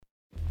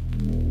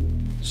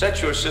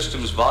Set your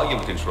system's volume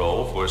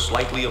control for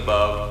slightly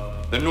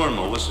above the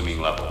normal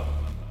listening level.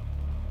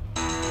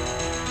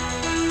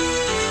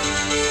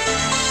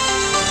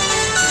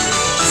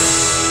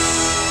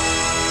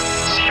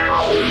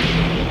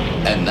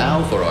 And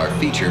now for our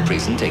feature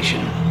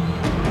presentation.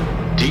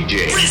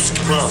 DJ Brisk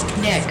from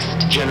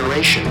Next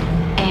Generation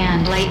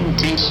and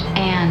Latent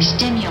and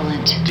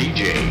Stimulant.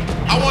 DJ.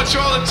 I want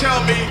y'all to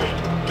tell me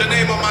the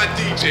name of my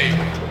DJ.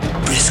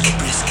 Brisk.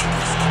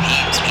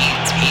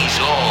 He's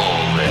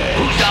all there.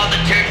 Who's on the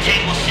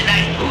turntables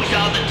tonight? Who's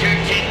on the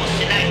turntables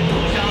tonight?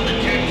 Who's on the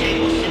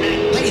turntables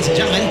tonight? Ladies and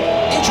gentlemen,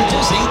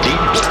 introducing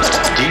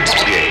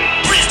DJ.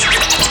 Brisk,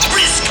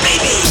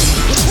 baby.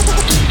 Who's on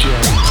the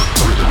turntables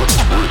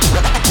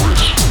tonight?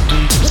 Brisk,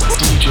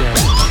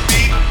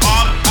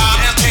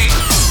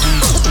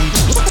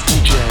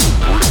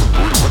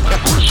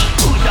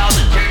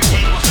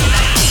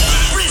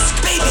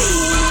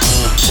 baby.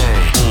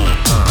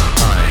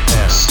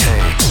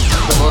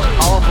 The most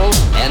powerful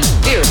and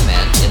feared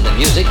man in the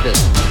music business.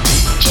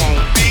 J.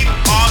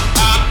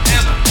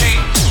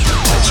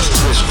 That's just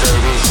Chris,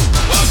 baby.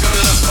 Welcome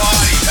to the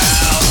party,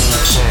 pal.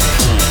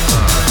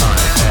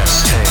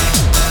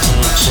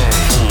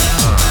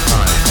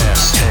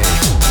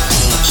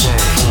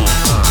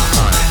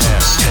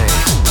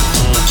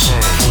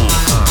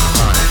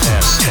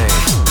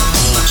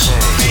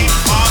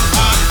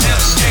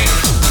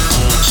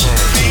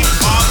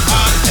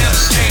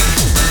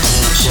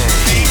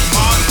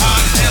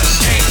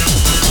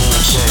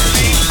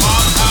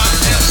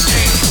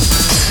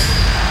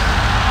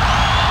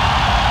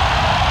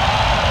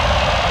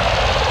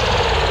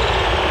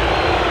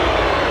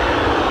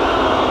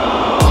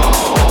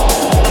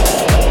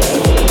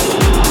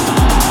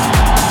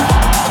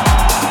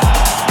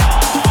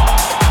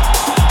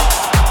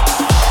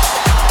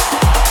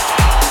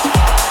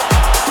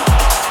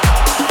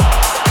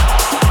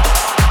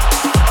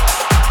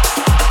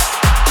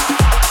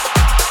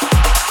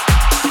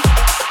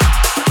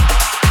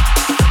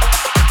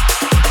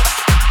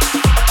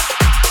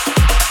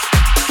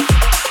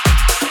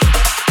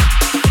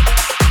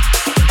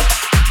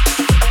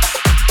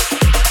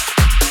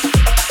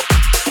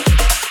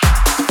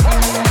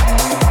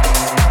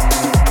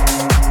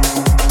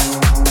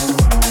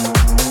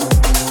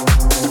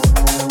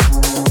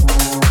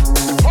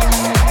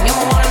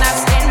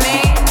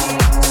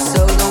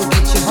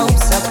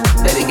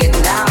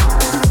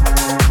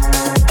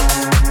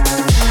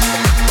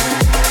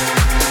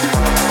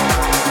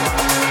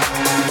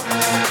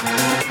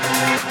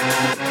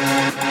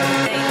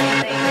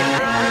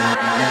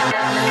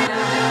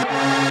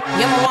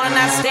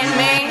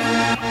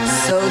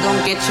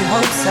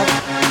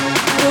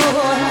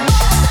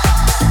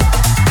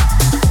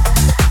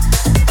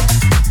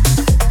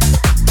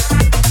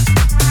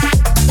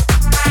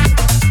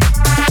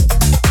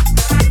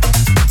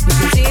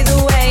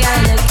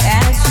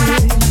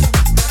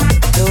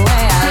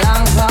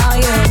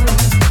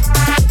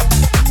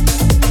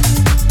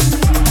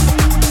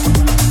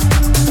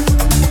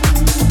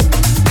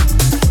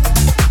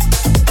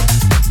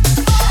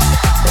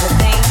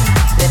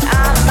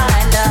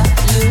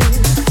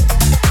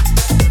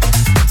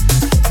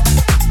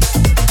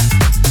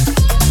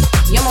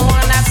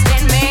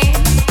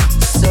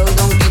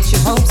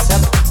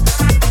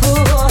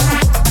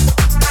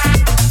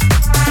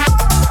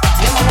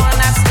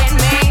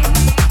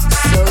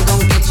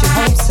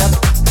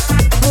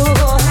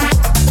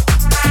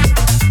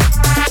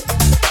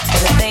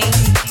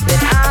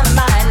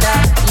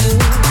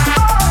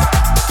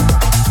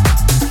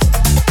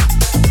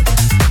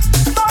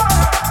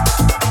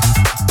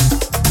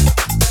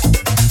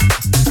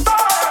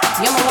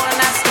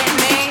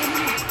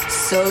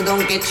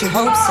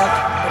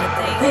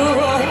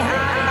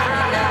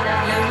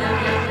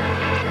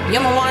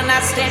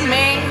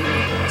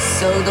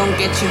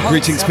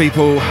 Greetings,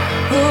 people.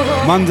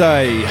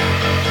 Monday.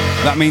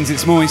 That means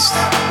it's moist.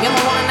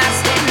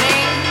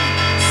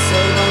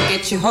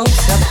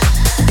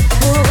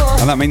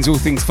 And that means all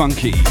things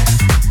funky.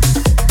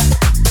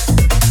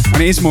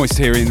 And it is moist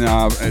here in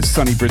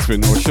sunny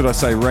Brisbane, or should I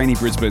say rainy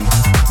Brisbane.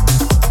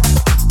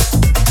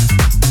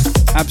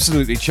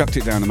 Absolutely chucked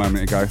it down a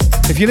moment ago.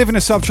 If you live in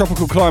a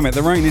subtropical climate,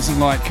 the rain isn't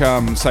like,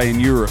 say, in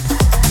Europe.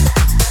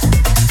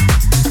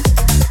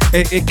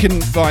 It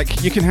can,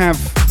 like, you can have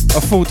a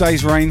full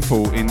day's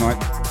rainfall in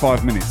like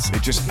 5 minutes.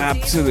 It just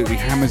absolutely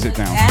hammers it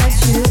down.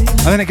 And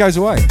then it goes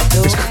away.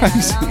 It's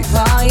crazy.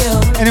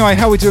 Anyway,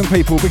 how we doing,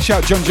 people? Big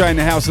shout John J in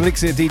the house,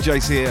 Elixir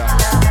DJ's here.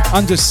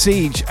 Under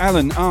Siege,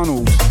 Alan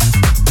Arnold,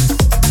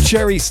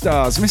 Cherry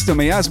Stars, Mr.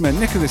 Miasma,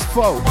 Nicholas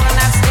Folk,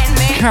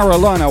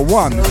 Carolina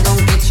 1.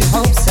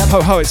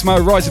 Ho ho, it's Mo,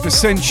 Rise of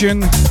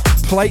Ascension,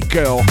 Plate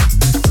Girl,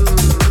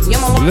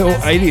 Little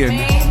Alien.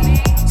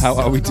 How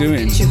are we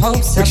doing?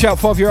 Big shout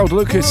 5-year-old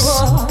Lucas.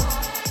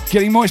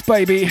 Getting moist,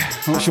 baby.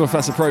 I'm not sure if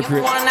that's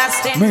appropriate.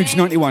 Mooge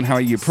 91, how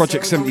are you?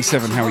 Project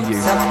 77, how are you?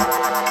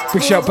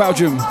 Big shout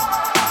Belgium.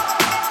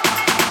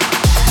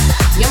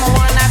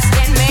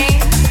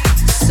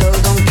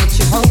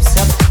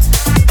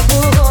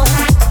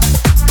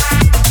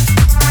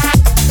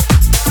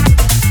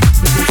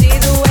 You can see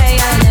the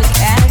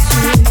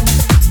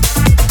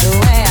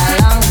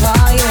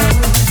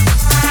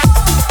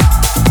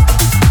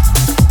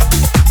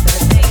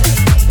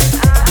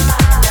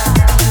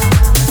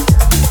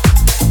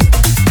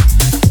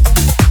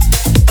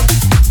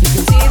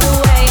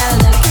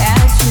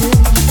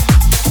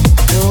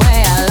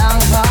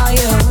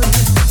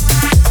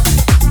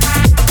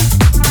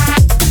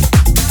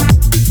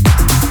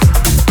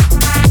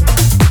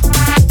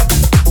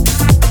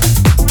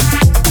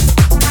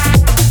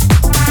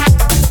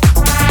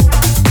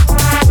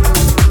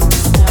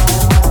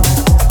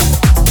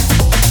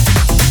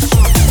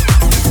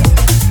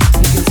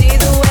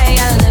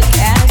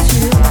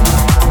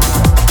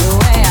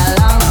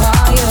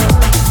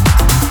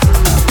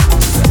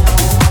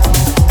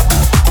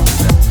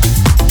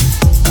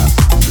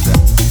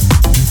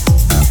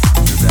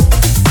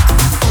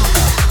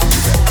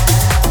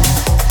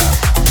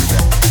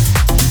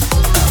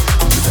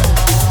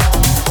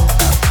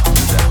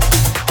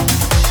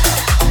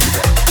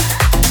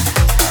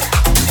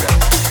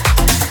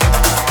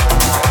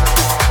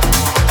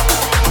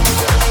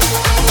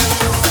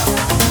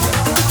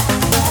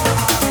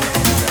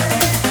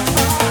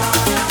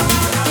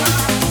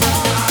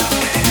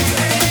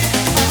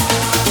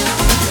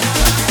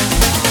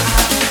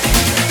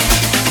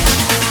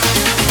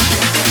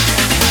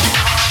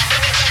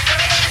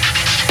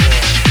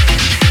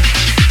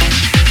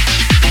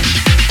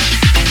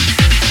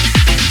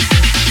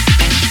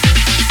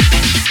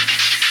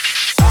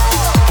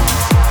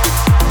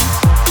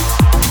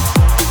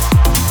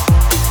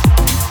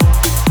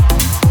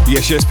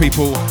Cheers,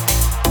 people.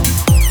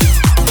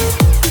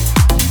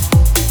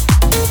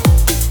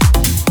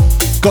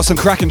 Got some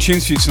cracking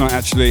tunes for you tonight,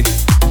 actually.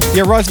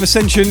 Yeah, Rise of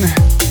Ascension.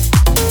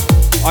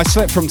 I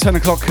slept from 10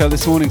 o'clock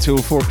this morning till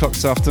 4 o'clock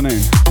this afternoon.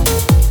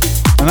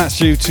 And that's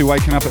due to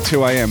waking up at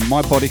 2 a.m.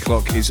 My body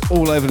clock is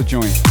all over the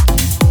joint.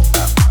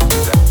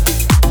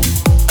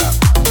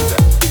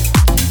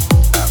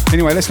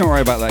 Anyway, let's not worry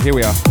about that. Here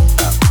we are.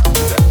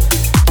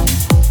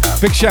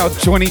 Big shout,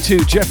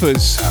 22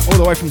 Jeffers, all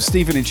the way from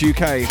Stevenage,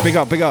 UK. Big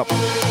up, big up.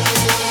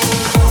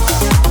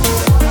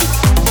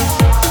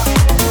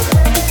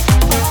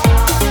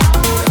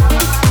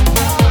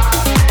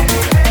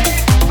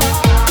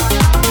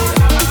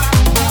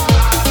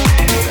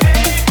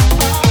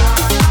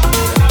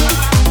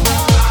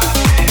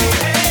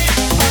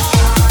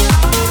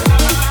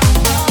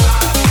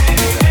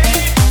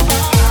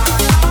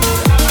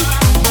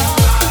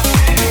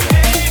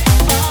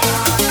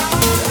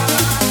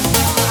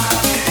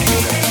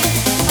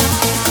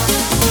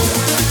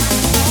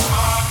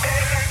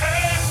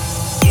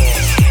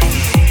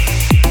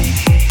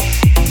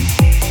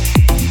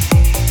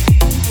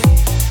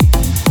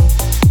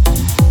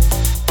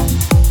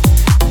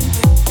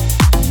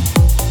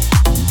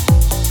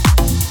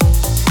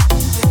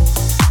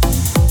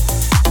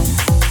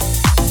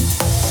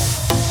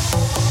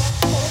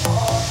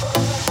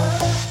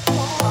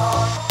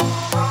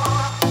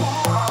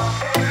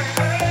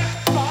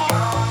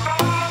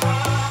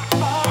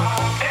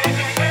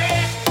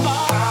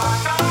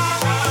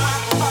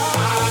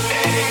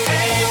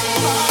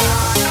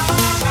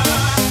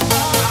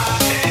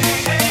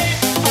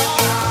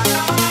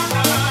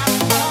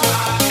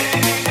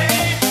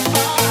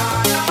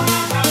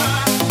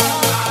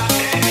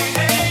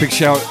 Big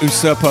shout,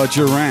 Usurper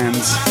Durand.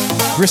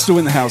 Bristol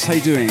in the house, how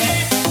you doing?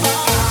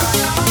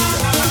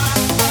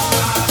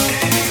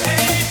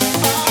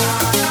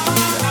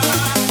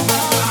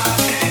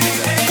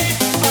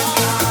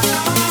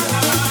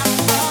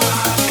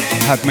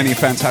 Had many a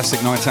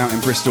fantastic night out in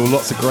Bristol,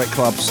 lots of great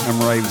clubs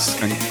and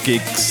raves and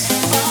gigs.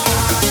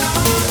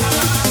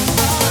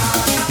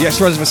 Yes,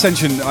 Rise of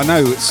Ascension, I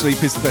know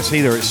sleep is the best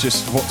healer, it's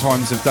just what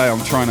times of day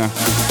I'm trying to...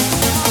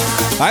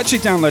 I actually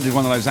downloaded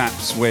one of those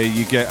apps where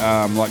you get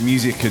like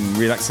music and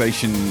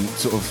relaxation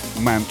sort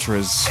of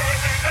mantras.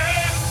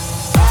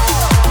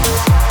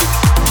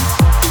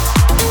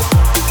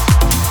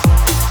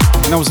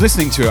 And I was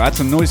listening to it, I had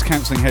some noise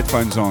cancelling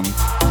headphones on.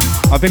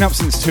 I've been up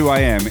since 2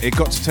 a.m, it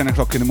got to 10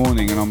 o'clock in the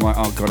morning and I'm like,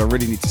 oh God, I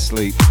really need to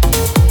sleep.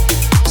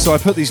 So I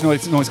put these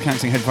noise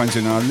cancelling headphones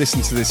in and I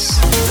listened to this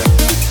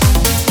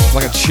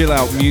like a chill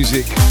out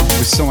music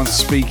with someone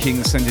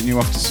speaking, sending you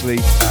off to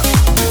sleep.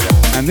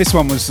 And this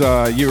one was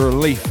you're a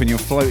leaf and you're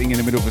floating in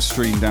the middle of a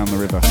stream down the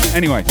river.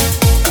 Anyway,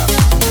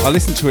 I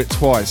listened to it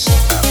twice.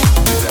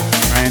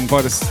 And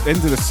by the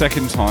end of the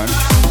second time,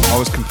 I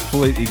was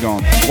completely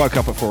gone. Woke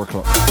up at 4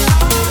 o'clock.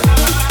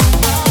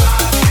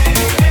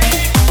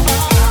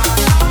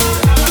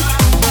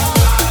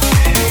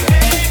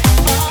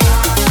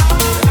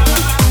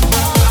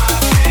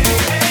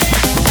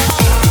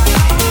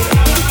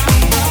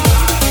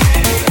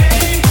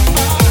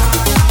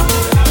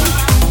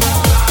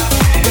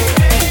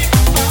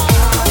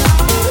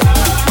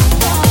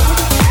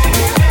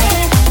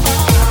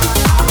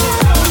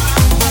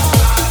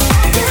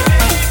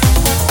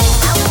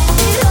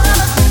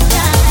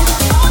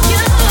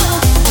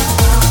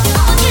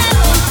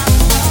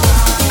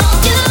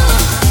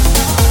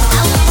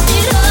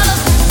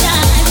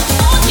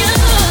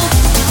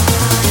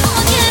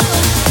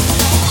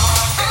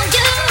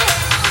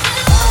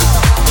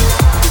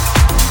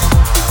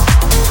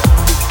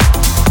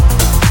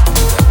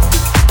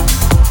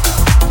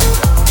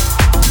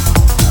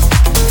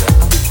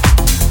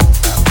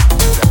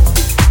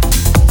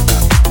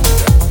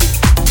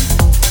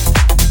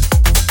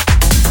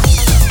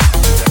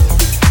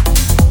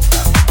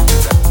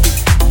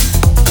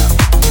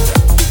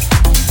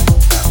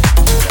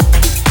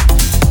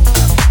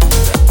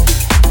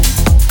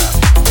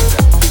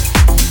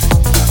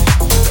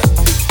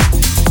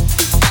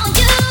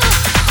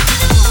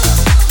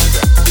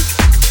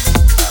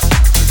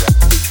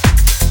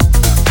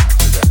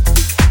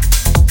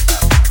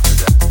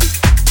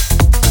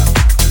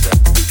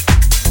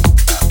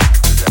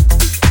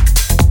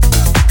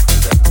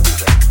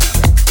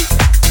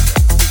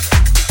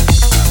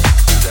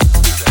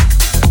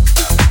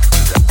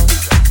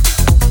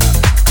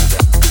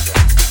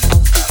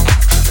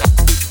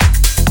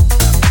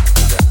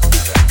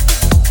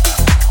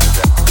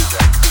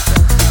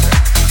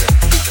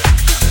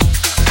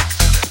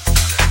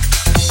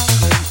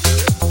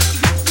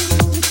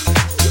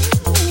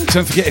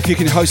 Don't forget, if you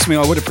can host me,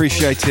 I would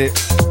appreciate it.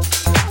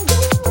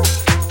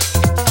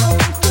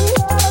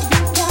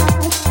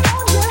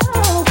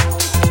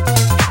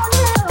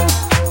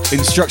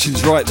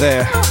 Instructions right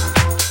there.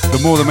 The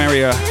more the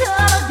merrier.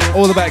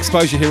 All about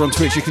exposure here on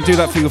Twitch. You can do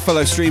that for your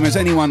fellow streamers,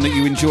 anyone that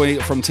you enjoy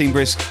from Team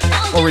Brisk,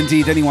 or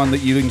indeed anyone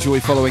that you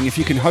enjoy following. If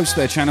you can host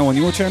their channel on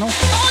your channel,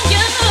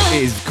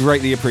 it is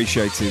greatly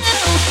appreciated.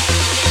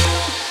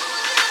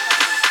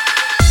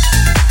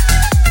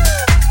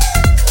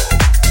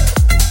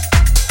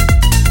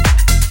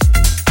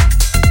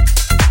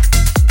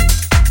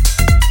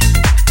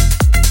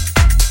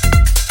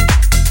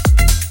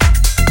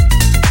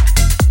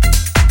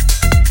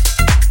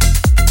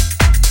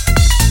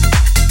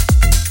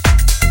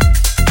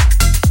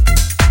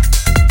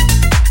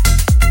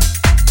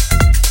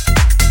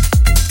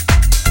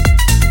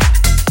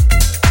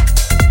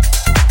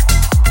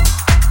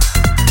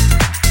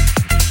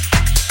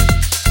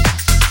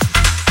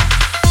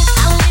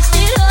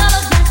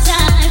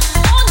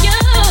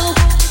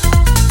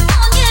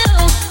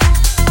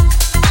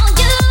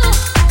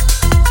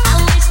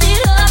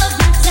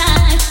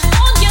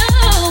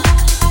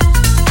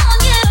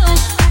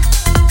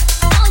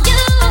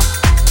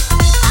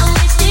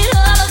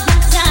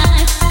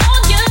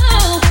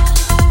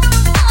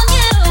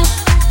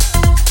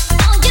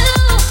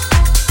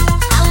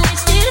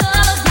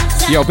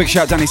 Yo, big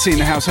shout Danny C in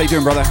the house. How you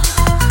doing, brother?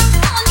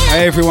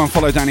 Hey, everyone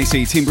follow Danny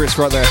C. Team Brisk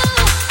right there.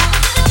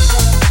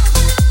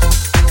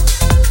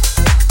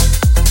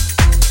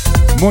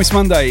 Moist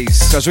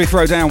Mondays. As we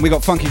throw down, we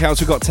got funky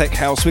house, we got tech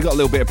house, we got a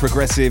little bit of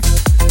progressive.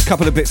 A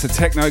couple of bits of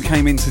techno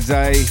came in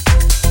today.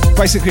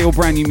 Basically all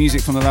brand new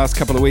music from the last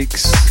couple of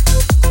weeks.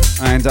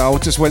 And I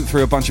just went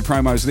through a bunch of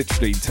promos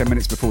literally 10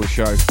 minutes before the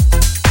show.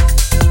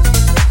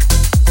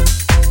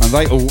 And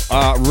they all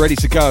are ready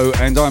to go,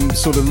 and I'm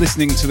sort of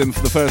listening to them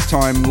for the first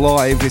time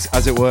live,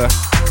 as it were,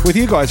 with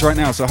you guys right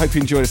now, so I hope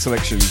you enjoy the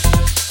selection.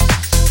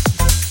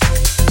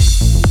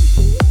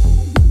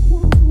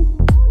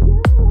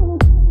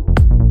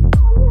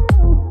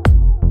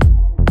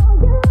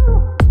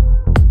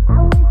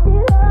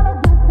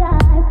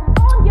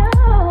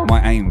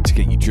 My aim to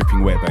get you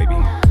dripping wet, baby.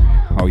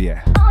 Oh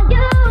yeah.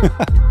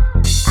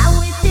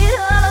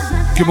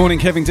 Good morning,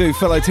 Kevin Do,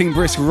 fellow Team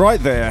Brisk right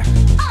there.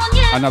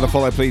 Another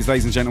follow, please,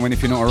 ladies and gentlemen,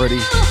 if you're not already.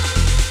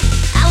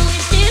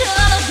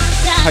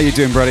 How you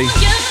doing, buddy?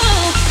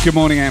 Good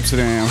morning,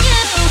 Amsterdam.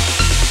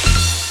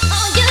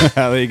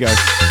 There you go.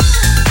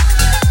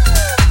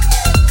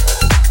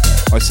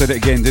 I said it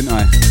again, didn't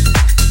I?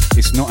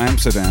 It's not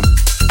Amsterdam.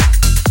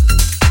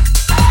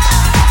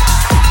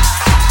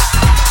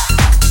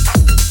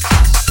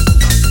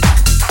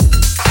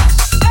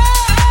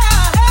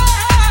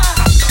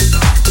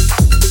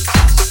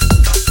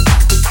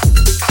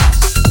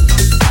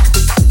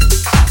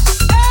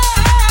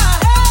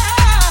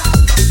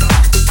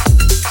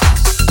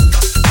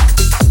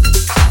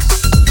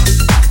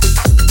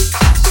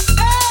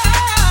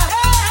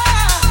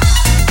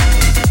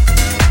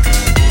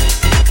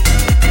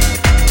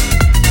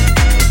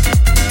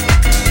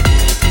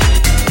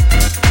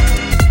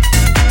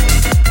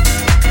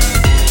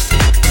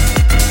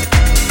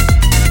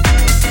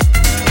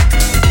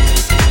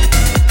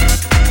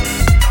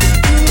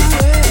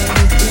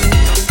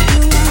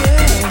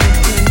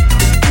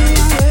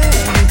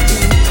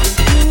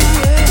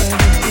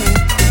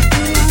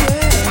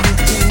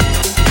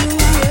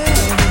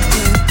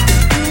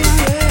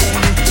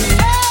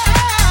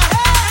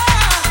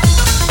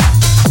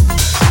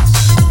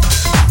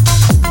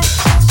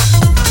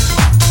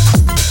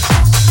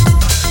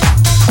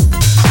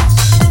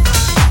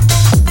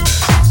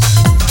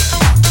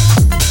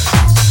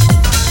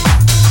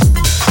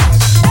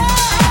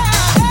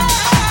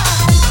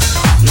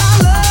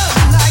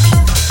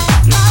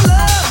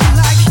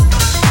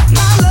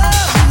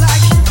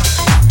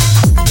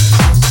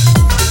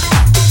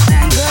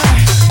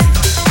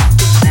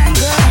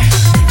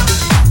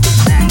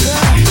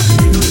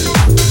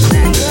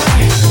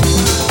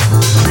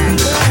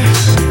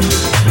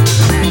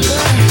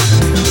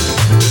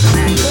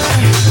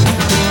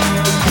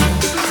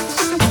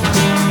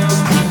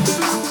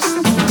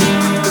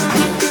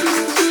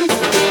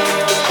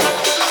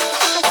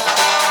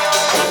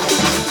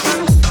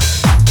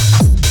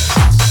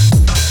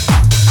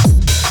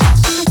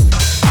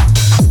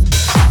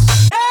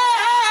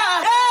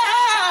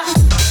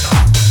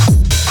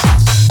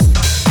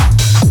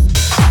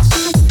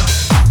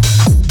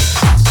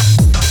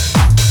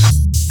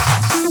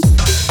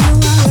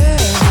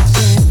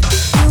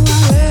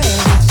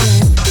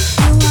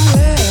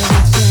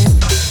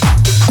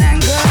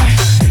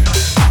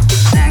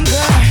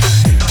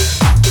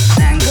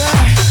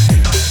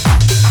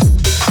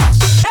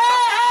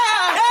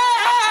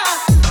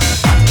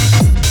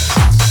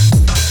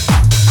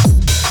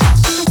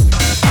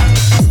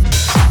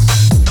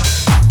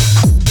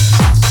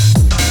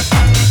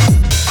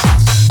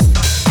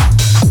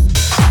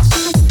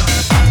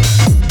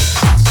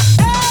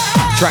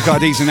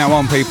 Track IDs are now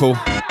on, people.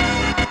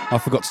 I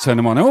forgot to turn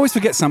them on. I always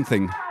forget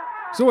something.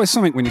 There's always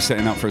something when you're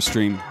setting up for a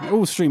stream.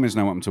 All streamers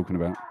know what I'm talking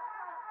about.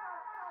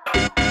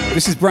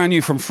 This is brand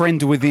new from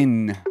Friend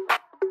Within.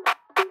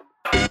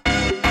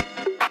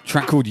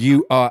 Track called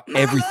You Are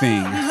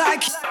Everything.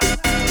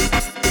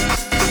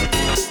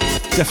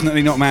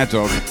 Definitely not Mad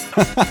Dog.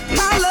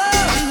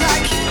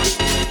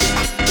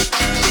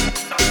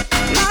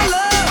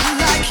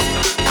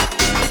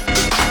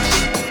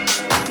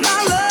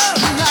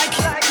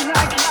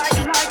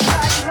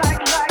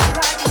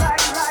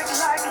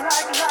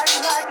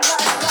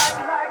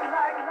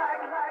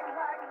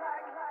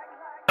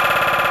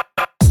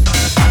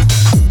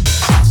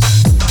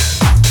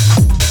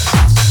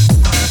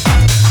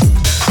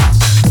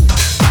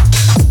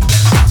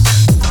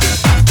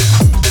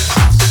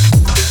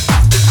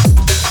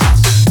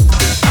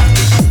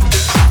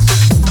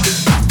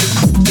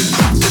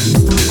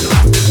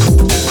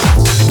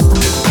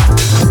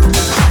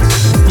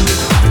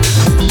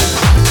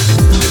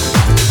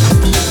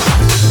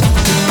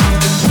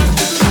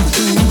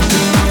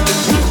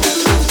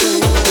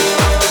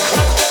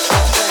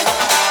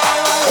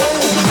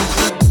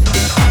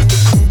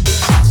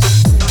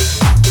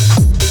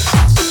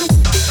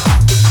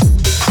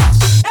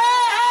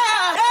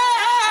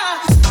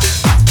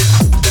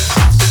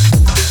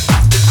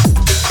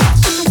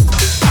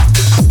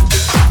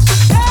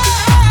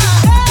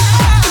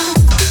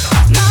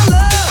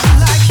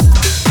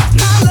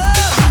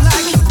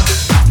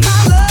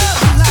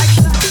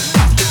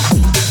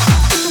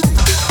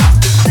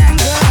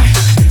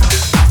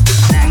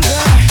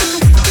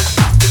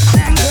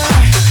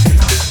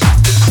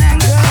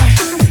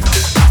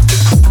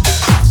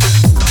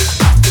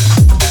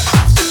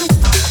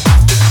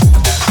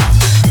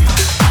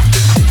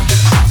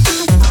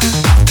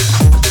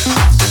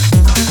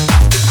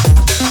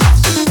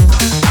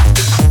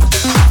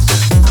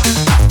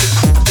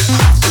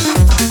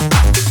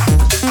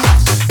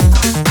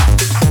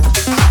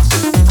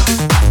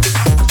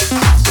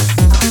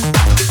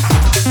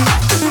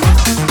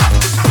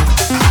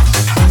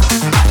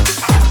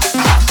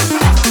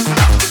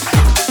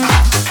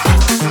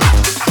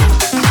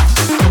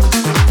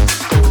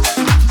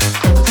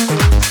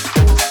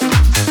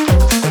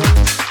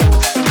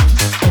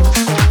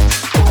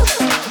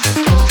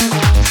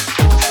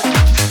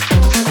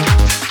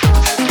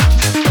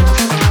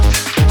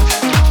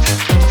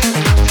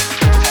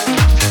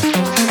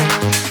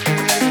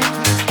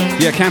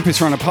 Yeah, Campus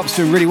Runner, Pup's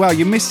doing really well.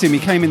 You missed him, he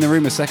came in the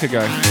room a sec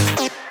ago.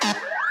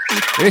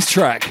 This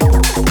track.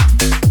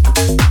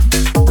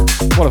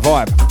 What a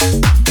vibe.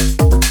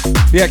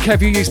 Yeah,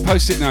 Kev, you use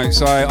post-it notes,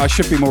 so I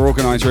should be more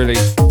organised, really.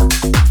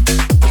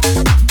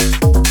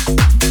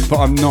 But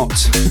I'm not.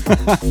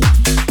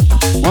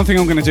 One thing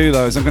I'm going to do,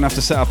 though, is I'm going to have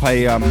to set up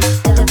a... I'm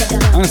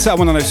going to set up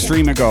one of those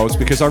streamer goals,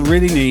 because I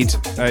really need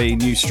a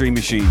new stream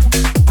machine.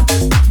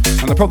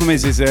 And the problem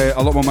is a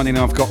lot more money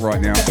than I've got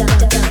right now.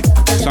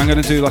 So I'm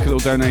going to do like a little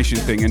donation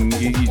thing, and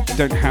you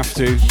don't have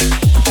to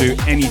do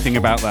anything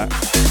about that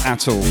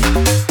at all.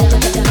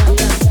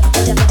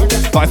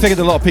 But I figured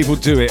a lot of people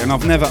do it, and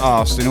I've never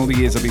asked in all the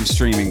years I've been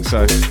streaming.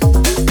 So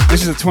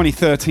this is a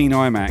 2013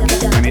 iMac,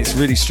 and it's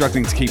really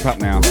struggling to keep up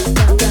now. So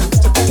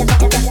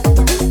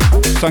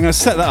I'm going to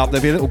set that up.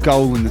 There'll be a little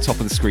goal in the top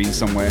of the screen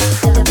somewhere.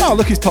 Oh,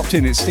 look, he's popped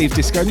in. It's Steve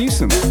Disco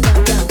Newsom. A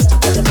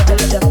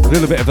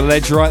little bit of a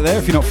ledge right there.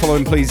 If you're not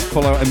following, please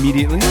follow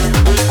immediately.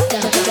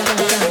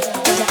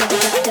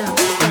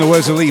 In the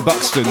words of Lee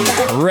Buxton,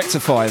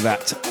 rectify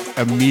that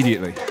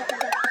immediately.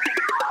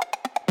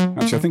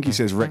 Actually, I think he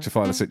says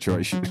rectify the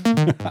situation.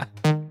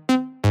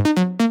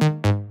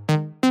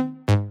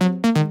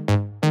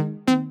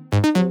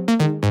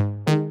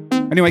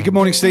 Anyway, good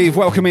morning, Steve.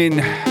 Welcome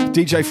in.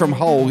 DJ from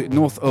Hull,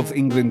 north of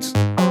England.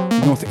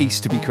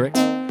 Northeast, to be correct.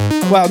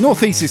 Well,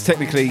 northeast is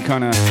technically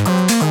kind of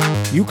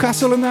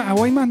Newcastle and that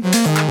away, man.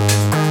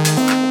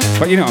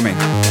 But you know what I mean.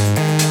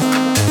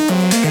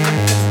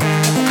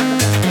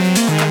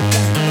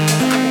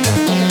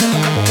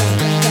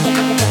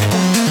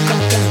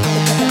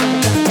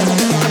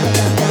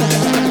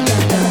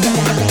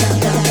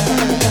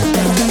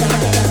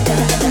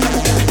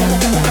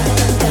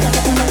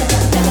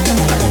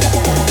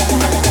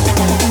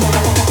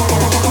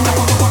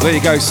 There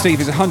you go, Steve.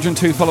 He's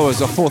 102 followers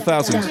of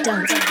 4,000.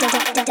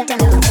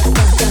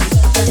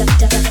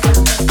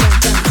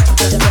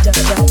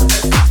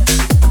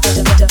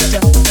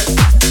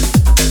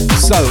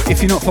 So,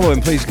 if you're not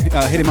following, please hit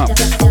him up.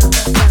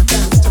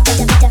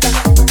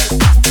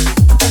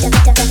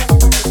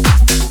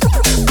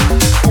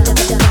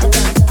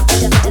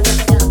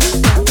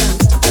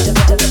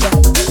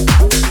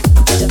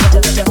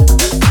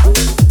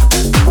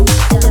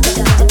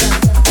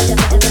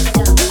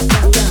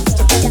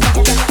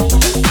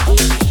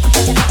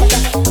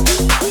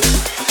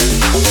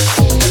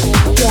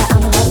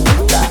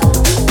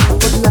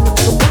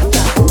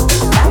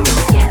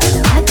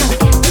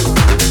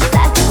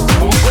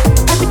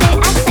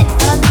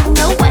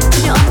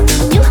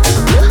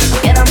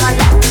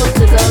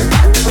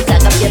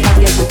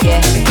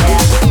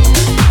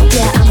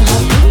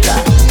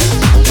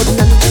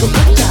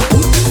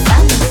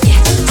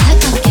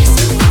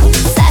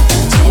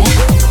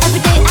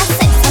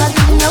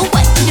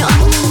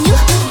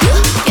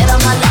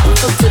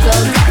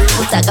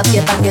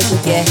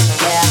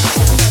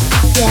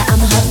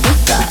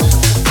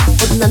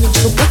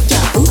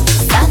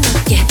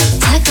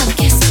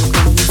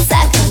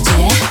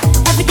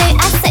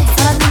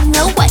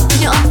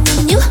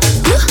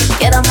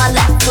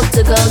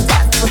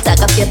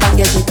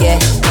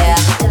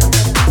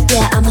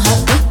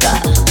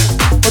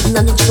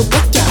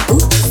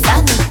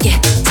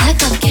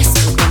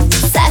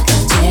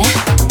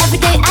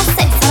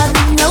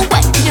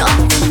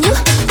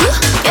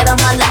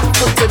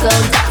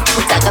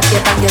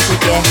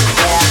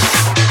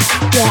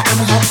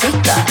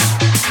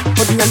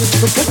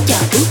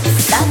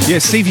 Yeah,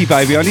 Stevie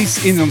baby, I need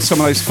in on some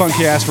of those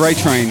funky ass Ray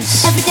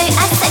Trains.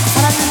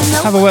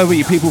 Have a word with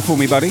you people for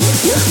me, buddy.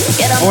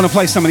 I want to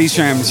play some of these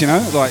jams, you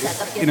know, like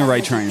in a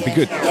Ray Train. Be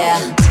good. Yeah.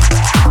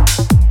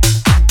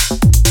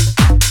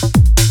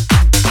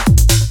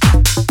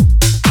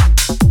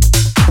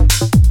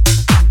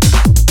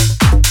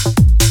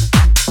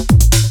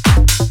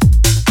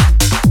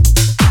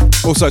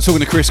 Also, talking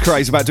to Chris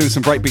Craze about doing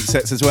some breakbeat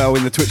sets as well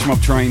in the Twitch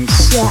Mob Trains.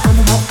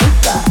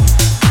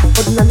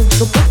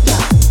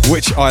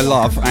 Which I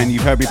love, and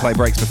you've heard me play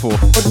breaks before.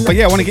 But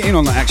yeah, I want to get in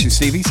on that action,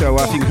 Stevie, so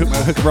if you can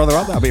hook a brother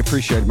up, that'll be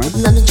appreciated, man.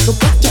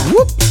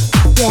 Whoop.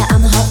 Yeah,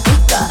 I'm a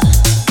heartbreaker.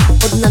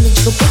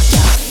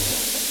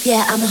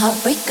 Yeah, I'm a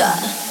heartbreaker.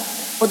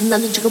 모든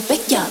나는 주고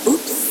뺏겨.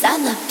 Oops,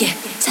 싸납게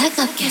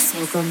차갑게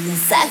속 없는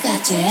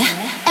싸가지.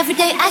 Every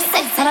day I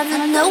say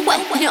사랑은 no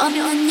way. 필요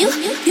없는 you.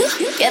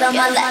 Get on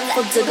my lap,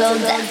 꼭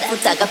뜨거운 날,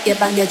 따갑게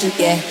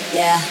반겨줄게.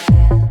 Yeah.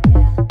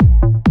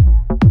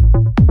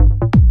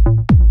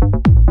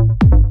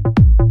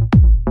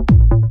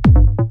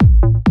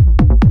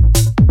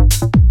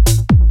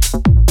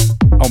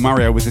 Oh,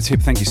 Mario with the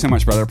tip. Thank you so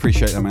much, brother. I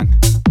appreciate that, man.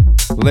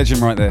 Legend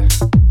right there.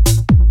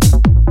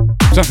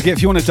 Don't forget,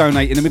 if you want to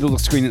donate, in the middle of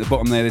the screen at the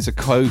bottom there, there's a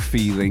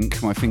Ko-fi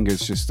link. My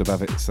finger's just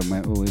above it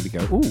somewhere. Oh, here we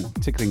go. Oh,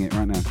 tickling it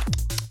right now.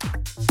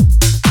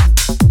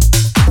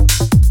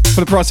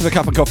 For the price of a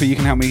cup of coffee, you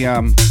can help me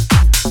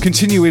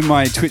continue in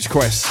my Twitch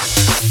quest.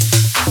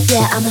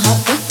 Yeah, I'm a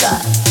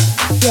heartbreaker.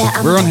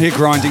 Yeah, we're on here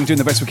grinding, doing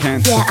the best we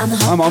can. Yeah,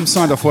 I'm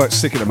signed off work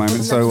sick at the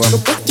moment, so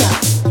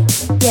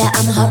Yeah,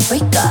 I'm a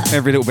heartbreaker.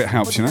 Every little bit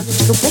helps, you know.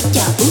 지고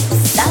뺏겨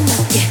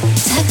싸납게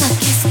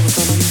차갑게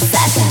속은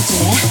싸가지.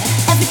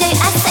 Every day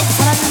I say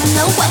사랑은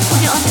no way.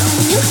 우리 없는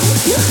you.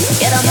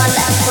 Get on my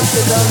lap,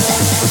 뜨거운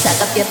내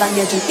차갑게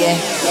반겨줄게.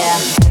 Yeah.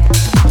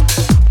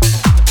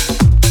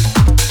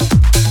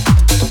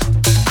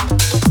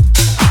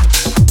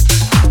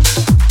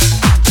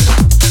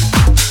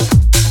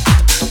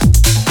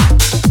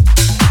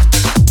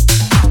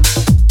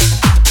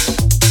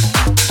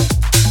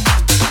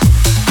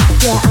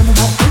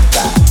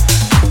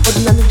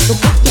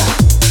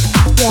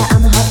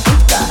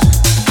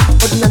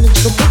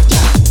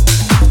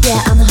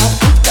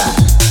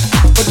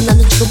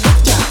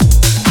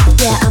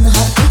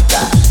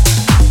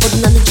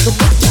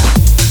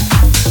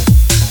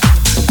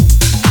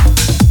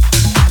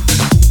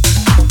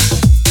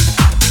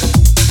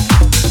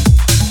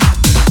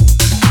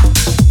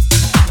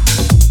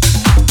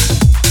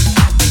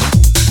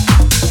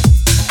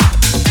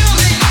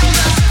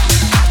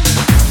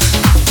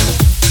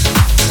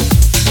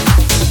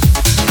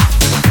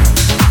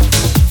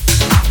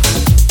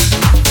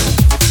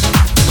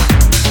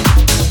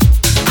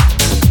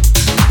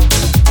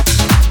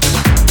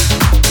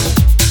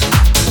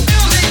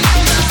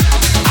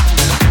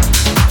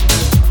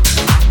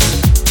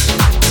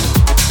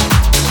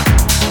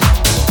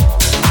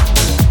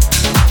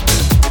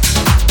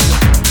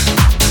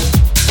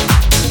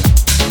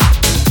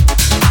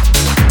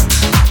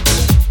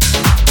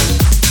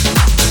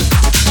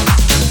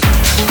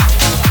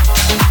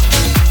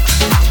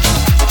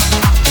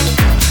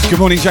 Good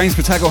morning, James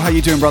Patago. How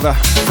you doing, brother?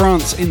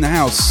 France in the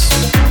house.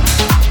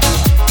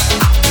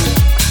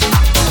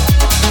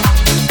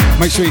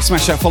 Make sure you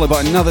smash that follow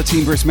button. Another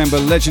Team Brisk member,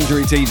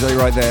 legendary DJ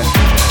right there.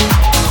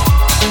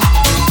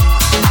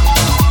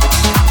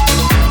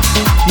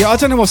 Yeah, I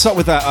don't know what's up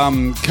with that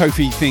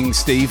Kofi thing,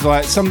 Steve.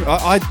 Like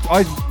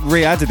I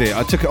re-added it.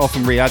 I took it off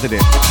and re-added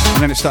it,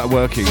 and then it started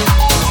working.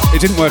 It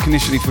didn't work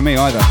initially for me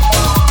either.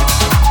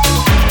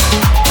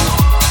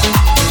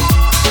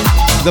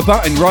 The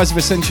button, Rise of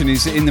Ascension,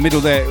 is in the middle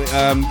there.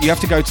 You have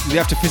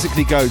to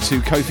physically go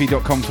to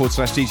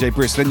kofi.com/DJ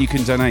Brisk, then you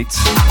can donate.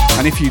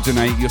 And if you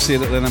donate, you'll see a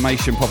little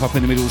animation pop up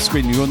in the middle of the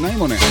screen with your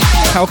name on it.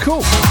 How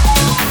cool.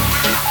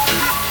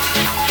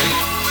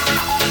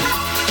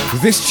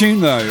 This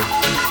tune though,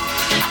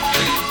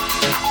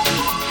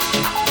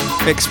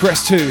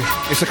 Express 2,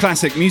 it's a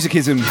classic,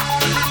 Musicism.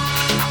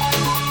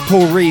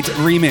 Paul Reed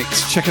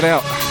remix, check it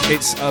out,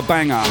 it's a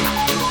banger.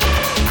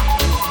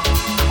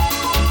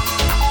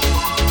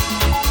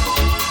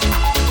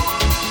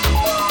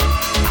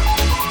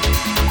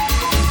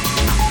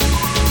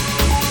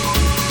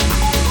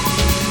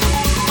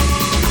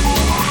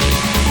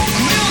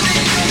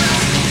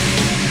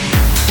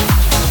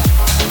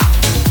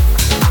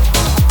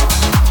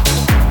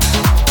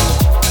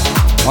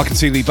 I can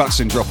see Lee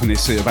Buxton dropping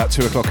this at about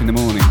 2 o'clock in the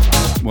morning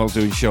while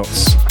doing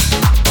shots.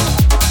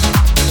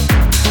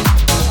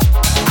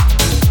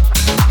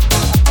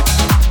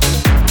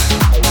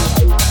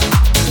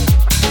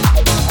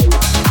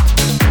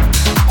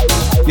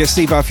 Yeah,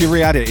 Steve, if you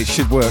re-add it, it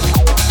should work.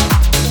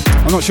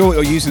 I'm not sure what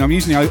you're using. I'm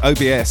using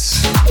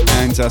OBS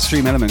and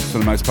Stream Element for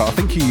the most part. I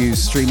think you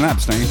use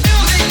Streamlabs, don't you?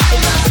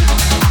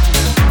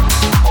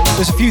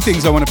 There's a few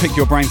things I want to pick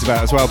your brains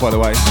about as well, by the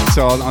way,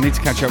 so I'll need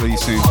to catch up with you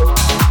soon.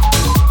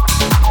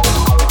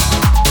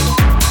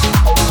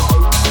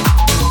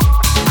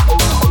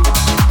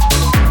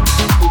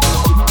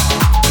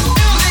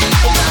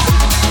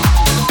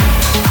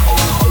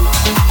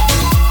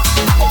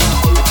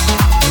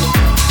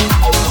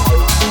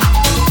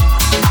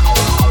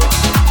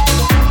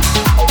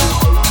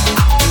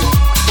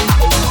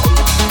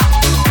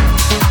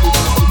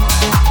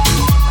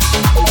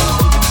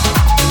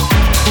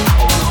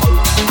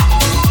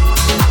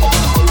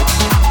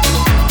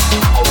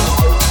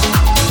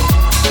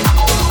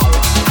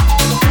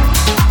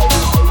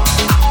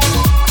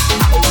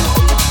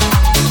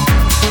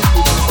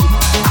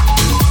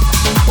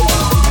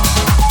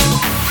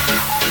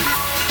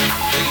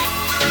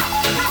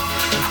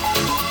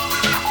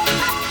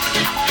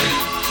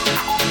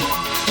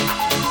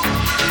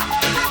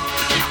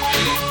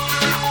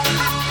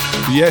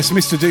 Yes,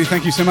 Mr. Do,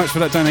 thank you so much for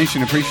that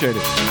donation. Appreciate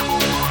it.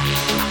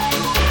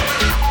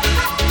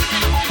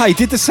 Hey,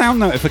 did the sound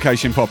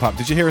notification pop up?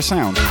 Did you hear a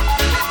sound?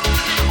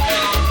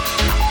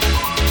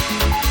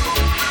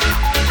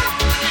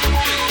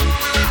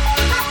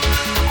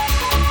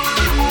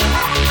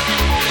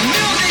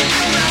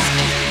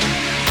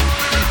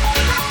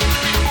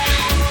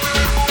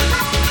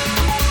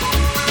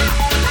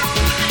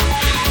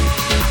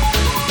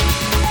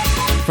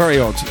 Very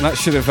odd. That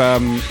should have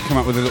come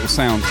up with a little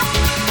sound.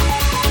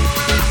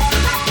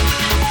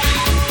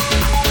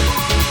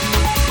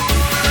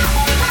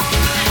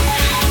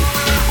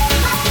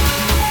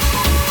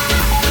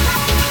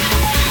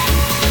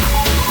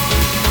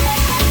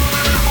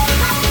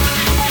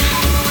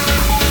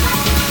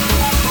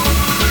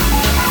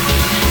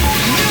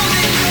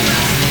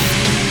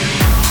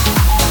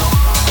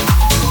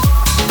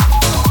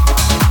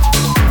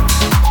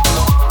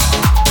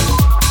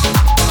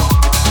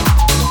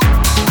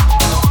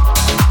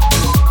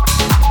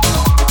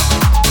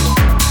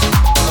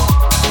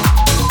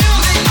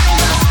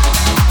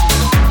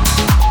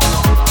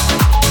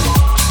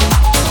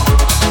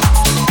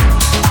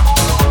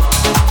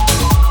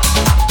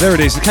 There it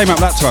is. It came up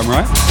that time,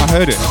 right? I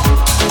heard it.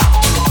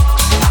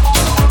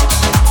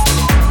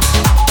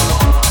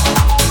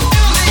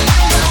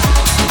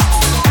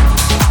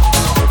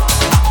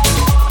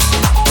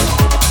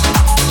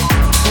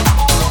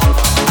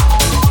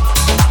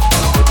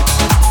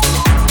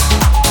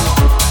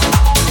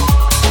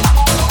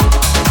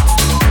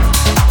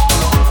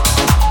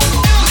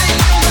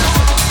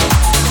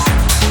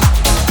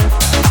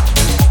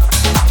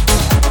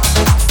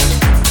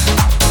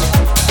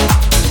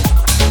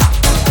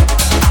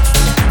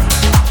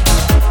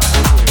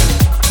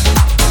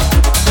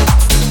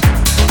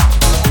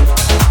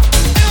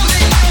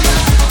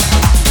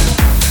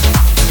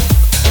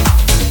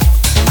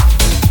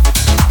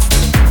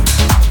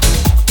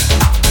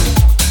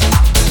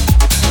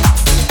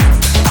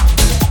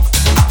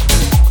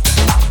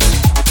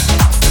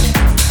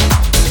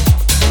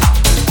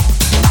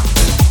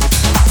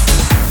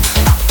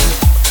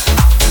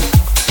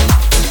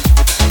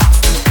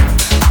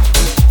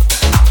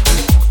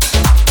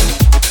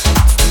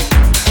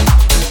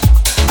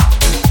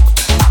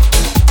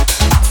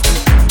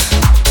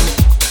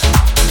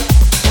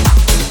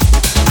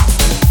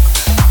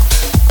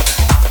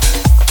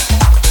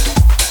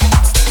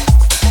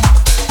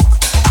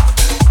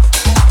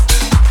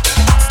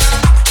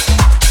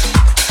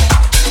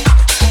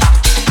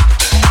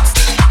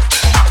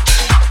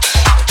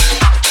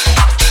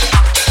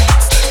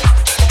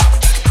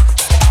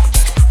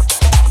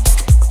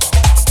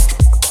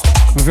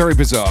 Very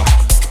bizarre.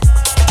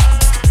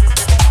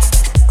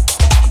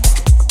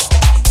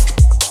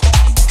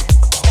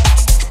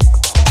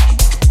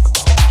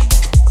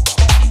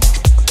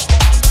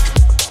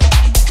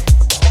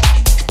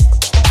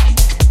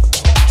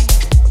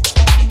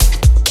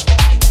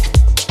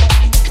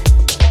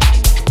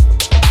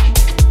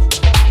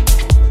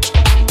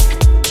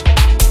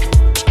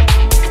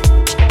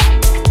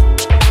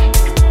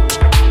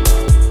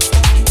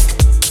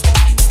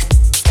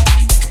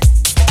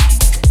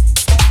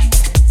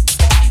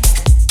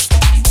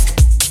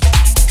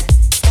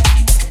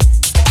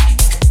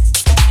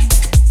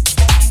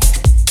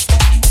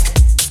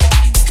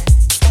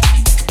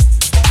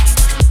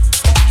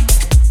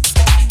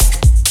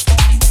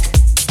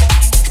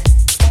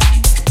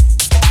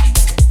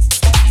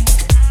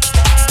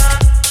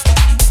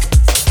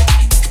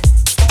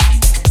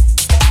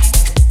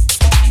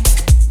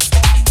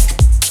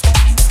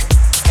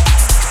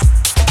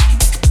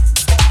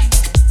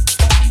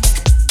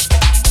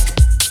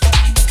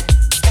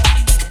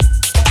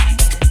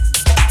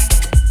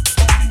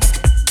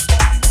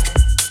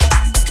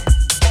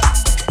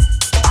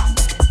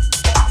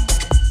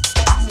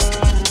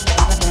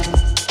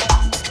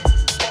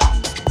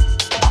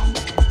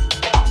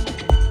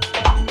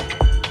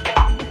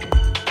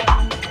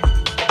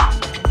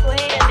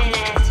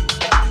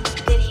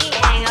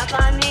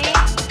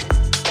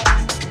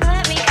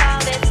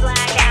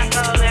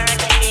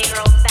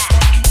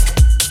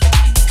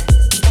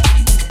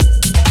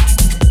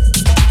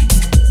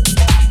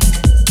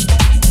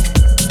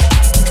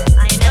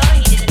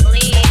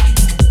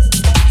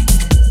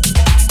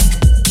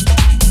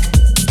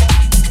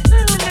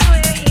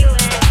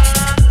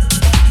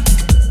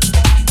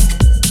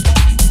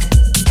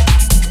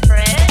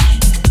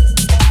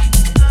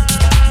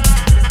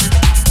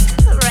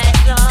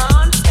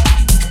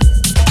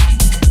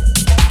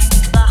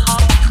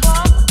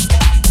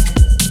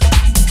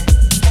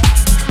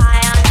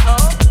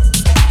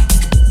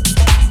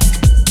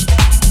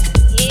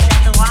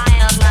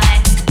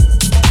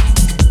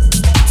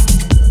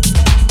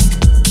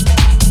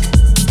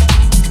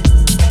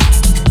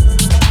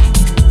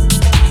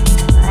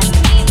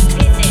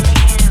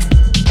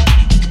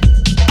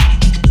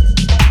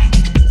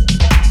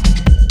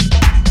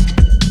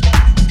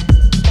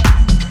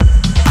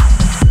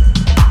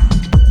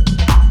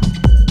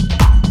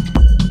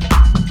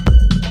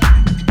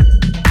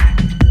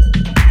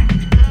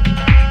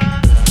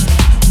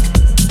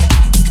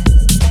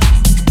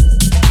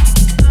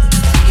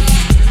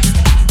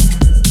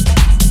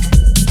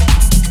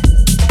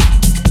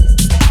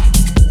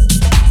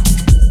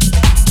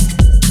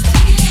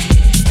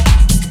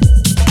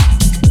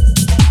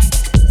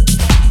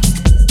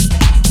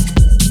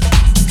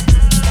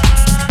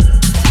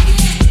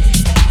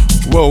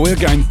 Whoa, we're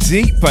going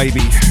deep,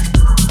 baby.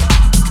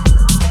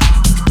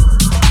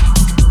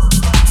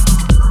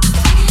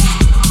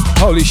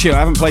 Holy shit, I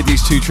haven't played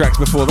these two tracks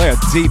before. They are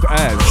deep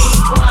as.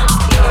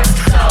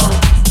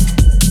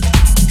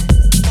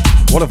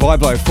 What a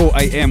vibe though, 4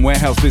 a.m.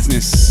 warehouse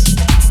business.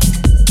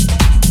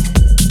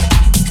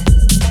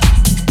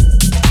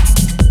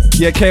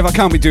 Yeah, Kev, I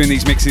can't be doing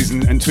these mixes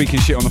and tweaking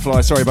shit on the fly.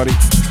 Sorry, buddy.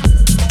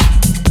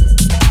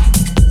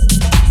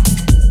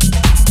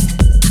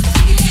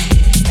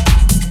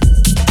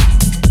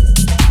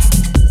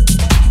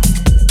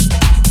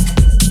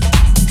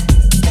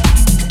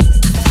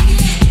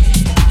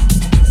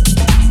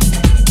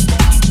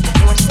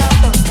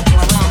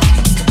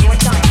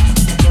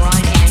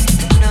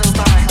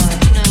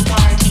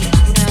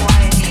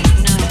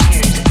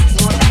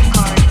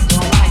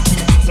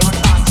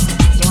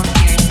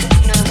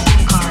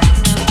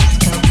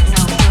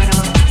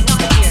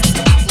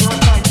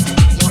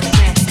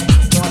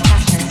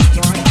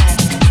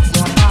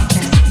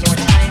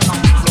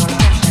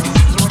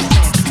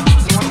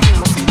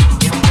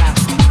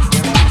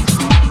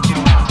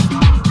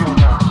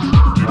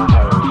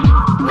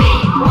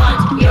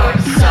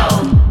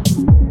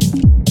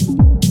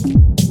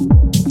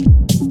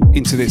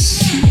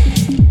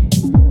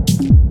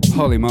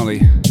 Holy moly.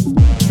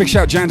 Big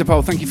shout,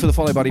 Jandapol. Thank you for the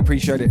follow, buddy.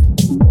 Appreciate it.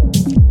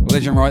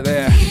 Legend right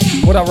there.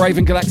 What up,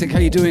 Raven Galactic? How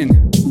you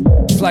doing?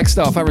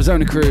 Flagstaff,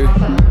 Arizona crew.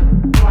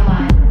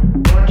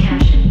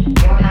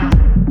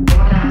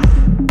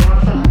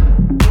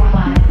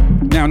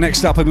 Now,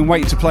 next up, I've been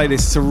waiting to play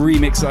this. It's a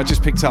remix that I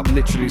just picked up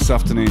literally this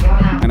afternoon,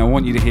 and I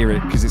want you to hear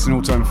it because it's an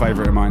all-time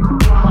favourite of mine. We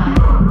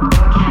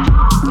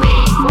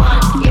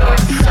want your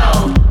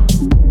soul.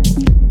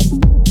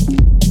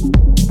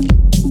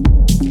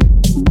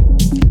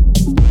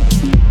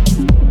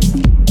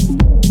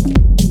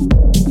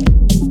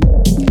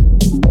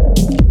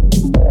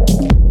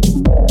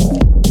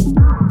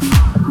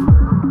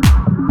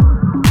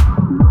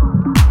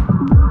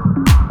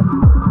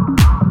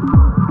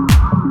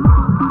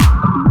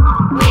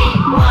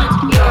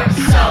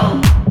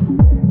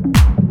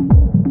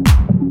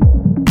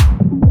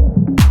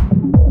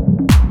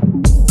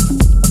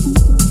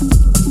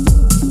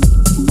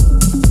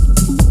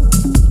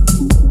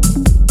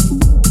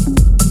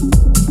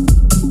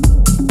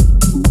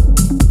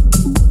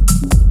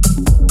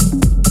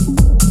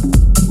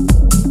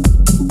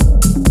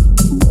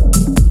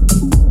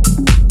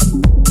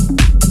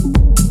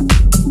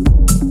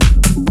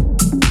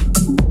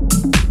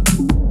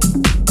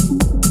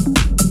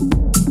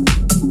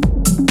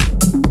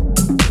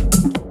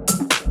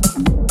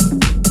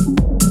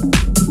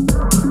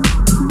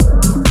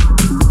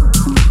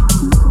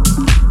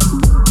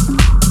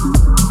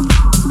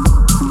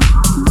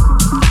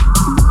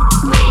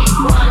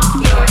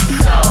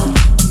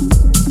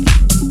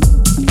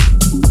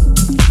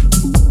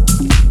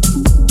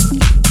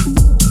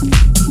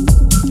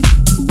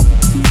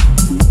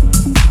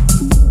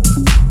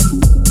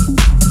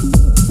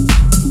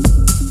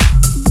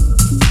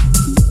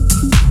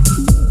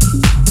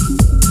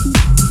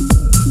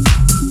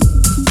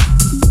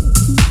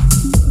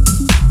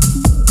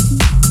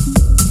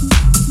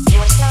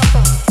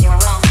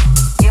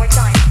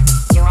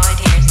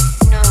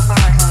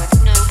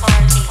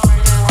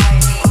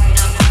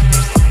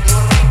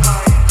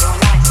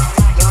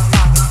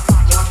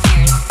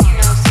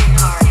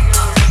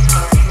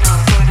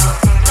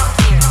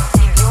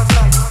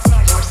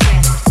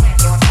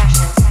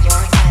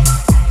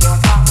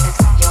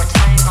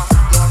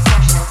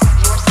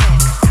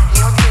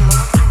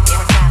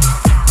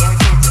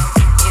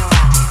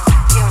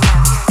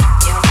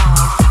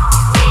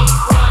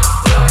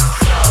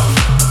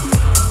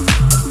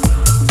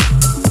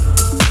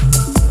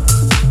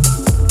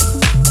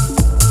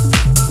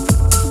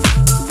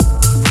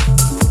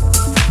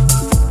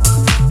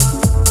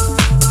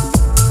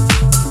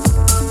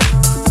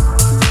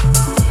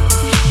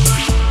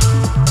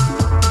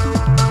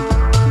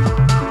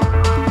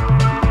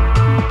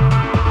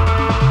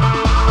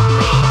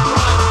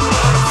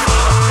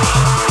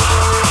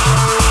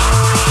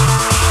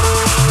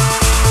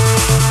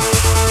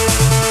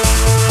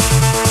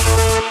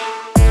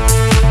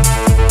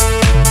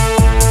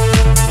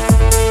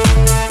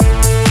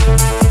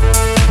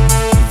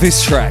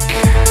 This track,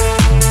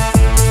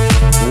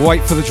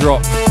 wait for the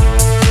drop.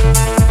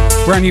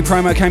 Brand new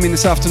promo came in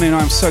this afternoon.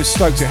 I'm so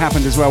stoked it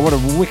happened as well. What a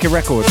wicked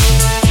record.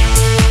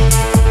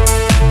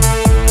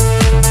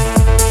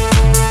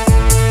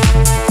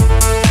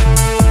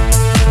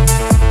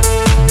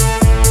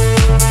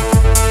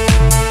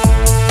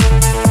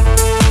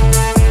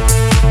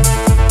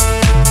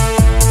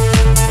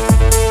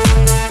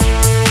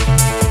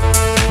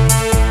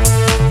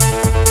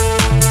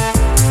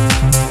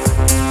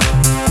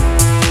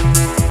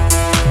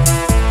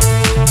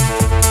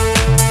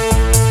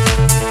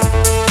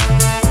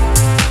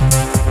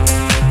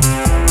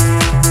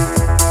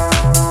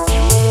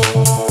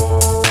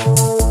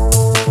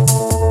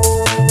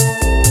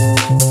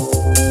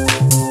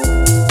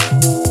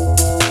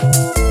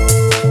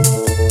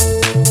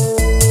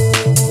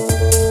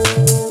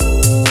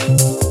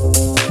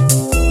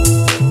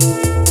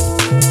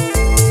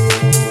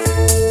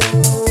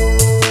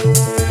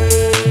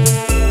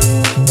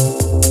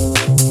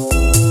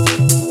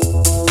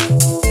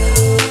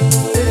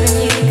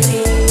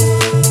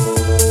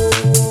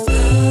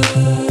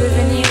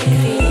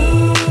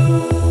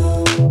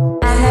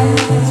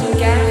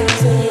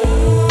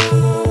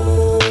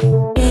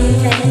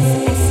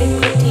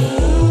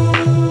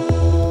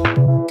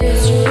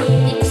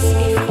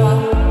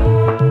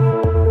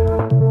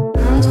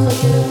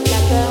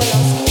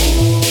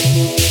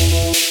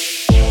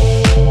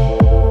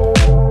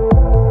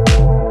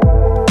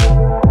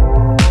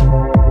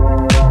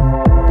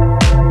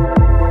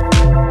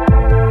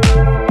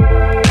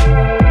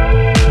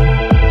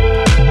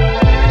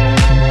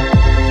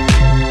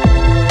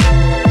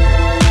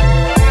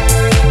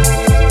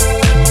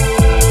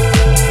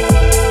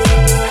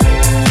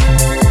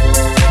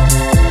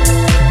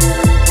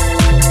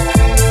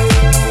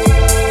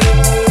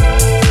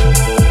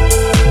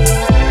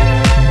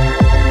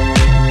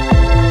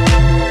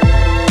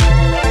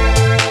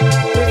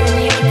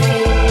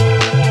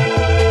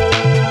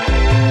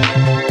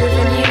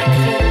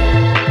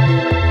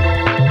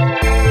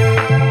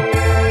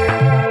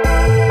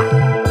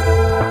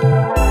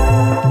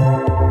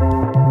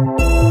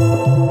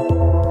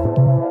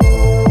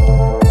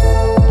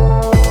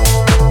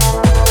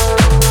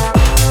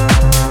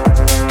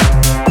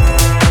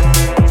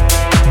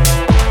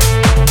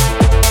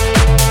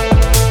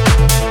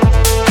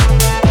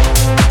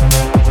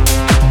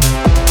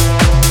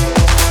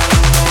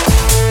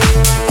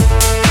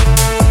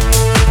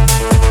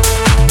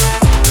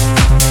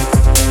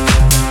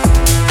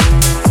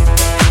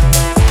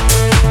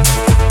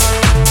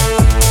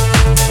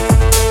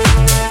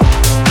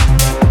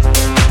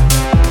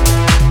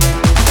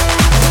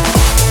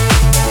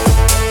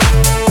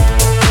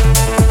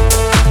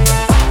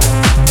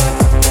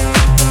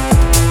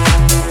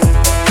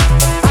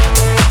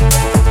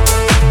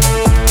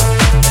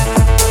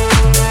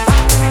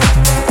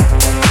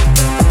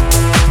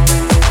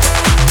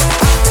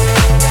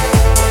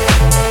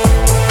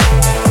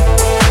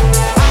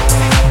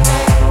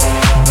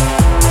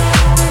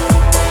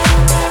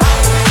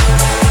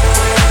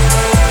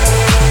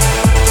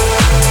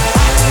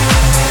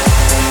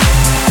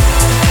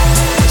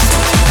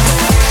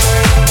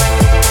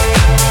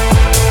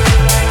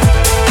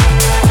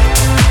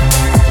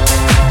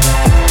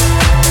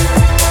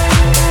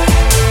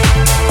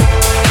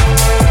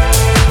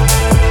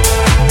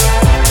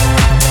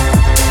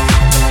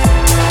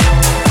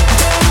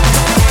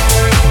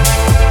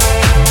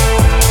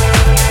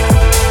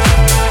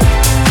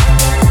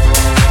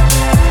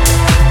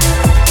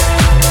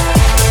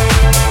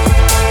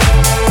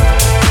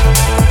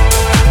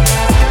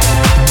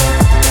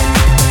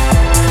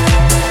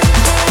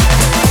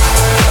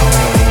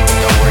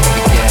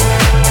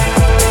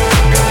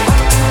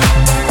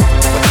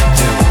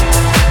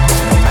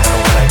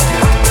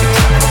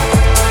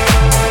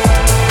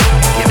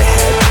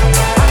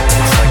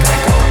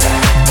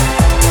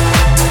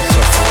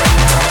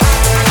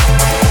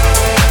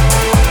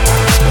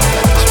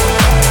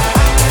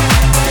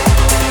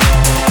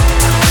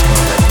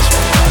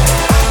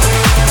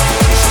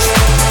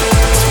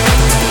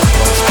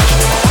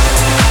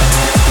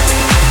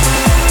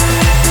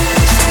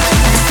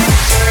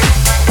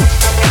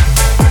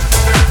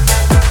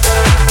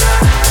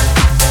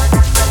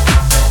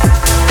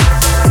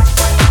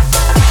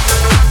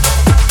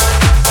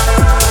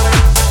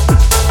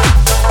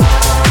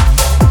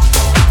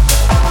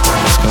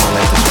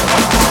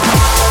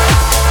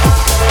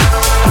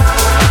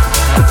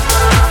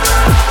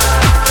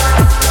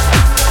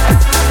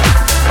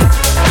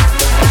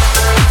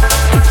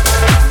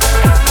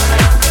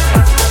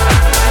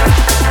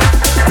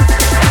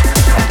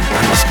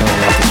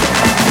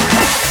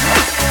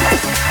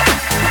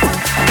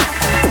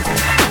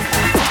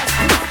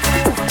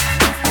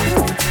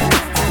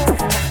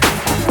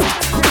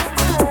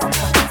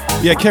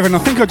 Yeah, Kevin, I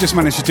think I just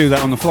managed to do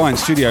that on the fly in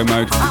studio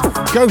mode.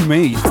 Go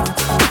me.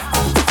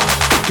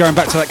 Going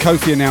back to that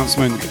Kofi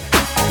announcement.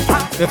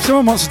 If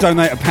someone wants to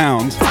donate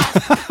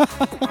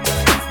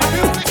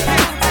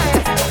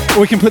 £1,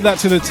 we can put that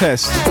to the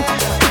test.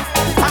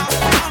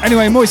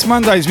 Anyway, Moist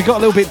Mondays, we got a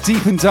little bit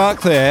deep and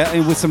dark there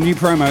with some new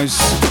promos.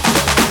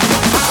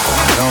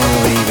 I don't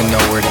really even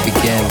know where to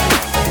begin.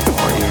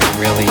 Or even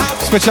really...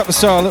 Switch up the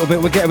style a little bit,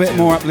 we'll get a bit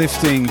more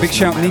uplifting. Big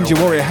shout Ninja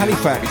Warrior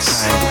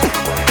Halifax.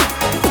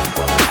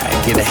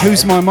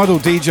 Who's my model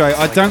DJ?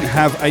 I don't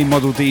have a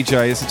model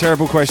DJ. It's a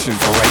terrible question.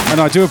 And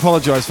I do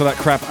apologise for that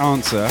crap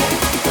answer.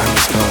 I'm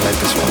just going to let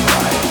this one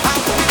ride.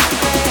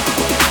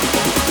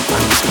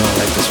 I'm just going to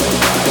let this one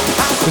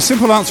ride. The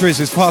simple answer is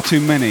there's far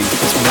too many.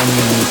 It's one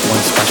unique,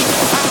 one special.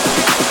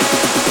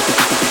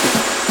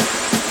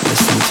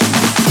 Listen to me.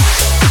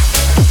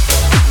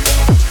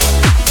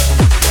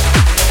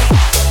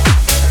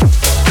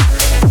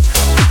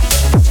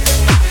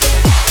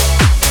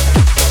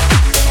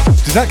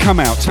 Did that come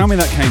out? Tell me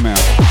that came out.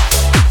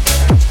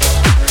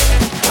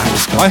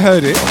 I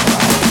heard it.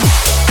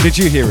 Did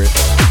you hear it?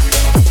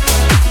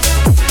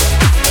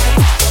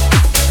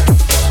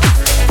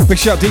 Big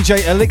shout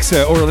DJ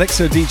Elixir, or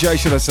Elixir DJ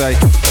should I say.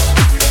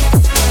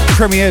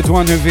 Premiered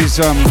one of his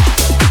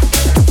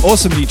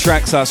awesome new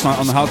tracks last night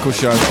on the Hardcore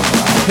Show.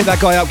 Hit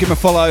that guy up, give him a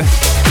follow.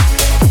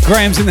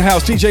 Graham's in the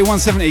house, DJ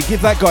 170,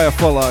 give that guy a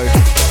follow.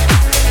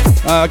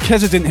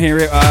 Keza didn't hear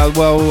it,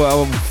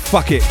 well,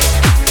 fuck it.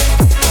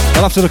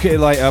 I'll have to look at it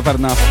later, I've had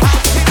enough.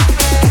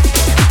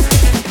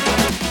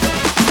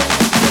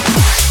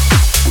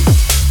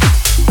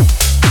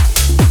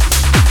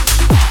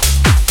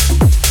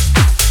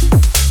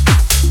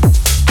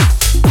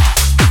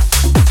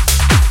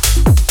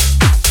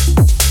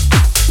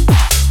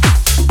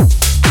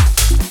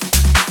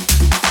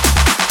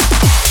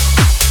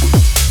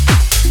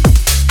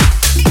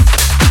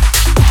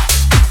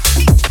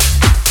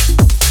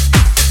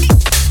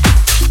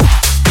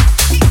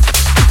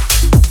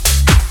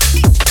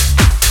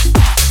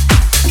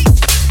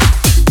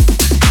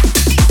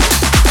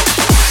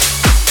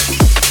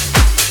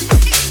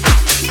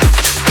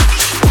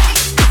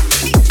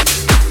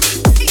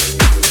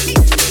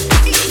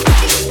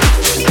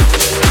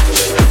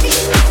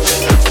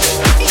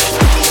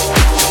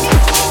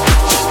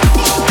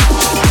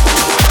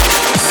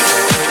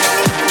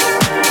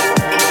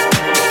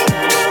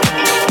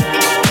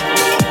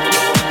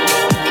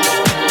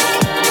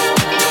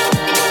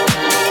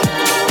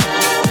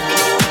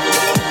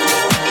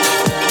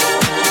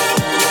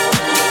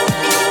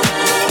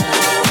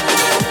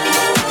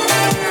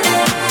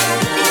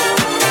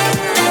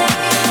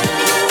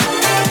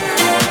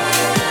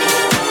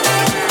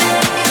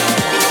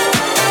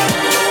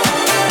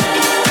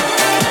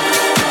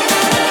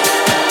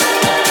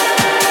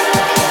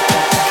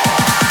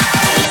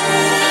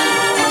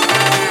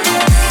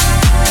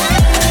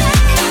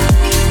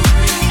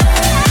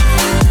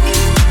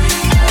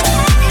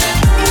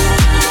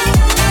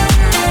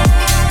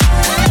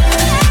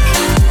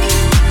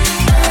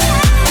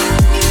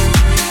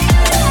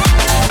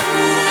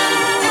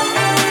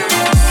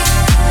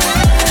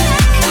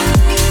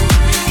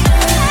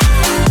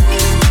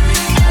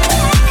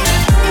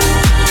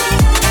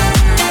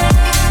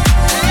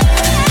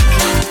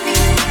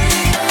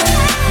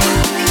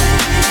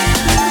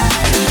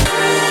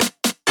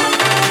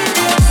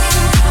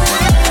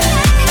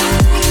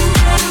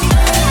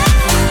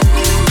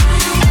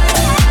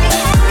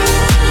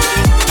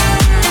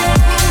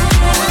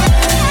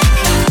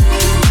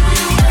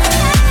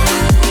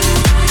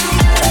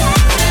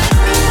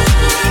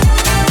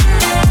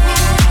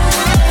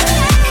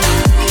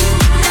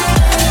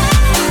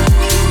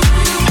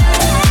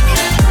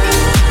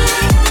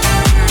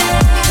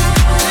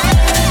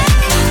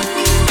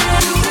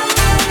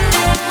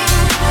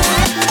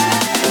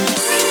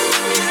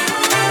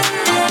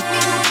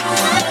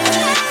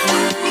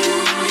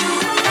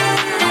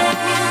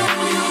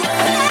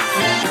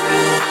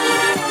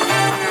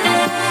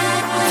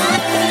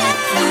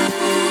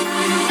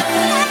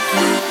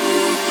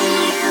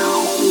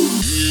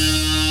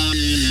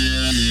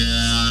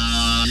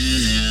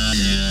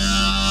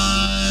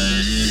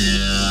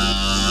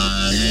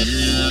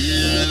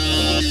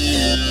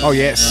 Oh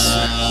yes.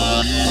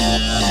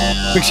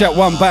 Big shout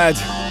one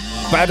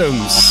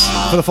Badums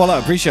for the follow.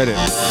 Appreciate it.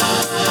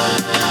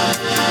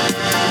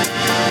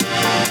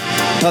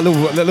 That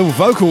little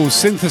vocal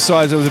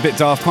synthesizer was a bit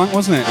Daft Punk,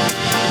 wasn't it?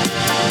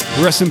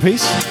 Rest in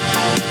peace.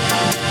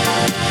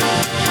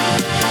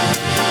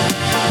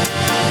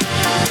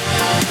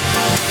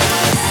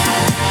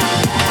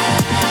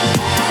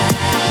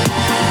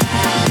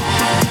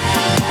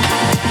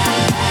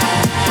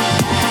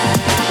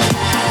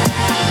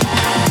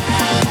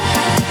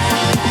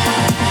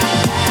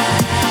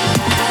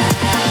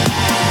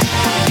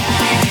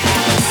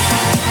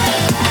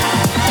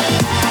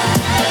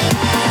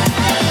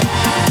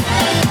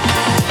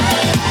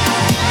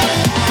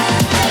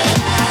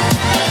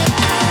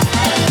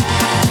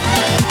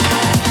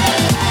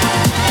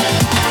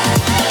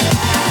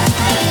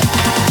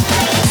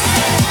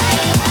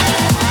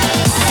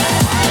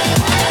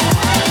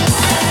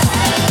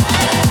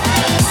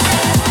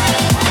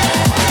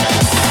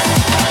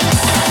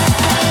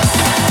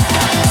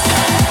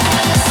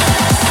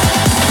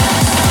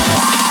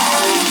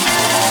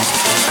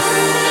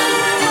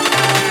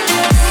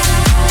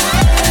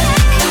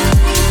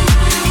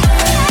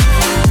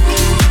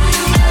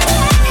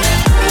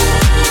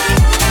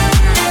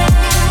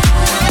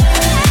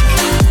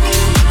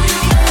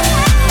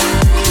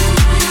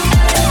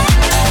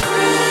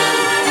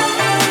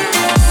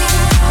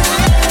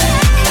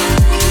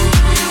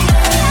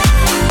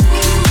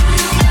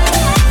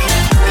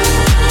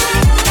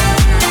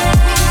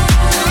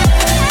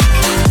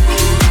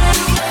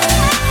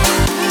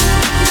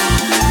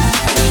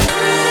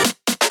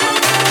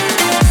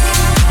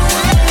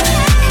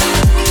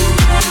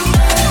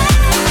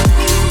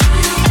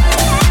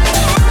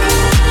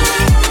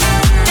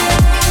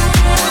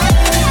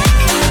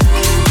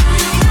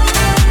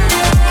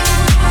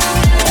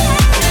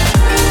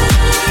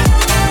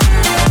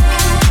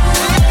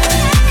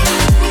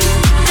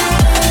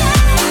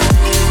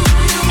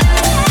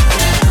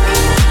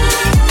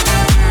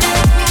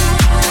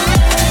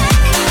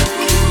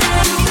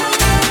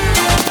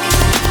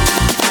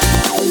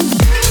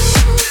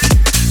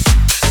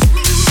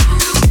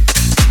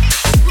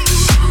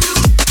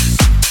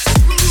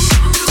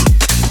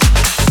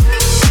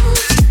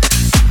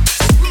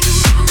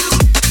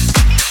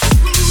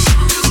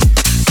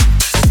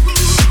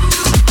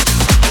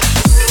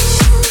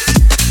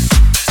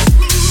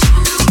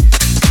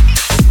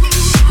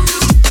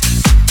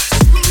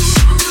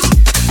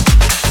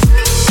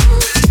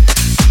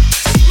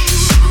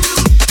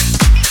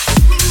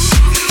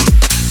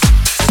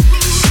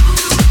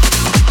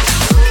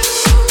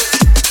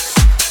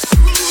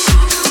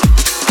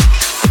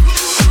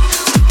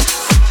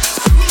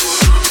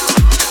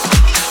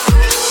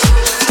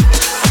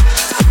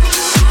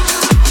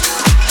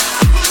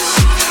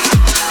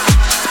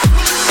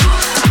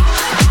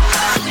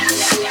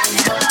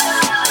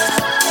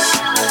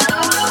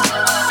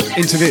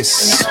 into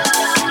this.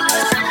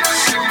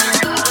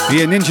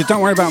 Yeah, Ninja,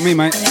 don't worry about me,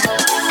 mate.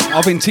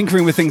 I've been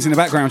tinkering with things in the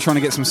background trying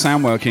to get some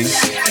sound working.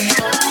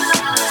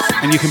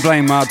 And you can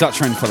blame Dutch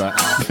Friend for that.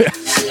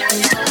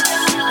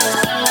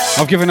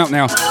 I've given up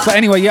now. But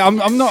anyway, yeah, I'm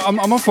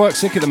off work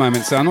sick at the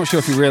moment, so I'm not sure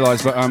if you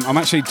realise, but I'm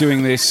actually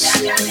doing this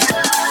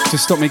to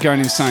stop me going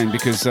insane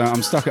because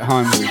I'm stuck at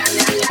home,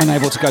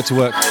 unable to go to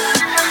work.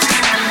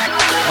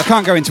 I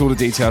can't go into all the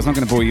details, I'm not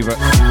going to bore you, but...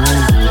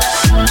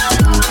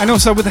 And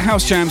also with the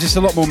house jams, it's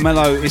a lot more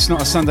mellow. It's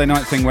not a Sunday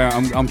night thing where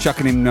I'm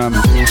chucking in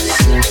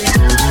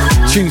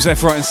tunes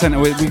left, right and centre.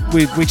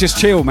 We just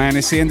chill, man.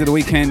 It's the end of the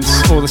weekend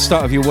or the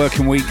start of your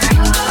working week.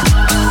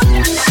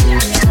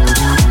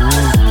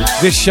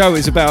 This show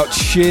is about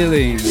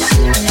chilling.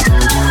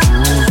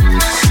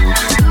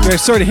 Yeah,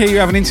 sorry to hear you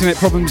having internet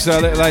problems,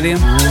 little lady.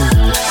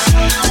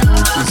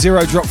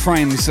 Zero drop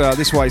frames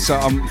this way, so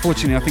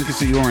unfortunately I think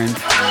it's at your end.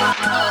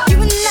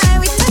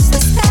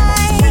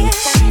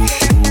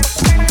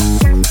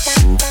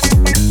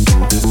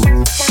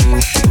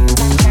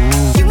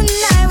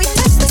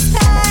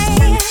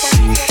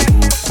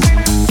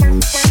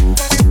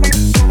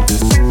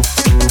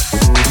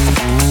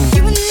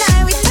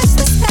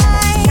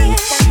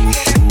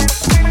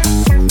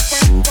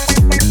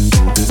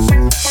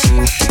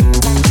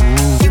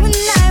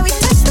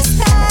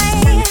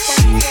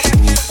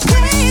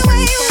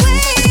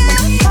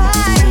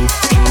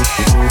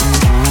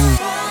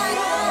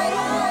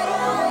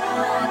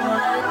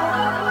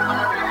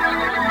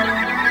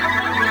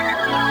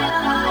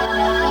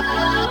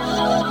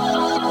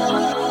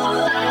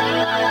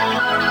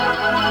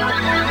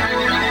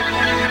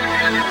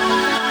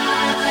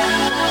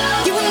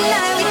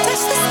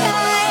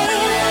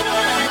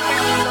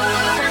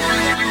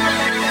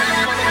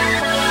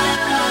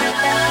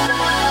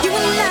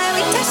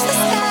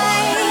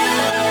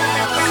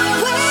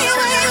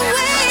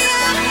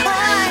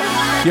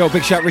 Yo,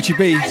 big shout Richie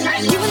B.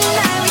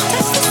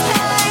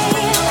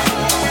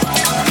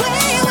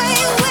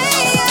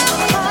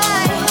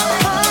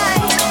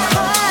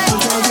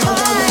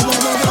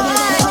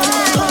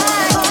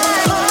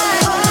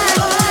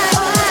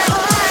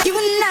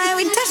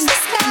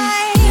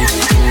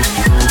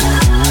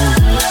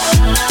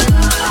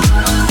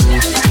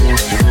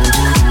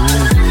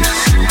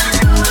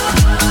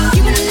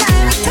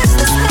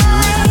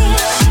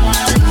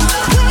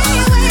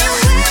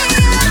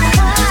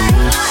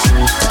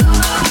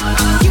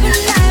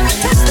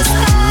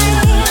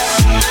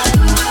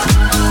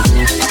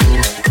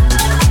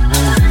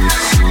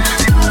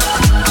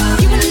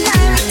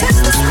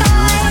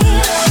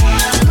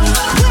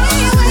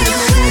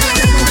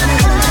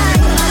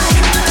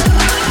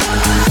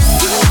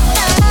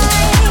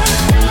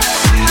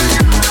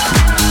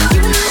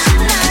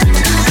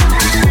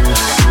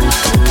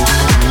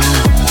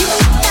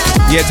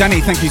 Yeah,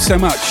 Danny, thank you so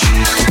much.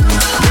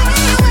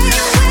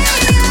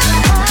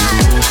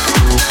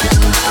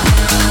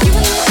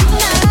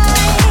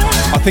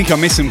 I think I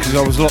miss him because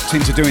I was locked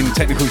into doing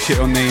technical shit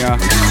on the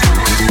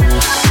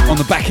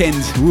back end.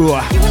 Ooh.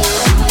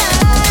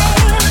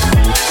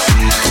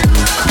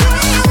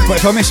 But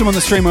if I miss him on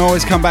the stream, I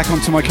always come back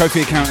onto my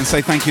Ko-fi account and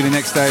say thank you the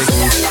next day.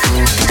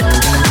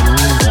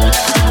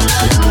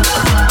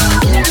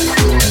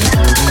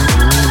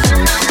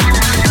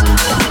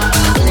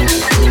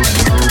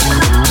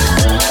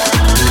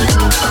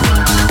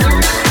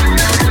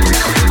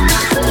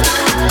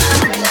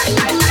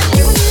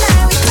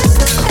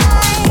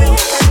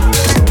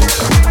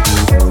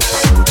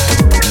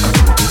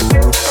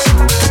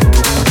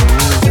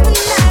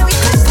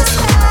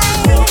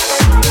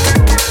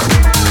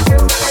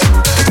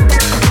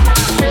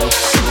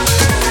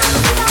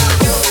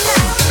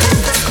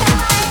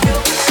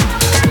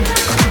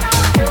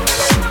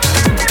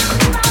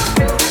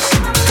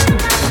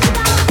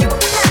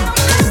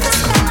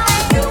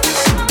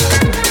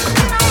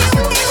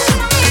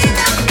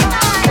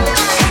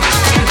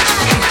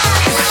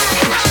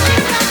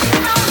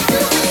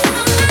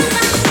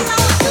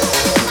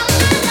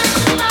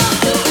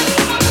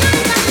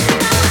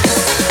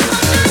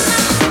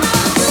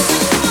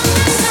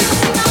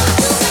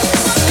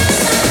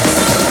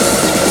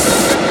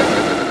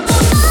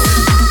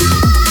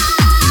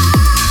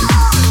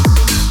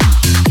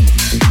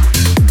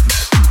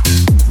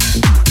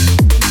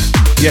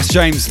 Yes,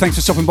 James, thanks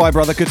for stopping by,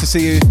 brother. Good to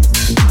see you.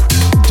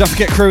 Don't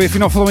forget, crew, if you're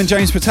not following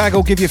James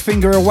Patagel, give your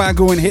finger a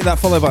waggle and hit that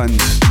follow button.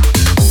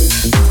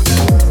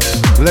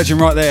 Legend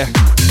right there.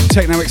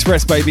 Techno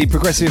Express, baby.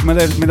 Progressive,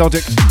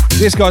 melodic.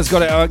 This guy's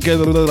got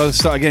it.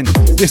 Start again.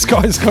 This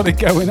guy's got it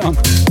going on.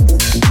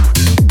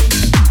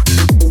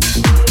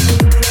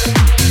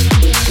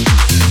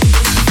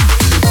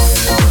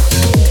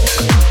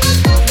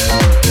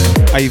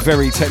 A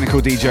very technical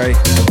DJ.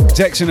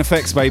 Decks and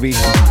effects, baby.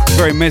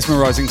 Very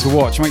mesmerizing to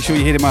watch. Make sure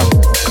you hit him up.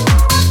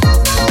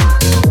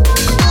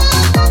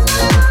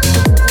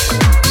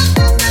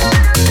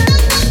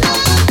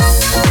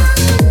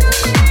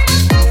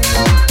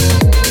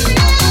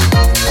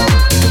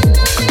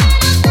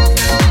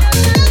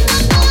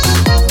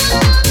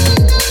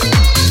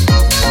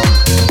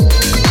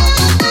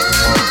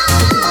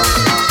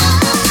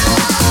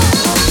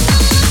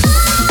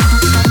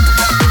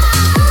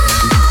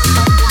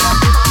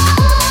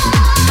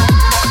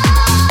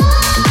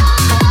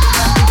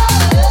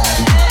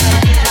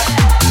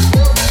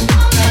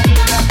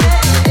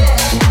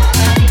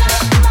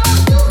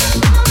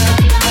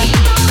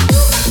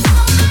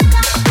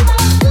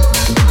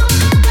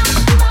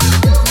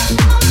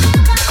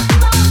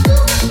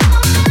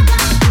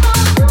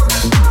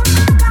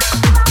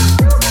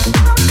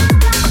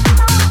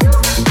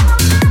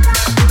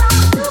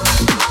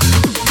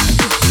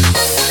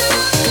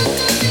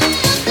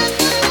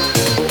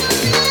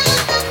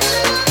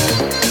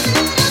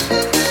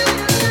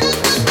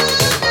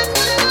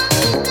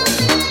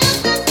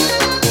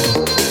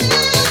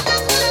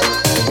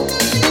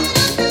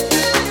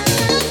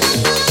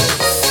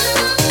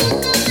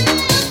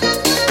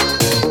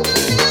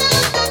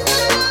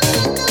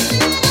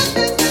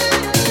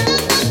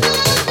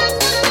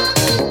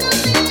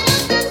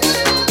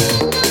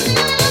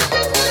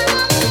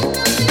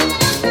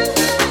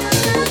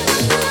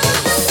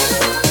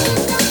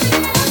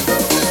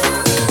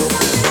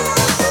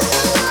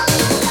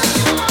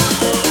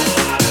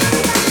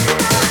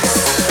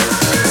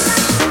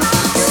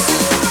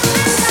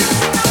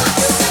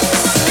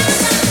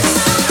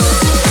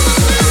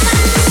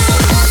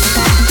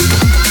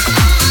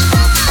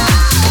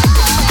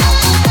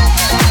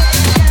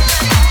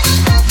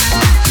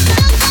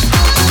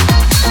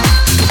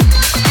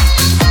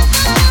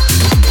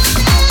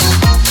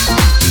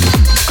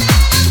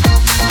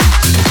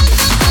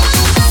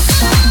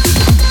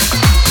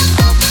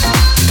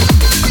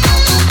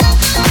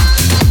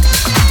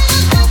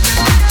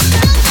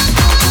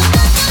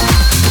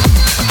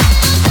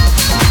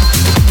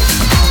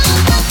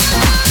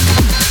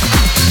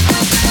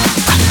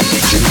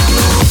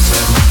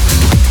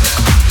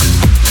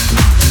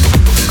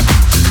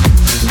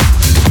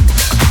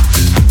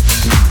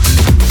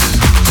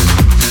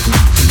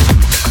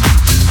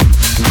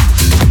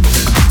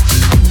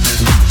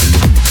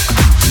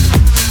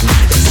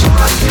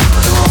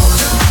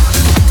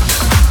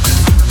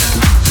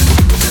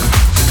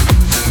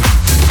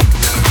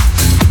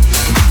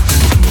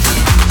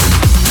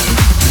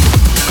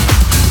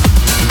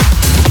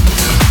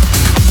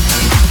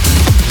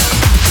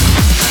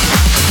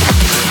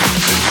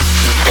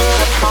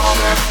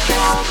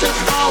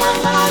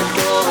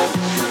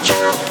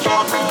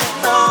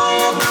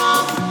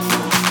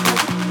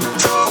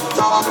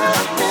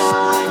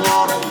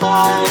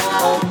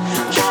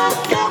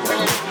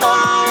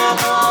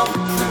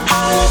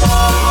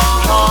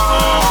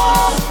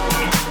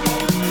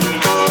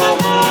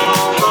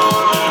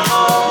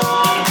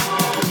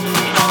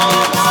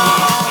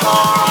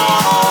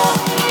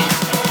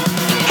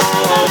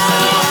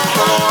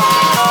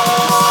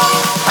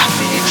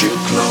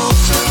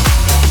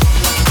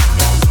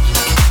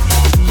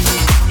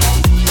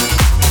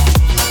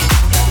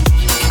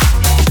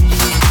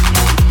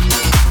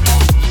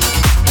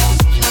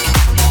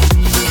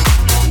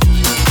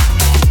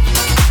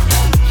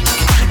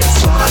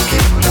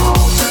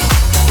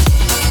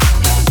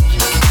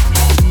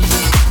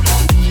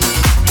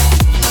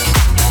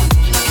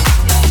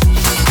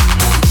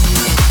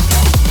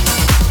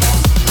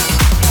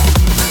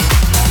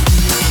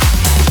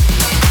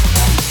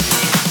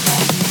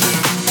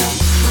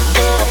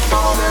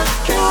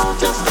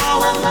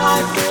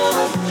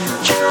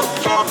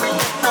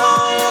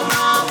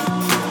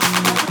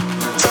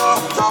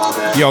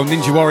 Yo,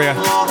 Ninja Warrior,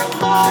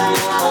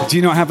 do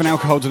you not have an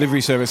alcohol delivery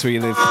service where you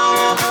live?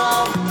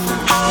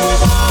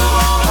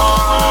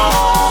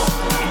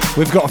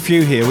 We've got a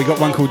few here. We got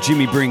one called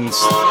Jimmy Brings,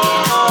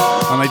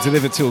 and they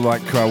deliver till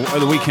like at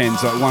the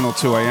weekends, like 1 or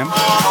 2 a.m.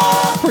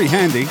 Pretty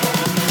handy.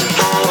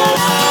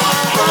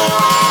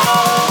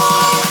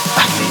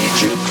 I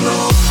need you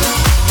close.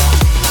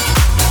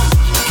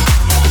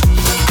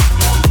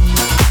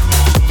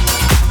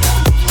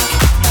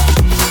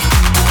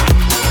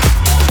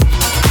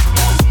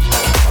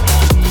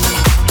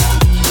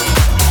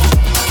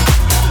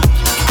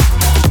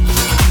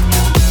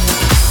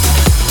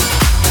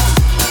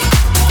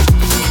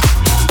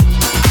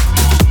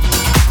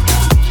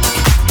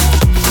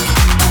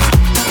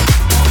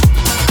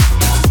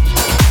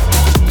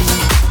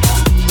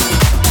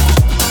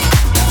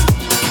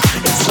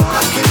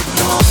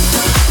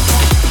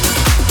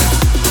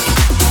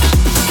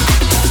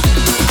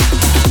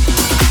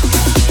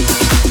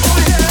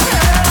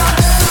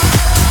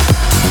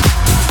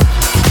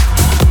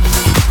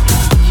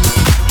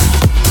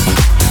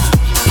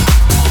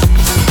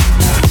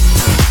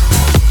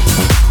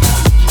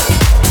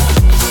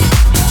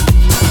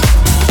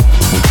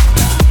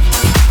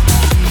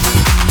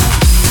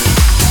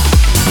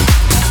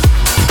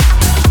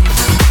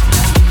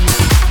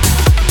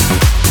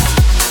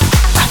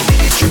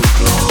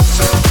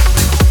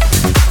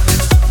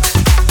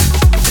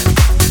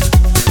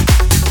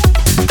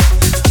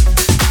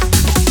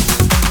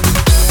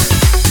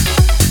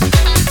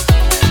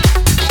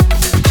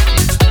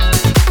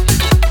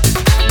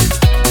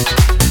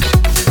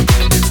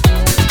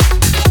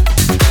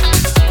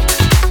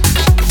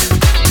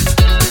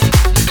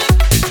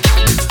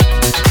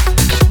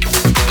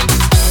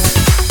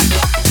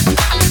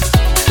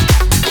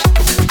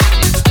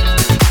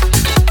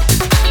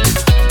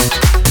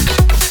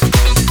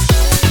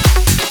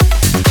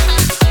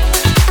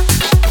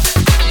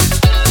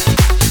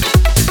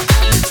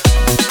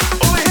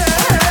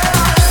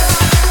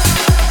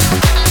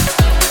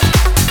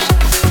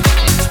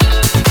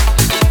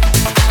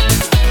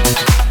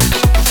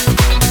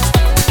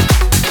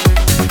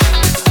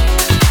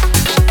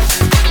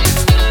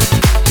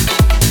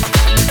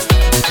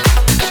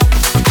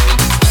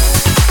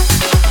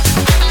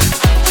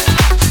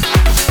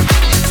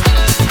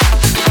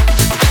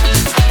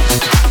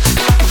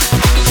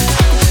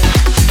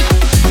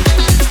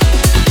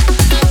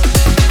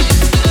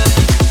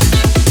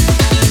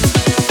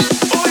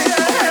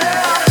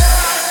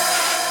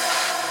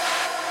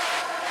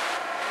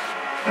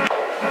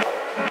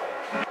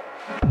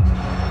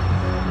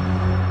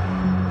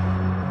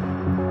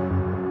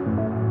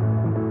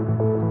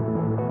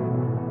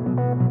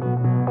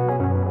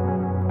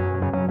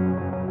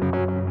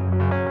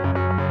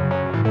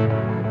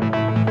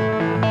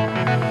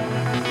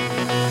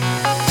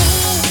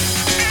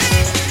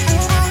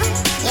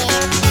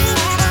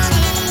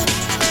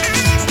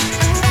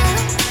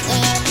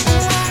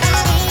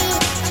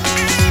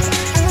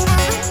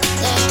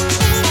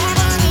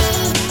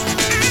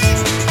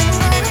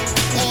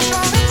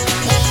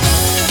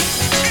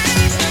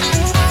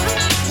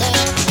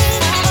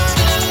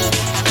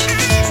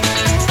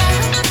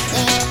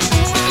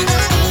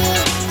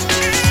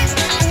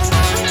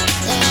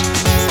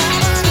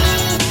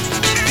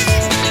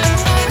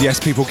 Yes,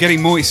 people,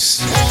 getting moist.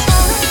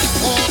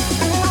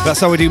 That's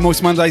how we do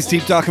Moist Mondays,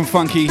 deep, dark and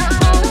funky,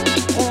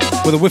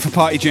 with a whiff of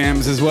party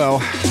jams as well.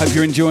 Hope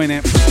you're enjoying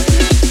it.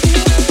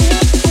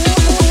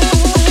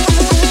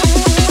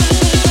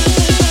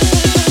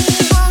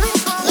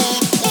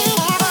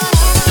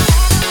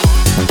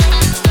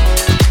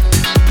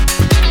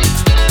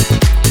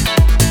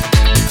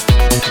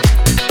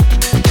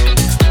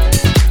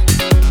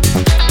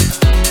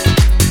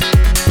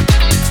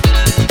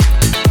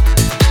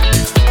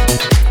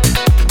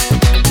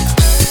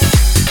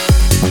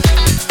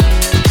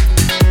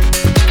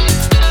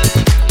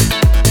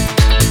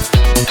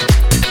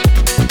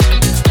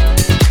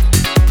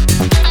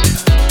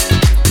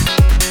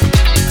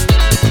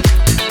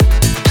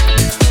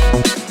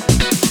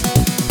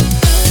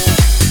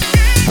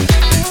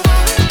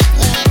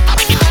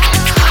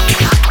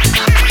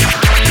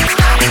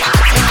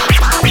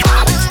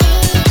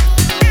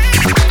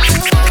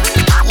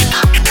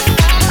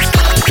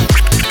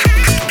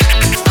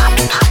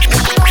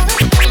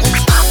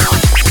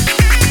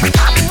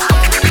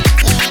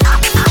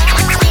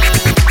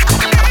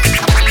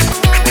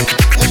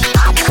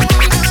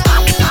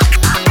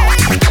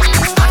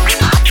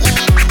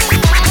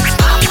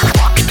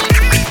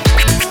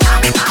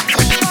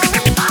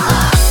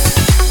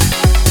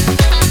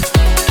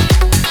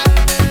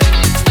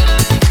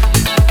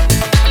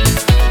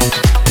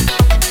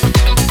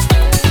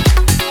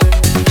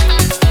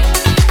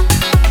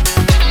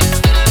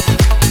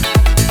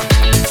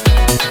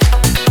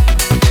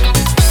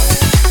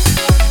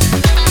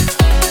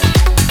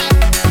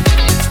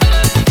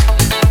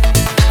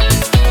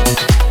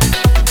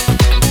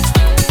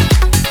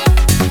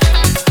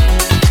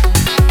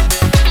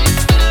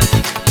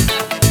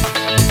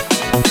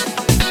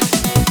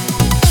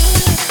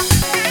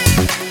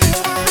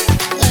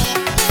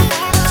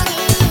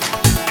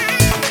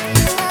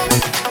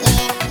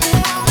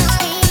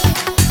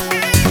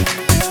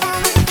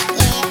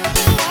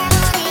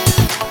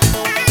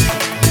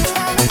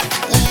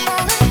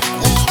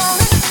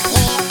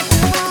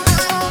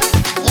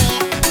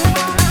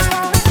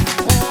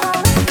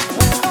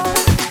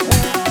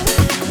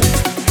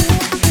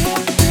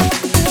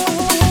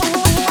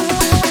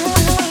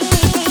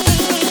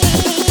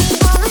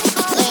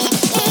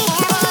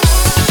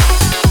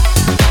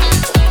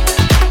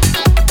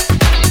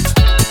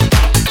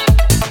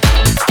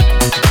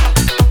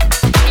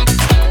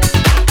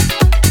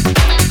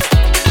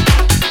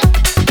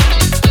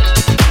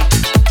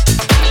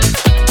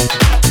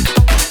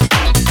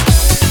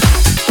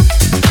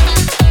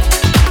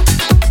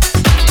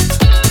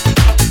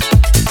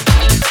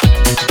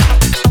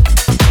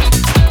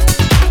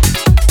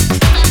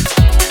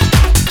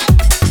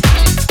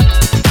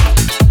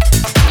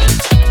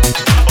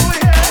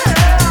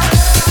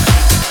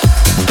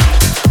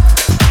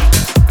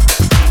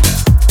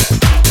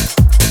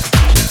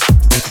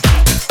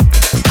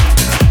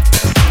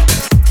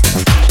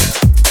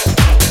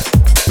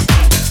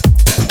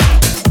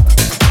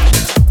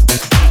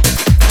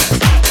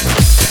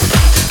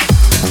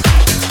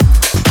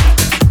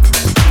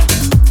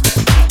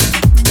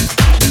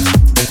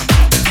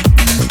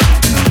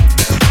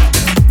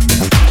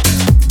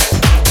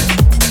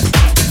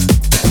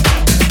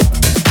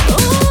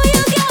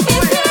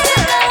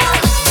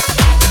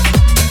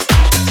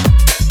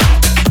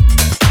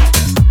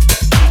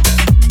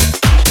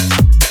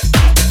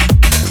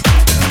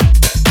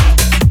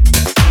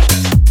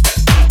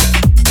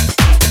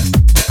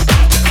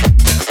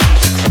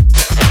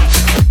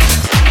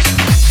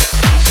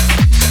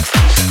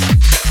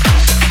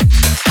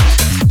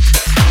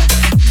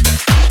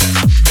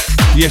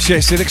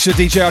 Yes, Elixir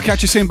DJ. I'll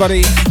catch you soon,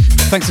 buddy.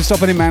 Thanks for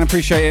stopping in, man.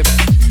 Appreciate it.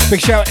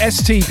 Big shout,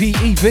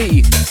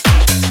 STPEV.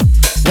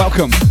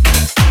 Welcome.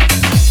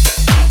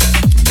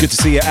 Good to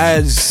see you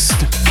as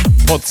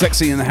Pod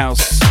Sexy in the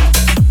house.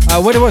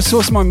 Where do I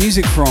source my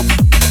music from?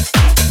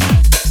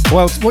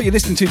 Well, what you're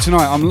listening to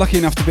tonight, I'm lucky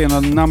enough to be on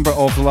a number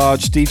of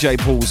large DJ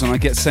pools, and I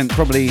get sent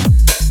probably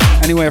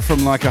anywhere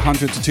from like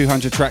 100 to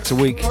 200 tracks a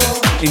week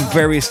in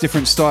various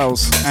different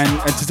styles.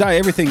 And today,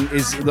 everything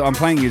that I'm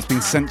playing is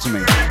being sent to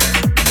me.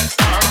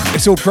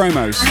 It's all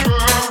promos.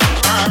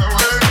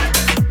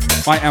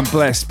 I am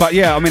blessed. But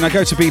yeah, I mean, I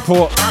go to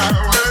Beatport.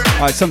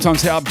 I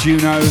sometimes hit up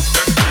Juno.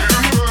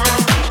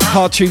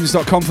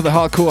 Hardtunes.com for the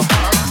hardcore.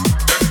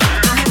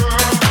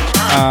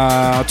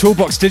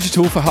 Toolbox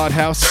Digital for hard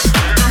house.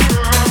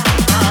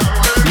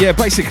 Yeah,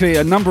 basically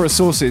a number of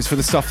sources for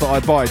the stuff that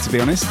I buy, to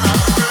be honest.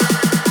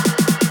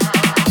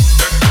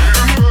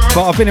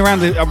 But I've been around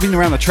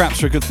the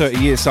traps for a good 30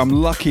 years, so I'm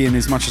lucky in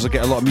as much as I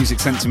get a lot of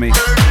music sent to me.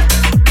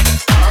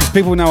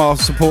 People know I'll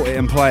support it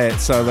and play it,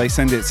 so they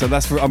send it. So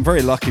I'm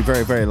very lucky,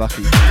 very, very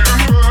lucky.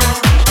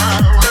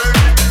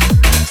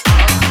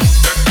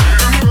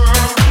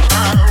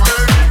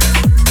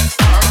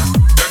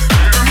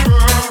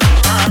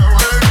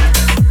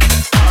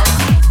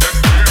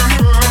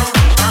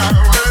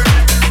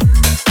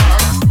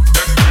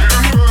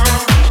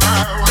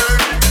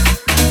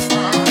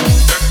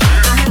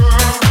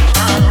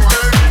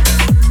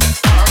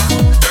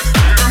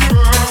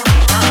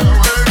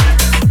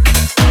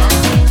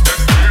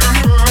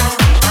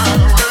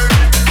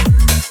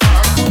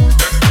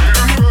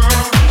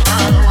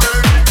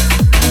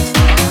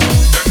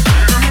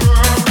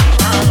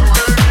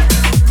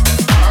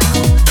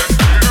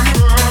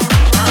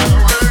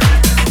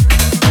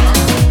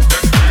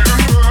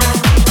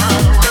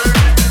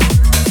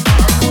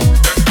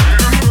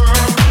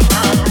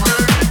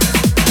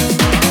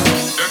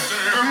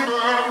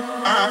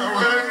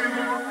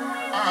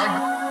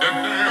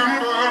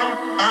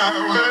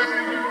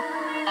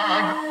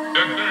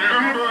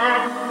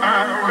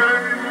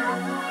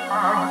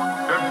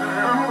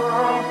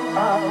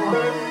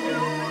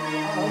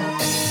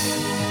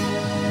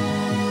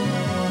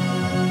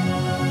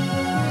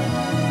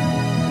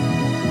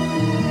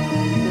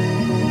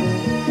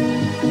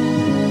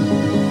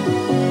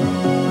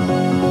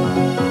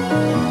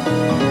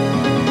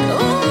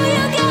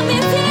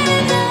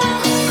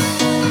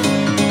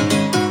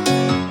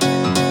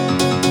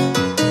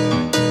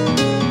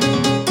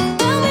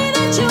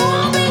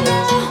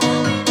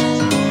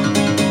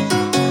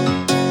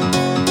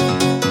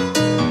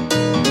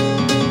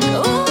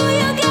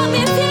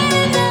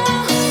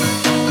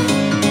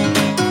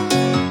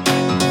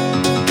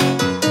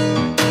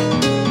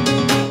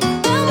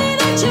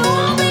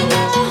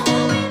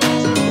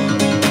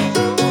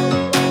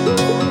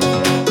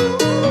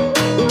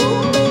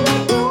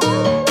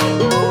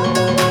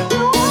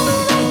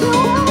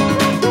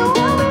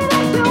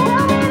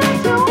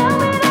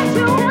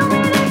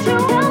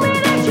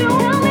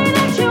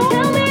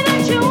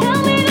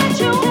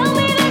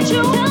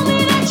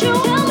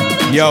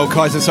 Yo,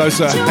 Kaiser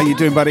Sosa, how you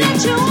doing, buddy?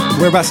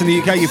 Whereabouts in the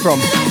UK you from?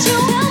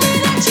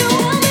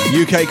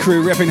 UK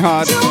crew repping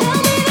hard.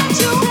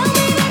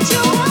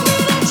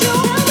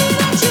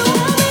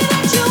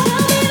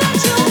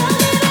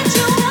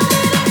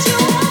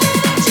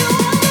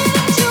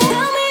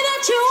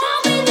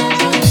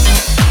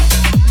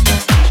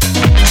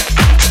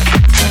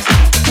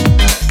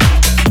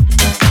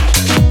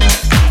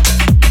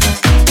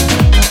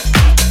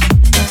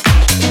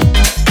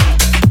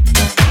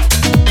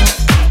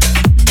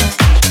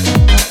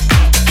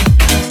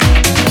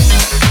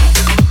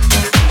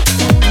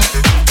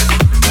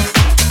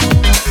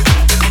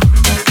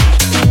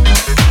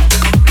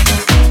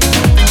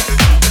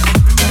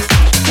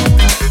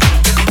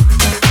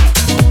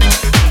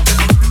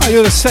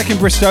 You're the second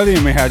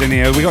Bristolian we had in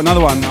here. We got another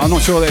one. I'm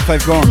not sure if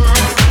they've gone.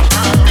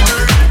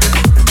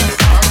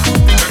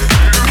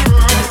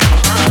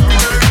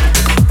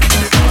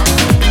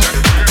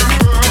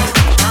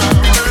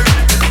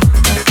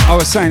 I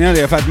was saying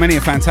earlier, I've had many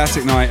a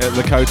fantastic night at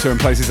Lakota and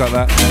places like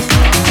that.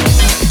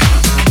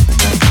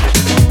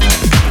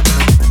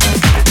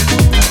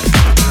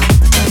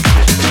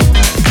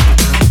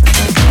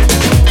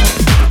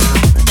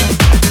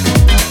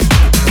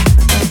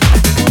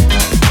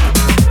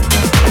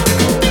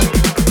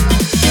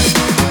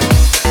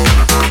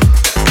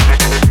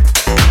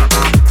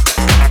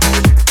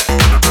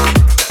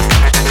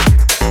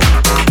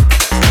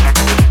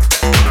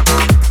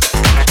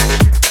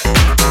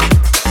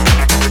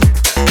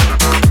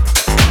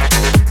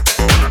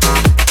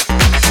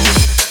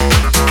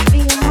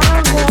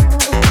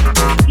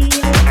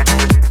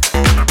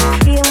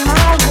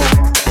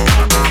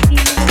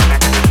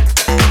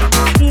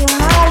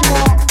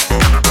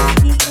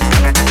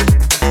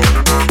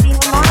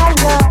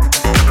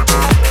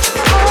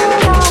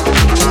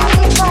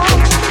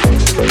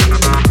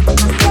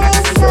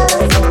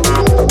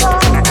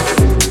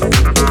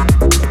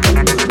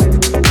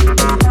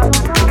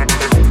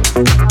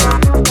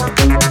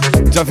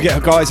 don't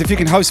forget, guys, if you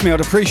can host me, I'd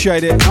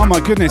appreciate it. Oh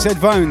my goodness,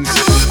 Ed Bones.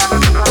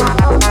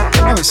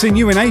 I haven't seen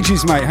you in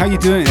ages, mate. How you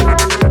doing?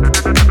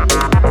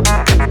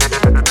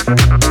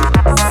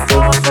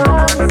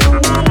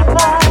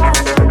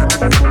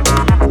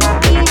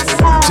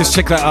 Just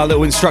check that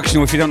little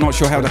instructional if you're not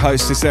sure how to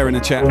host. It's there in the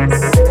chat.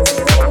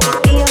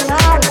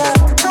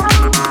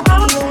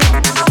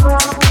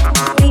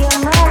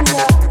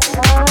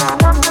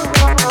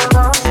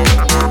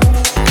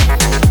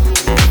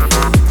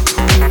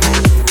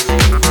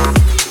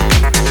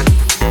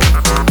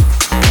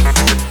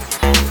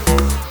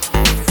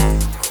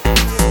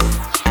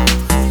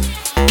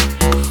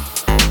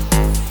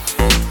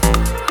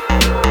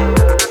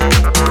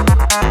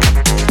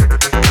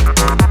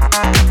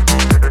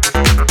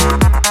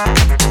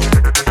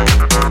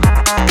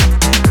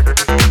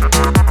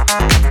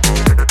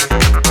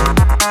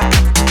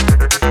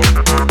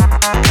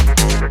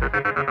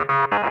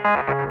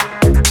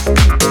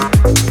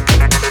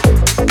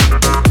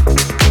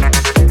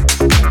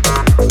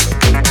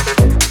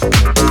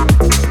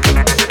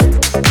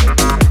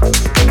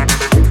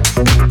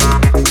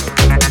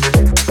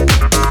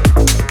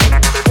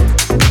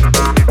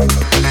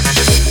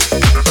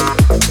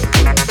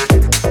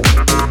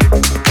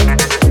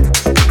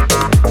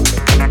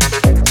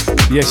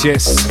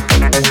 Yes.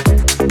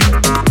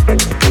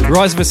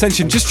 Rise of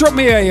Ascension. Just drop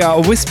me a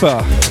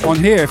whisper on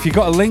here if you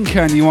got a link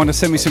and you want to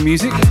send me some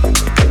music.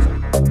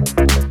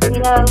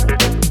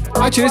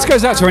 Actually, this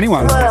goes out to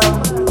anyone.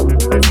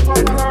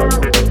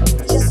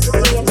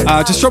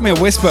 Just drop me a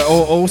whisper,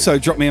 or also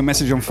drop me a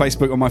message on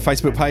Facebook, on my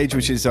Facebook page,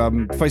 which is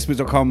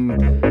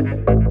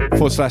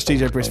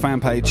facebook.com/DJ Brisk fan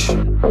page.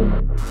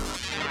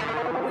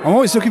 I'm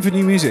always looking for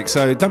new music,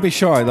 so don't be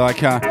shy.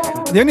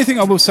 The only thing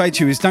I will say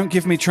to you is don't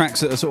give me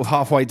tracks that are sort of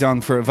halfway done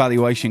for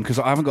evaluation, because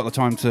I haven't got the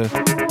time to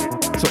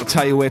sort of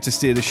tell you where to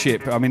steer the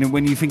ship. I mean,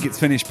 when you think it's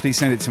finished, please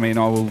send it to me and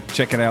I will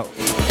check it out.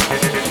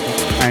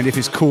 And if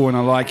it's cool and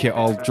I like it,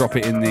 I'll drop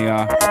it in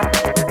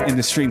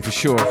the stream for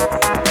sure.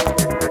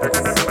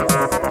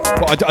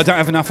 But I don't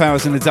have enough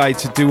hours in the day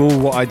to do all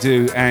what I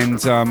do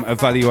and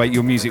evaluate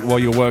your music while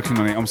you're working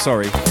on it. I'm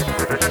sorry.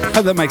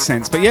 Hope that makes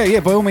sense. But yeah,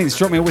 by all means,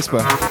 drop me a whisper.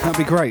 That'd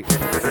be great.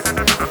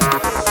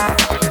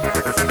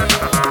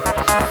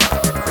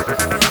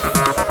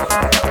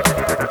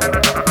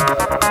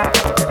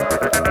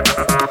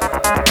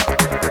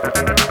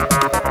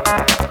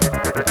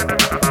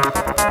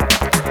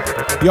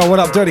 Yo, what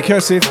up, Dirty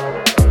Cursive?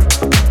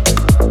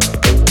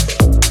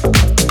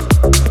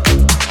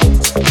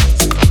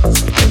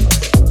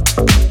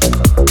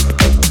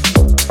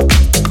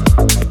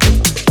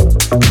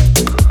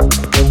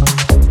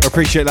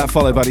 Appreciate that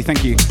follow, buddy.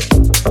 Thank you.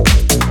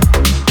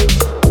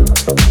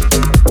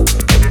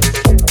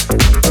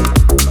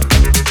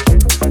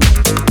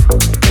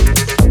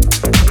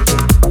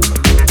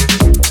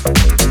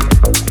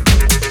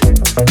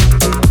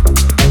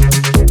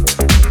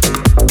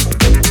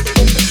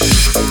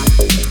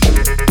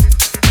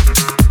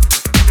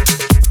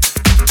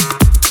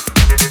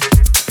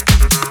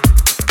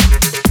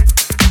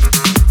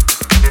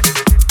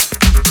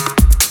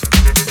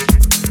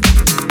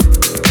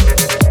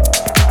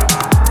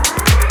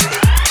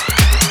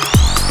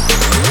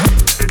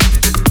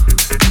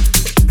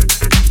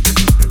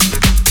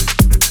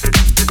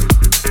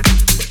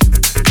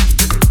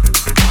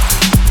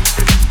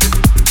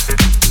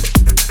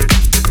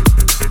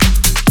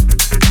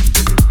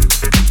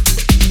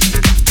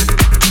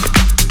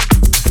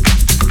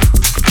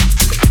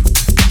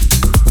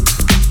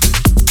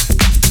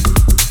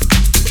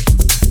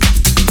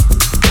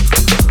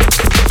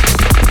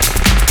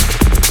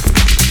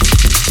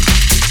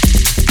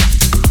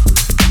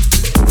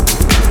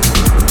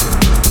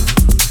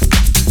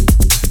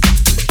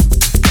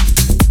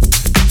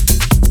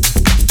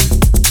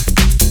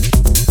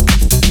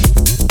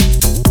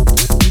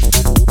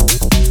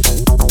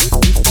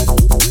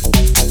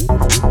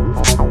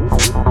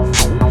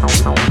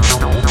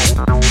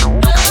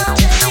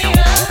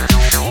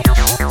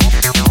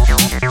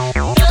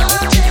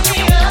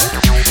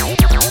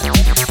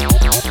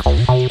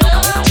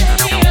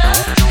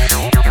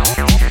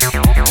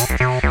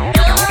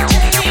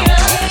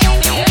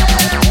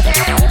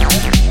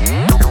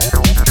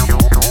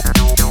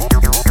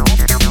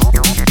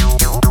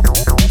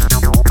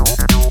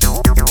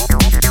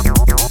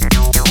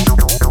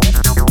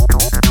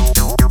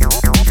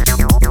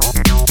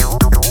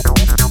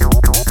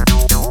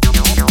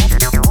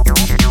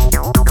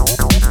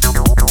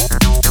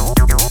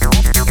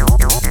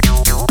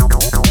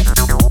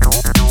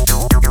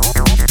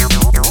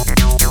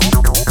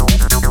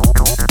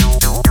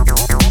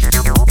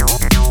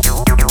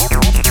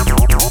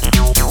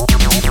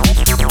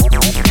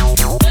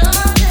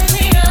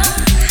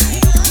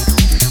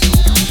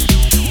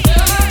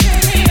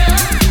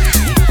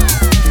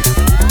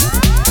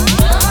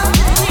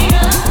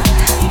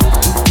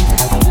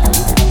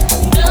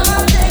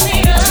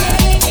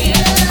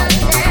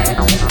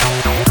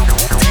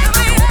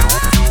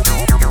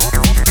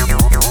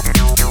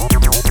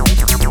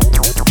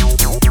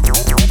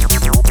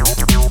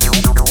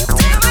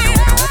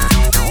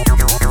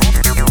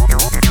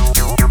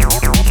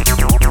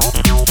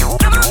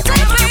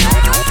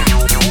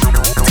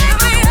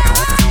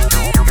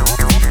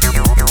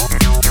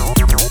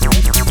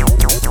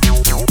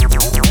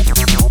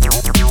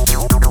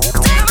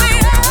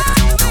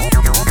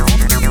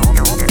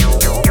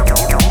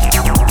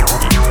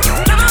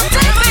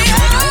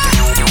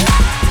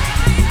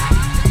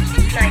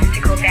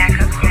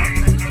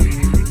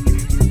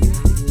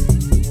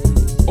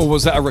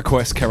 was that a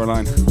request,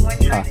 Caroline? All you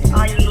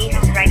need is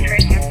the right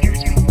person.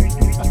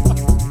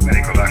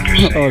 Medical doctors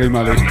say Holy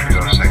moly.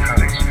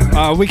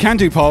 psychotics. We can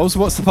do polls.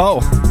 What's the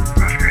poll?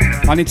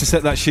 I need to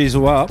set that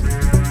shizzle up.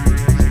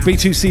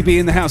 B2CB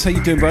in the house. How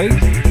you doing, buddy?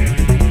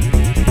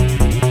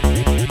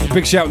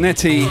 Big shout,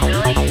 Nettie. And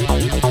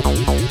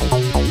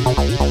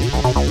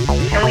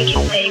we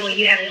can say, well,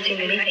 you haven't seen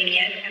anything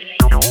yet.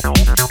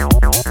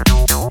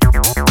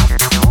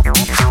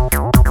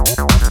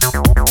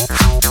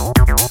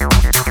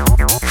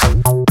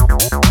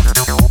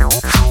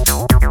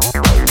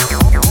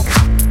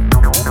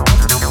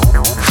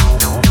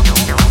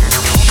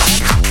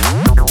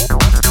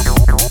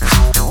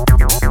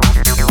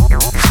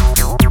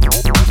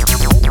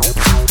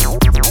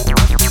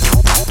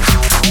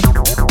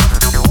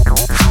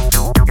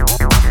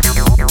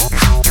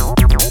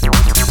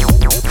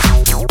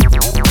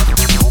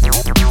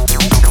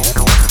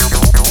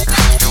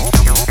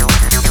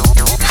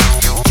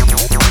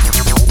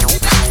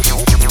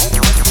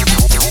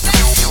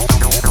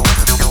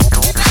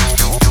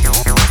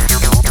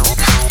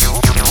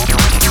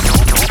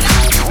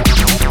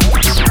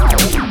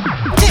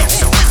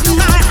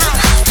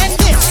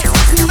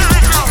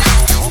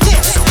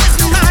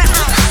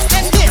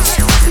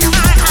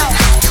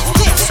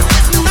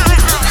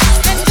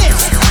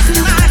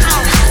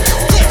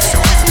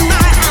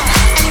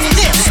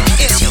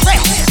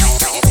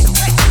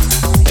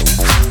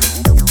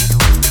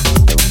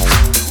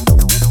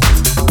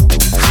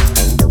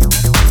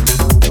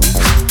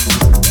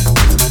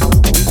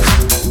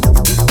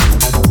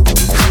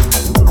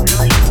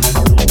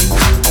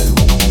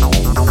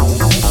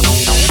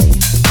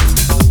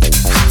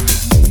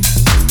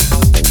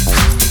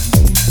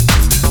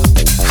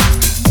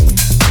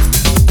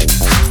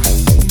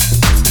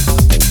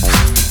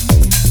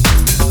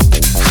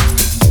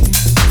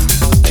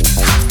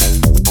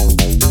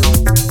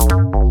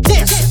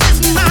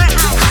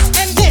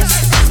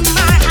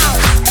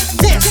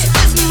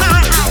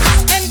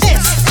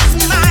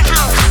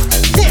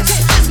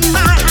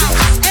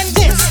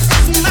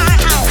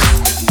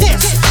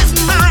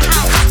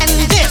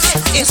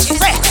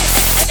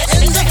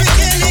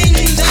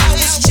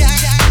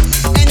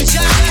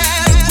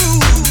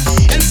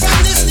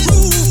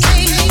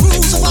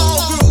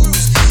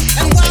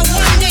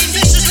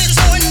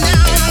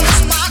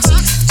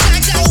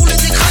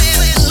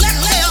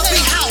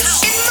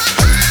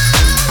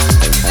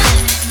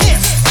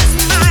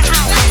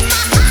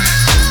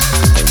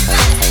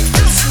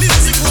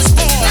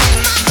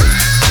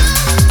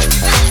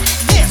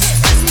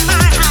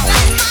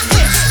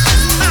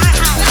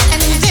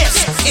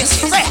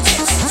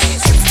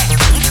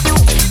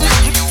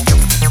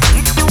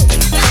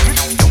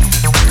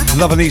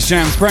 Loving these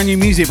jams. Brand new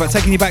music, but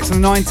taking you back to the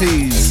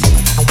 90s.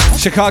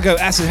 Chicago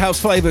acid house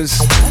flavors.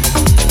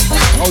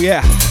 Oh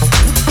yeah.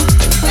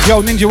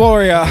 Yo, Ninja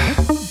Warrior.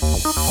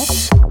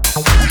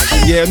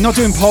 Yeah, I'm not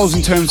doing polls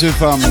in terms of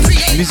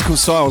musical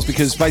styles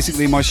because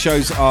basically my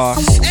shows are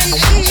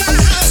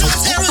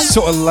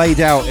sort of laid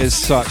out as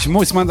such.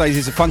 Moist Mondays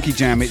is a funky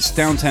jam. It's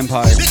down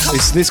tempo.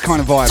 It's this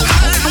kind of vibe.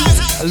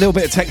 A little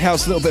bit of tech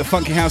house, a little bit of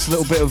funky house, a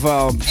little bit of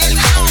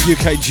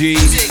UKG.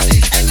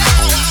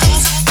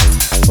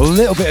 A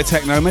little bit of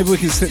techno. Maybe we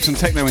can slip some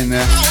techno in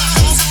there.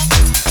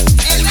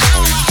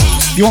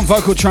 If you want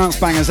vocal trance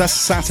bangers, that's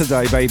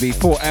Saturday, baby.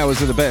 4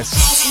 hours of the best.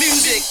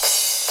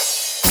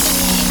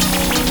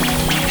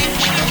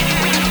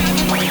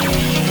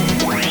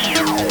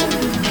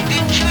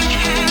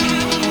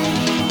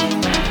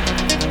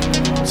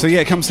 So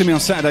yeah, come see me on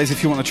Saturdays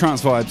if you want the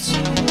trance vibes.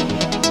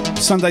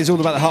 Sunday's all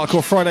about the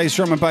hardcore. Fridays,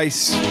 drum and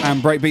bass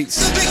and break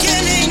beats.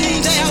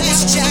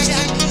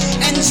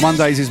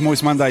 Mondays is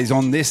Moist Mondays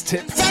on this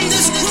tip.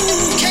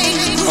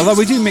 Although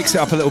we do mix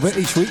it up a little bit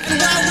each week.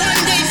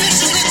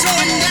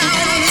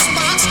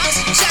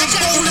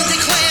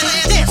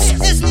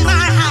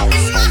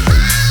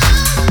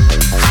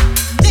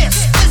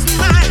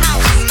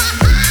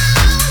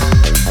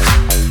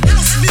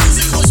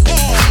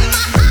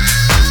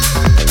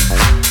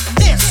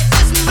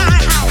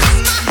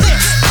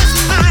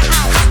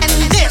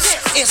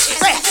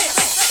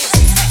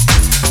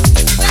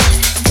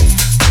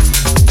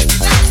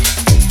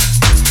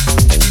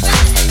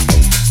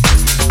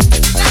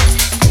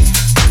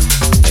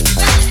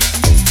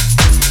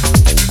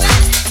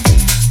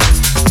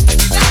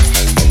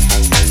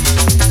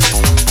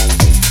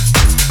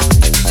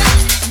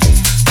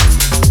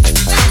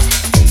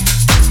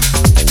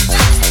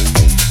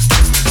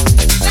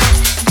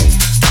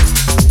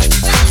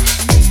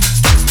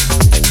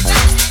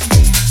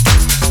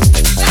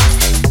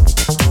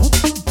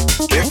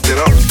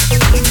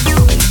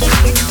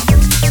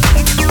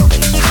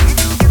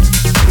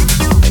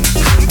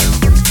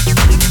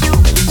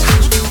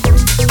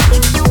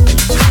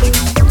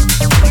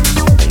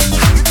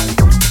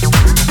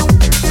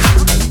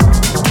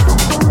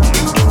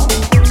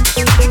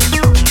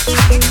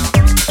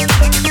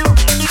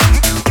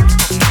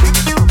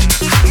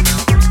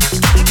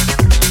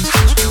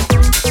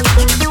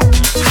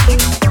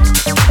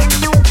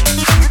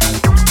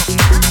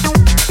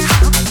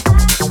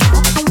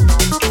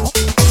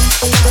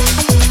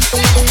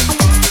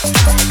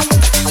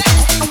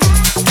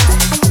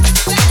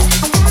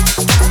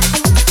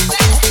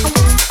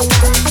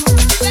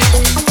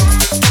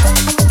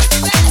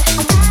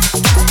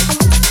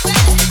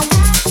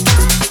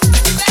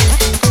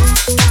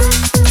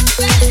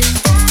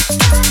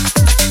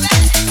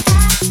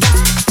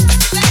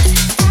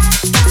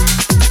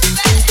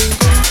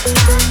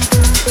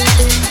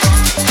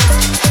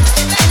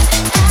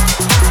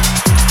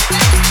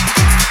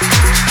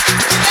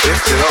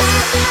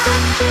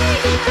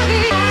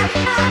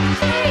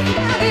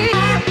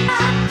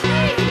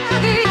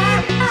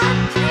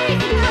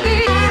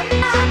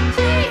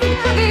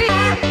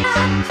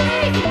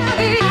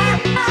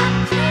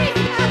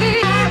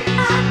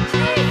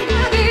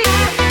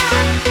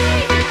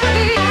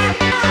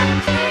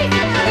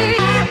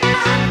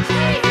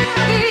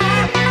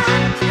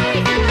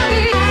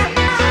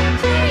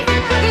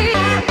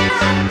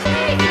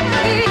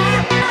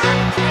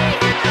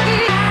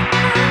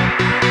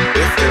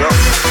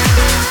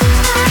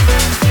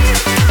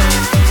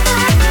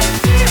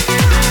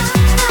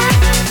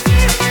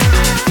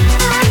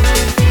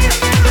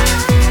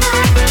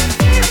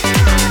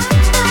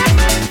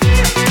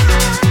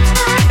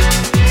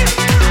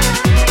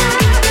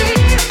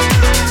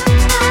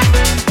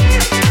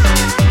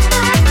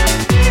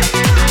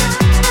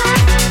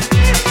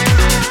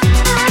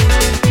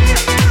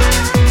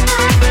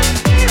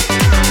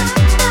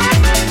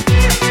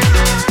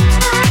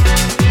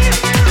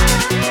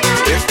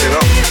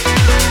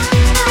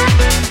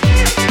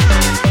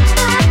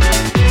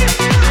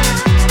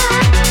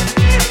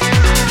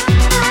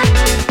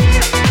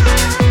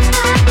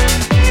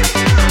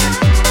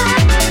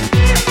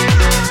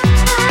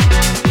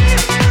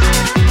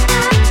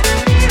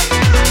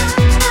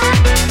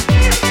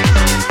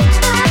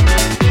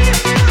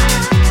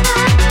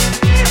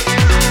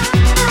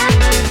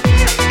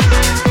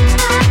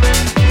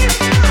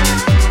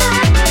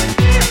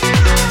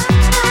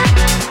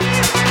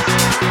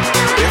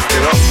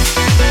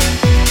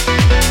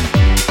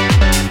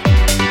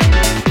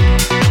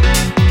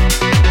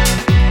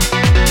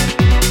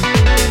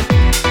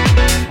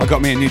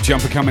 got me a new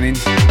jumper coming in.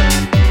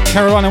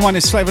 Carolina 1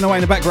 is slaving away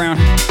in the background,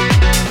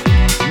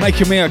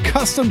 making me a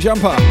custom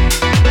jumper.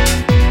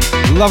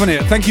 Loving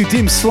it. Thank you,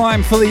 Dim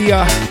Slime, for the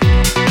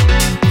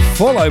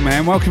follow,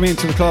 man. Welcome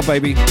into the club,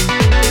 baby.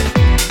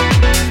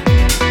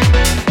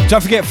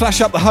 Don't forget, flash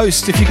up the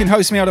host. If you can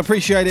host me, I'd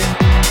appreciate it.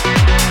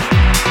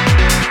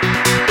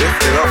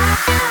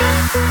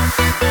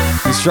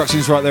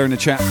 Instructions right there in the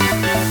chat.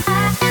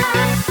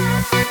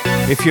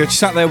 If you're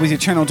sat there with your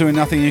channel doing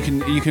nothing, you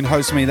can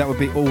host me. That would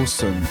be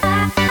awesome.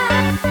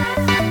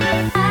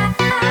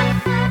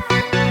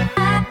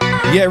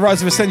 Yeah,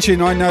 Rise of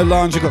Ascension. I know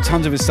Lange got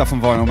tons of his stuff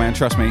on vinyl, man.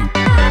 Trust me.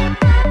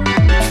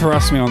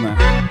 Trust me on that.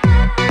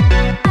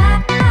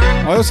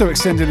 I also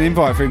extended an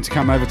invite for him to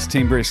come over to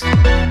Team Brisk.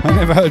 I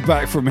never heard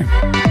back from him.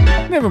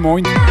 Never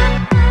mind.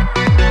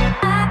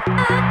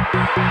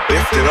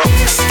 Lift it up.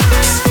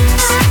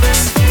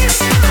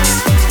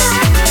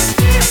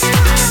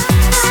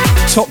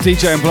 Top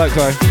DJ and bloke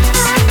though.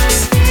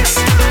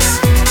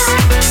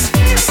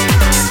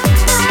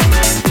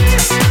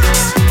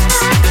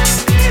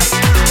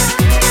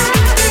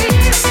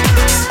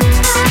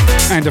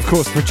 And of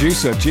course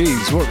producer,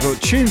 jeez,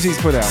 what tunes he's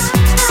put out.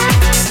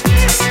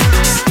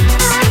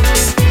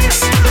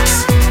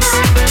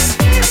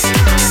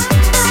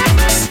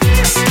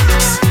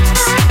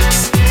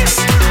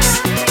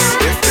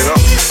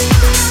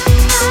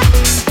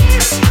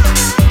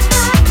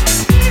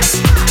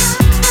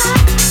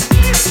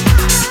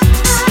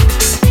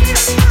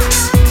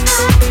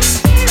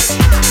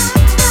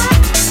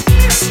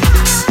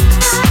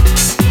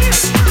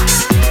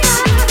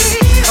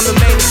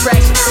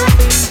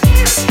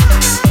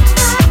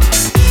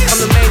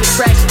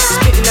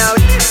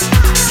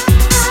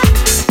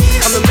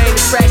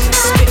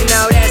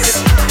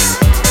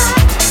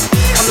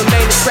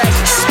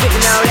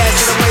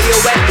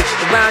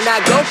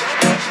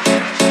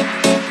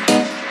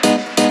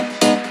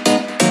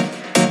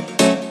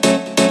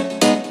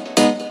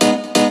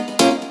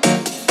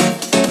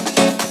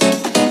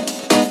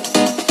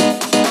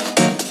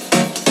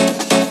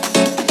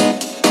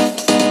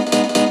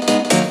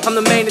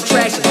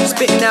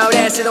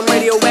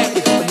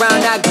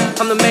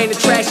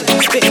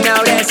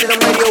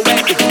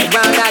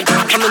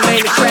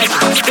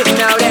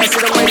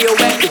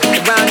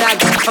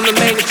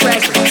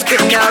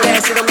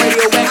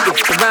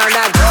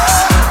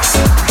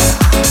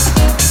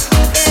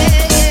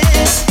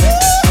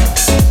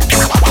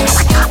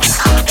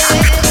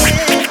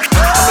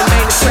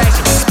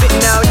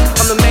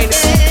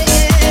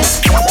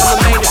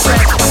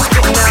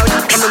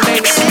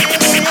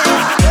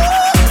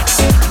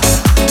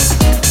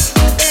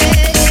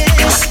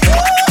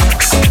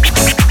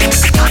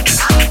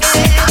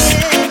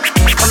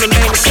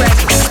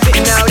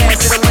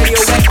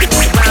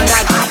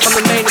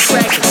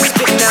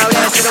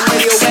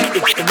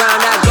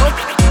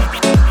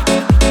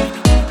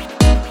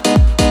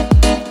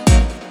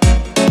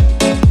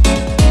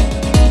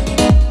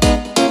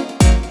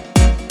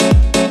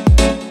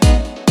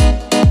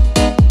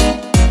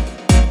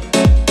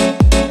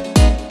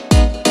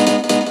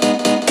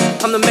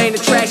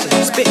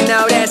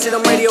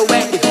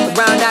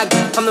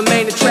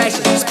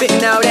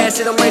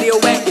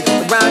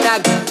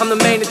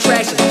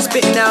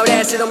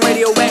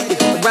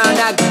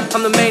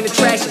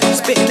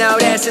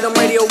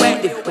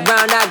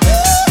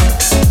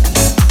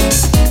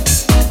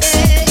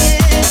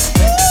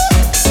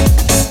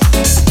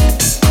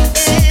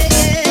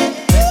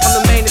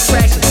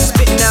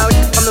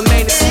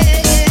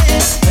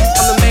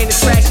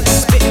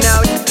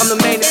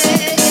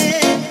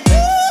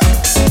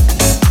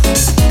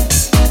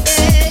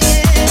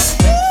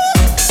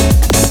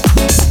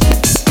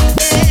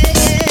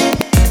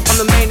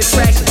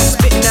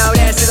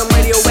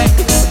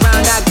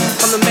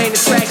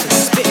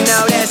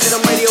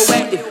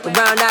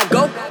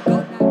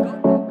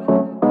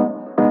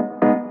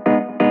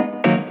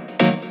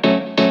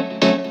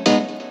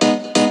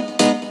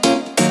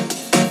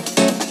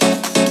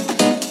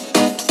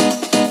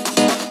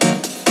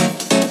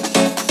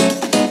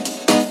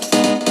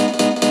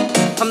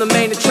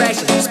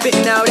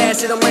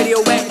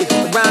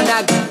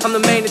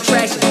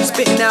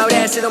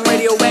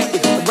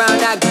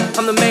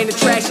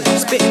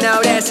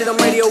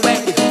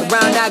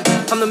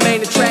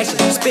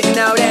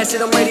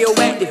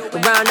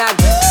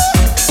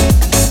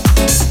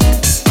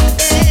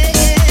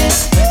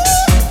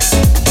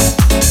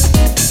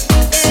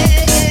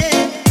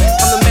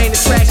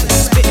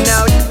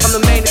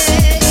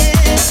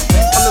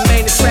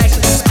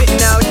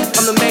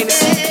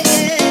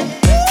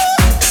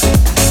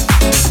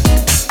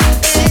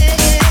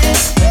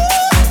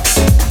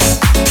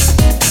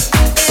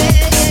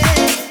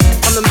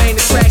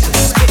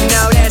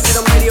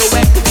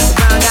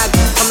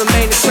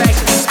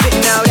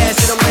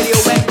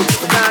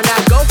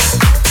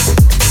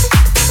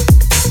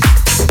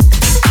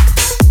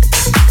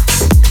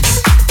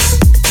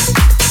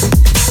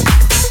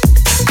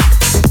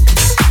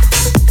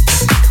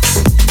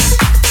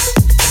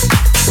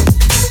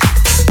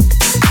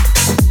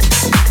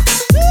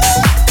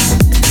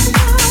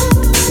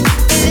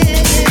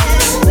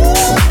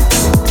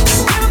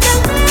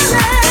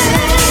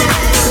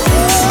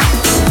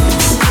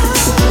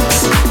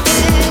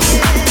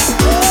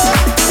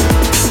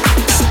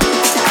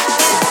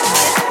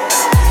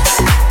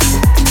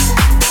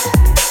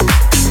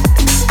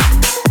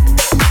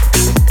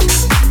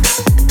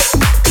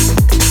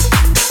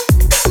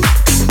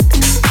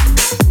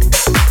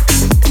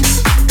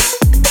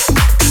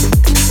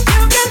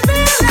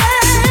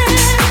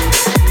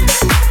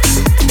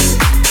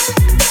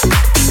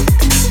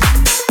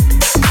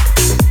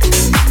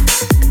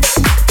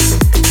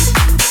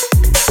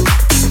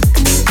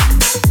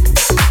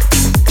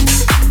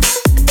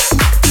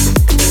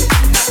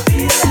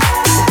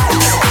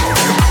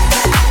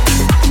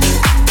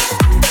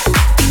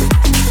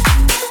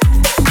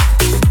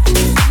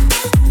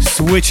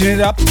 Switching it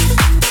up.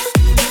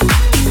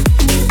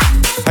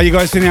 How you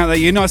guys feeling out there?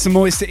 You're nice and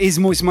moist. It is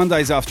Moist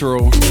Mondays after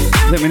all.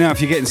 Let me know if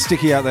you're getting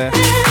sticky out there.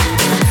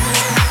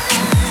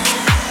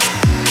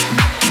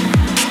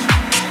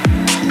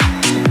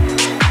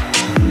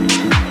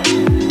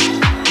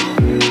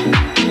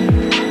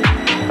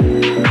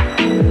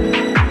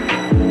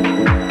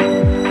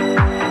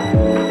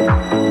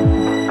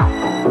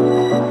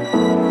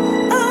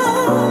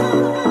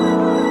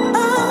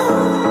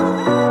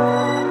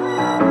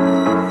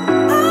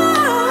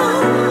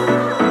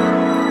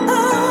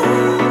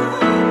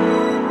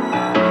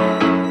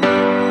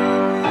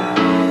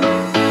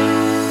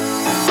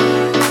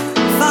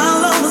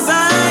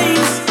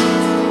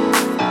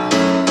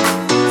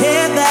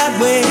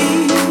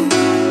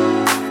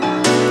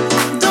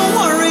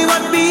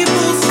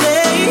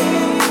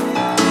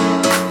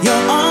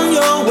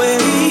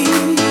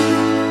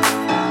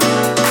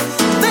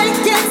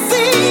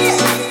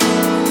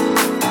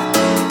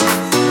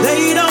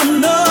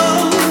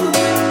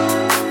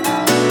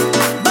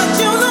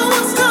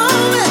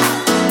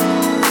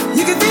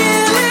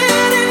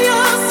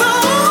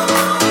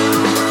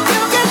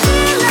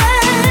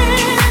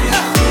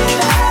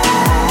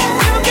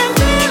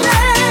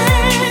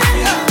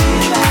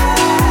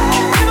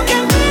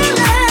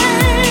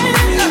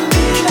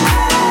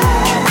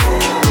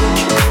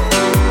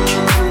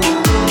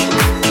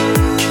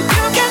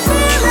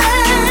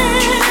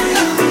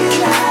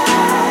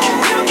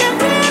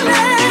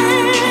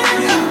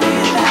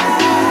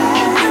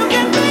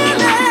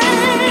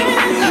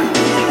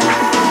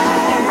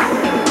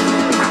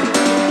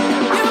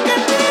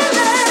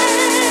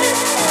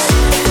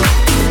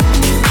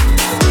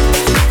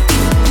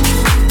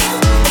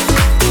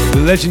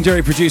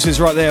 Legendary producers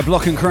right there,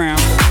 Block and Crown.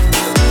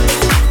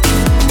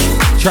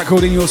 Track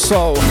called In Your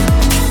Soul.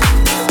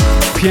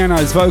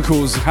 Pianos,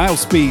 vocals,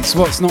 house beats,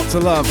 what's not to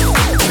love?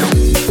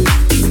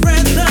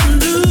 Spread the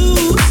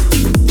news.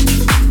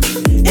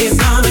 It's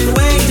coming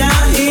way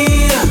down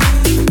here.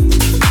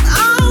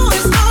 Oh,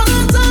 it's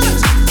gonna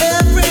touch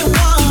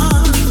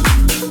everyone,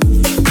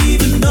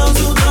 even those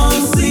who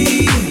don't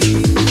see.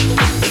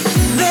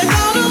 They're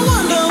gonna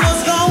wonder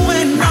what's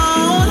going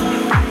on.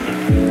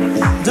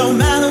 Don't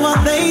matter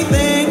what they think.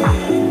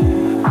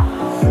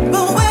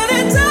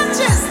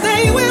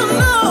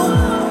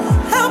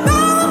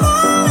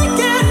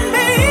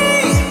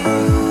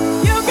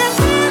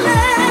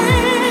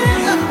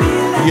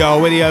 Yo,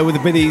 Video with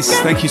the biddies.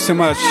 Thank you so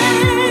much.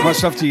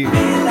 Much love to you.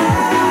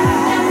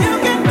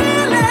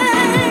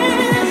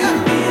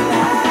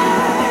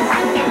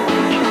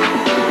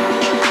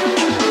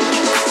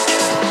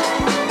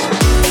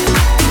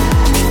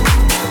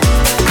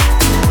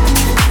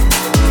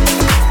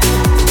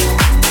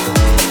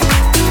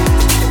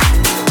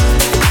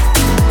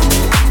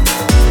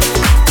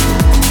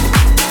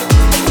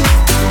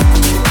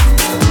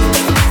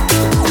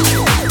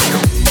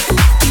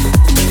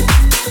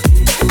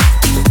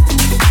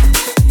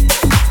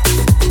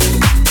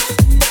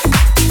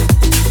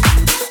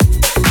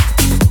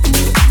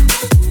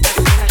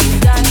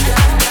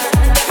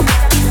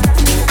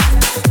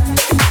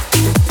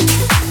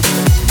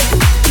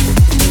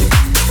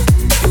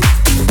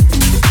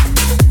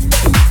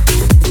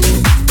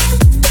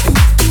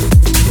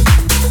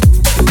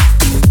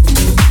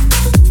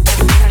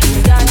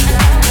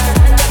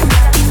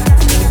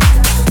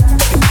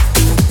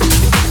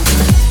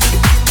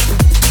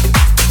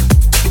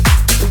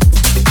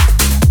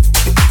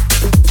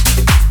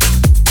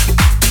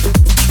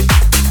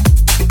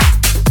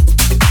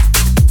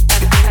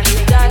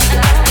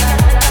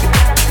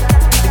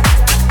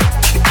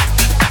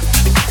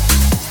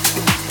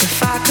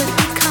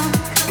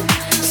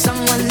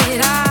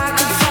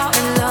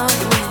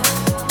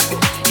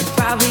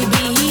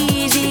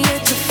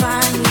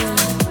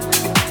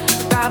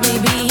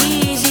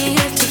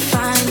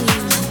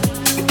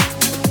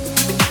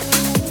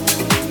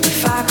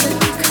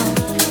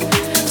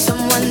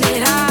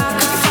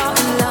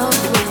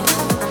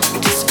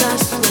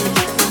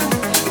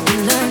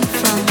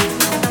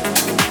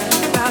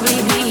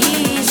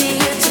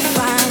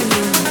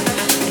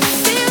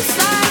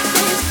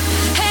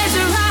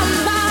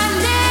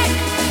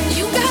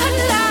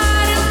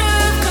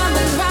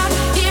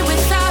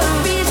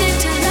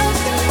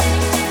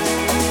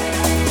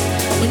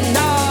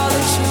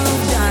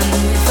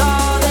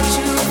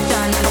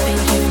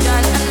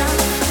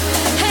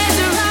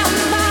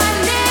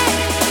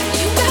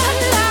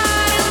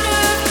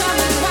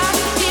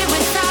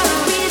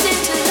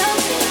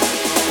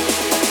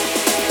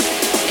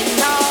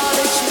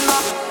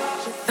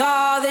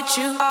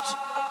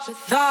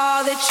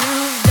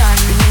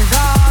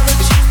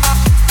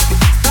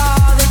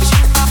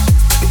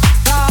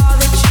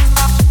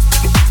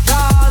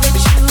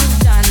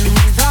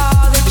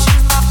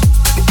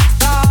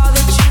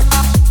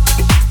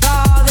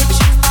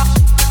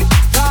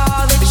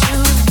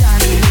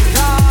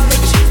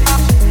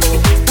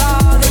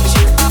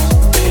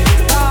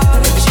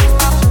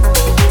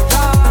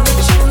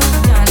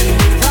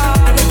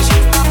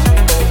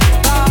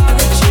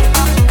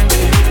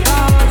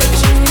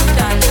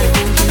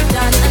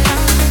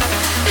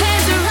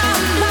 Hands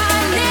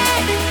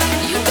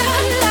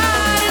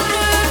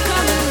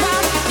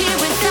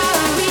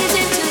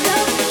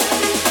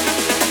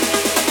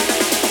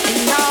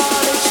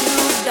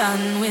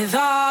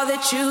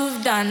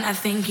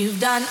think you've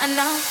done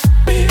enough.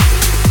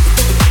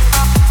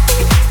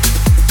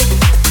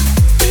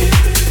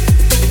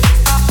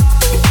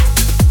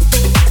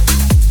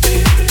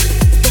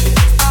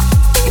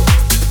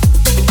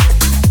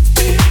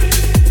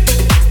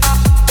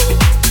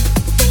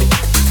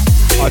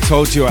 I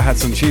told you I had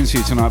some tunes for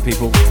you tonight,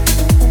 people.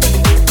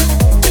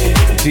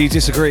 Do you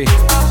disagree?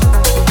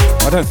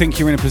 I don't think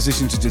you're in a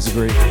position to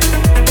disagree.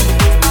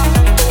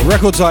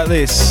 Records like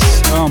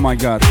this, oh my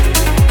god.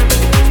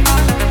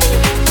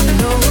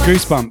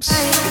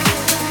 Goosebumps.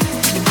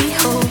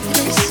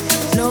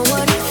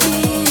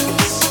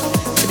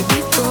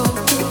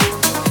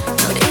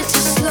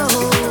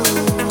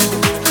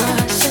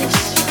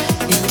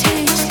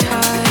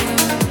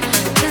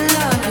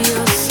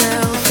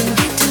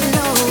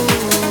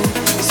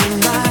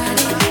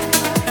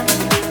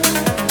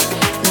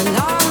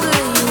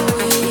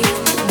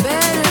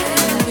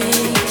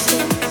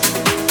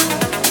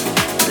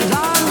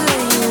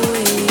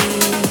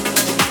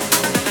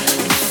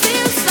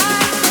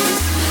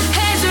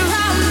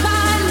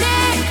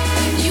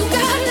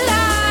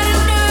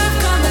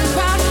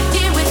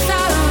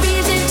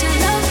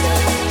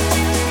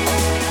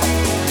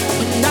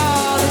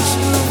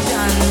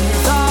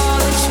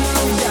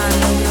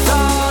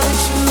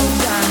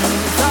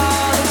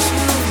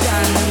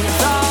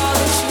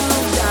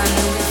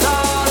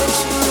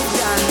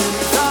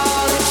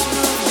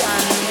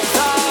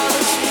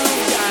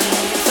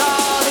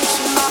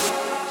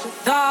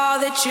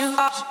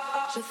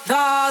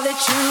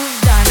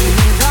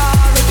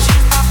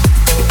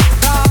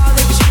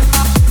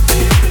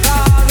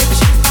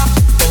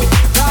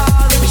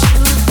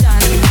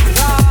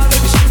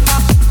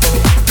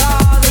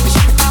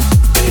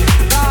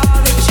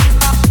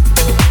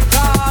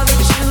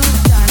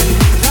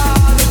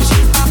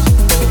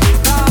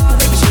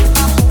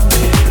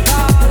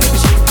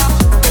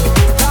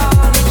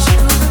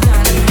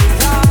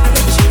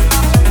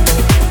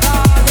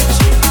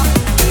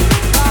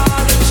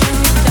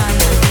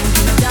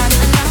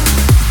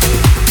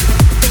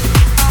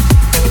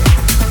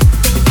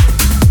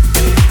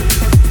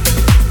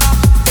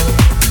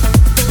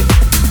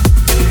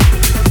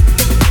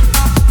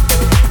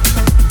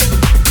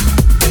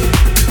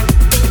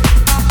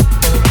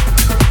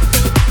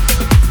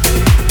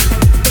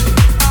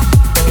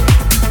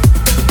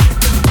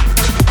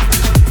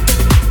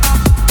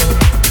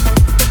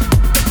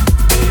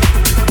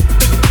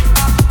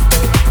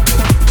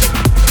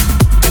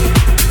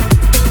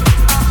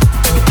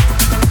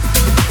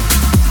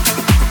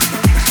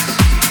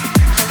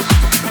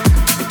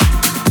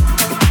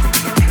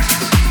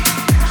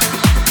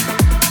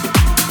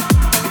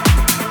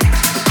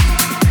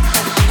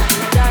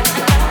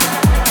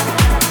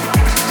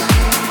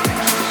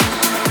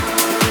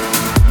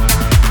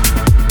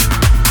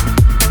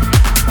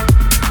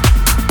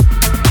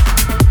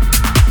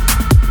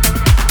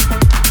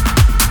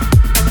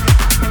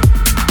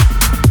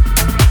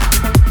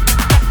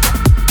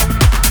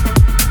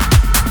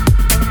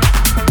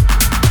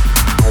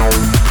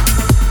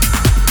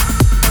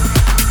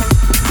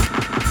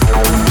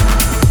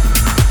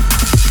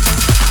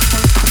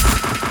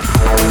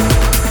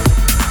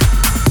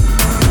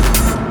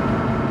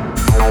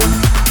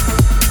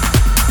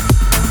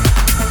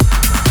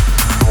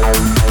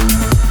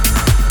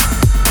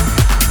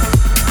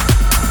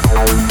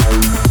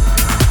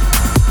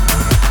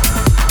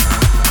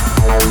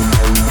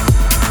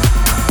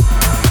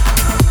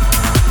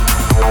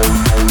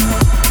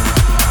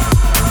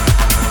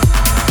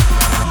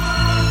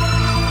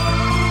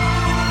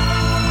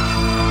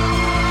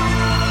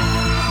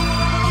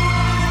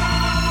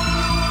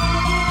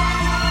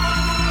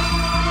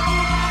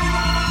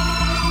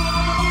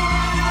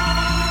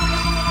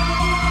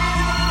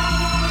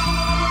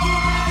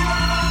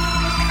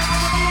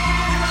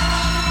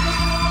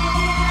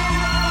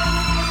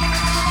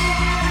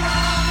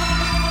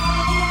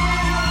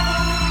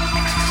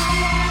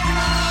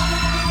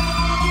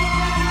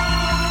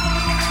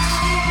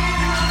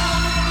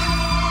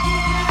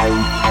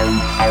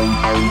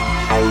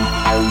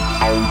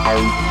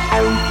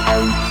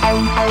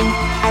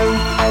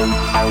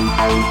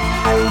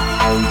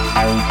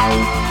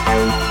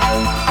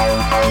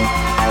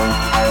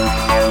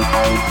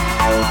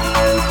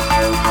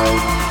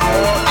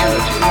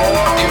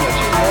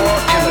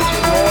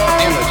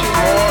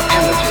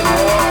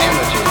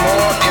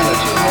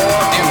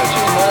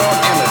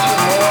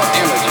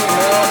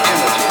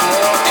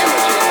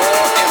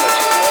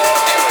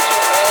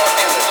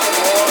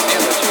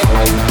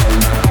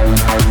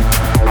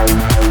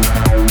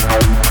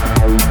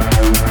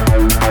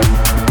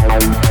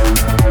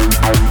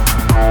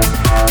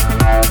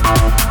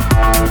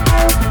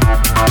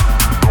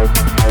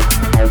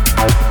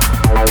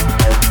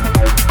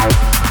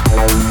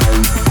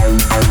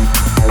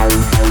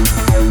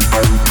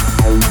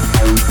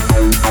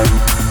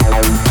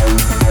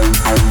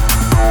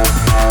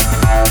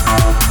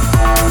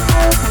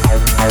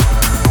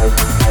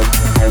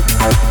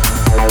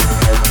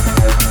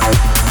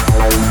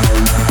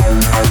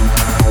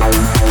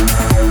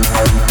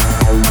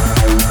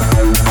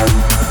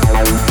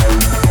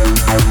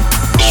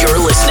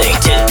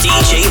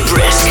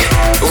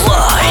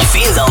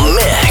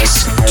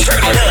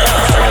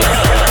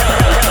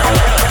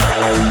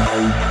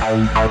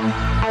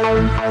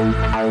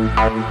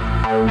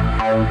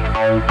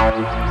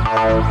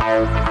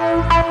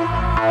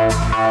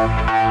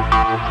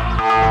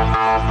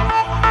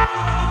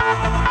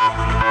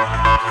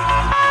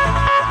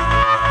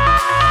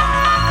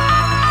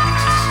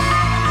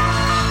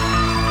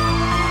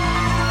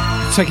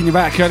 Taking you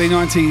back, early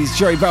 90s,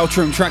 Joey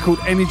Beltram, track called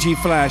Energy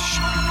Flash.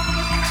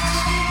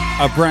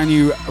 A brand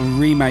new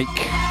remake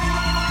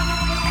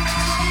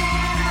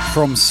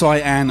from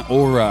Cyan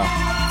Aura.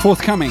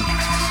 Forthcoming.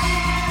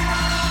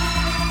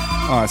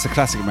 Oh, it's a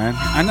classic, man.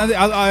 And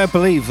I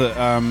believe that,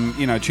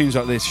 tunes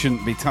like this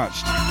shouldn't be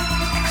touched.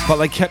 But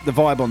they kept the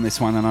vibe on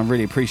this one, and I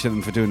really appreciate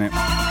them for doing it.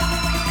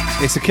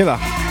 It's a killer.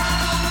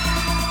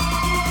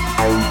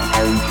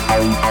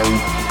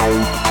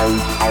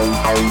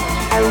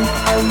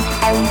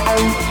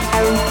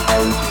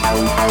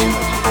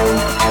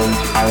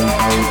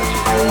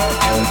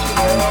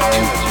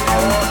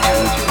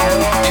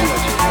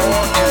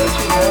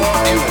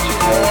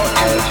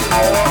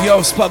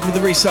 Yo, Spud with the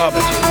resub.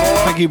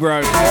 Thank you,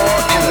 bro.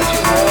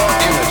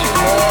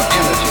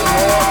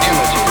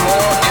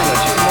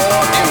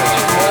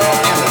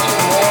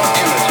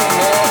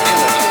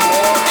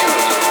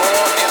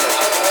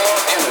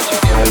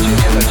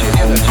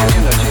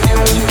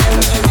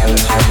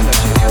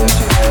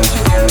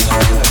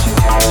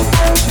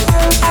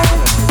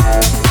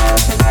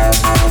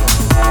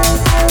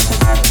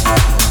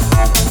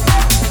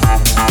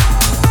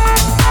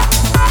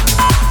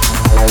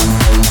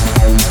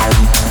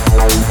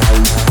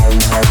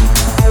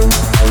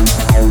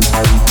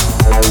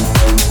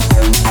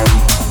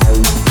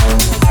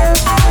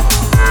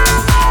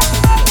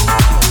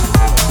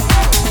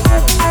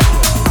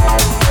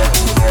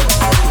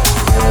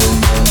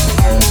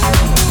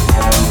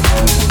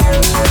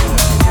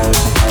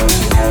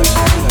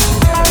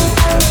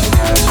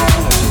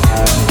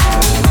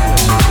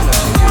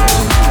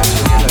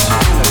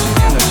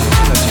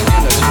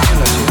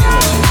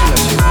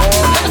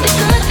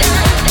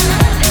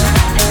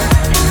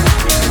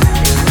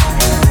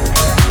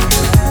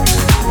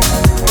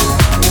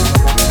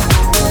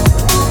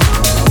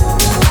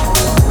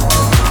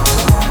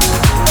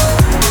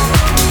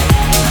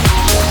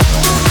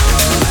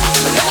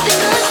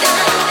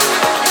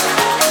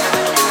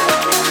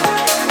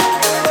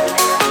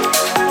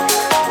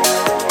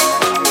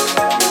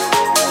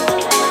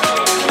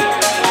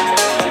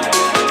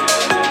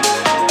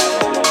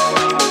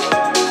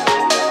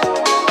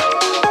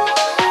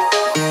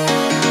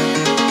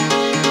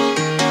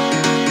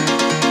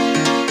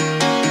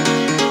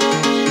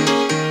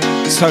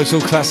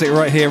 Total classic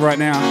right here, right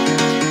now.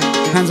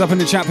 Hands up in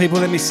the chat, people.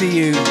 Let me see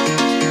you.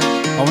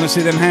 I want to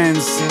see them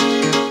hands.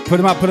 Put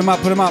them up, put them up,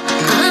 put them up.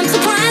 I'm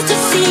surprised to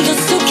see your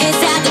suitcase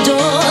at the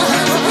door.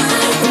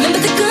 Remember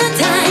the good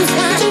times,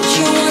 don't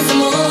you want some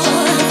more?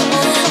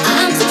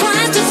 I'm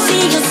surprised to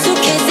see your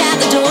suitcase at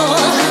the door.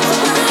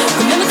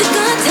 Remember the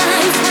good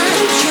times,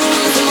 don't you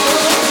want some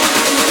more?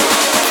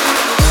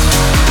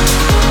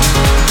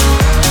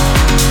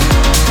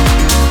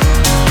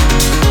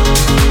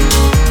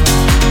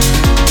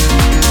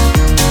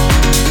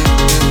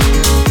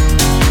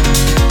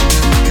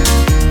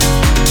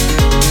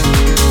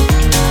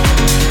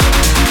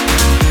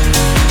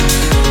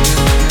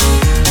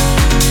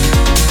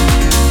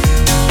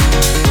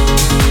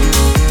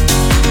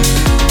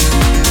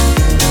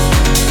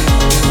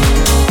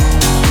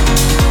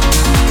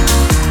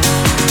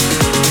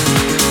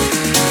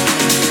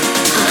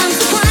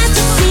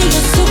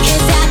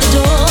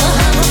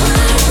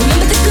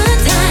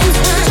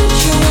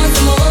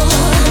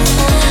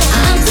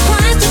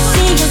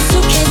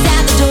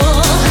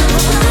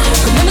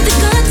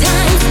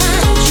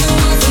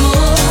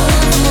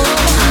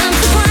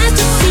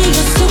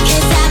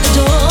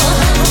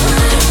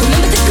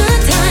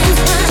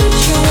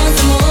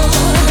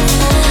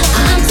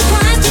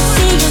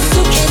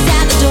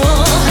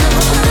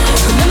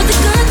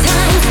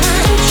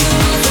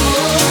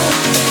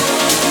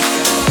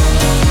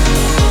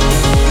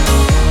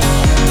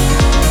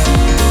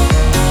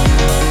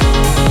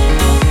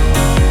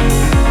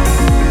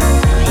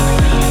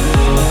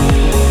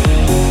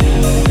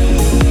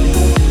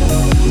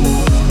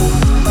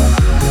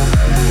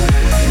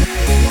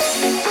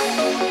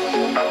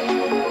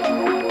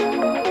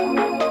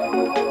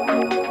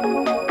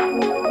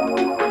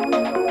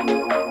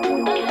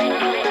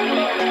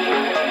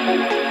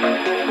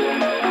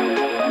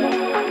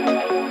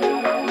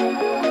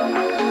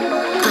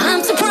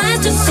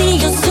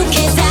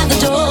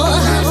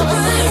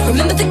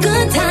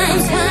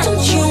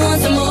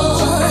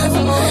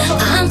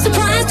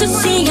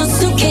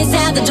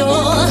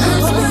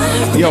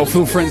 Yo,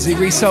 Full Frenzy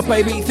resub,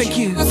 baby. Thank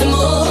you.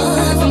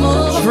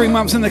 3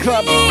 months in the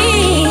club.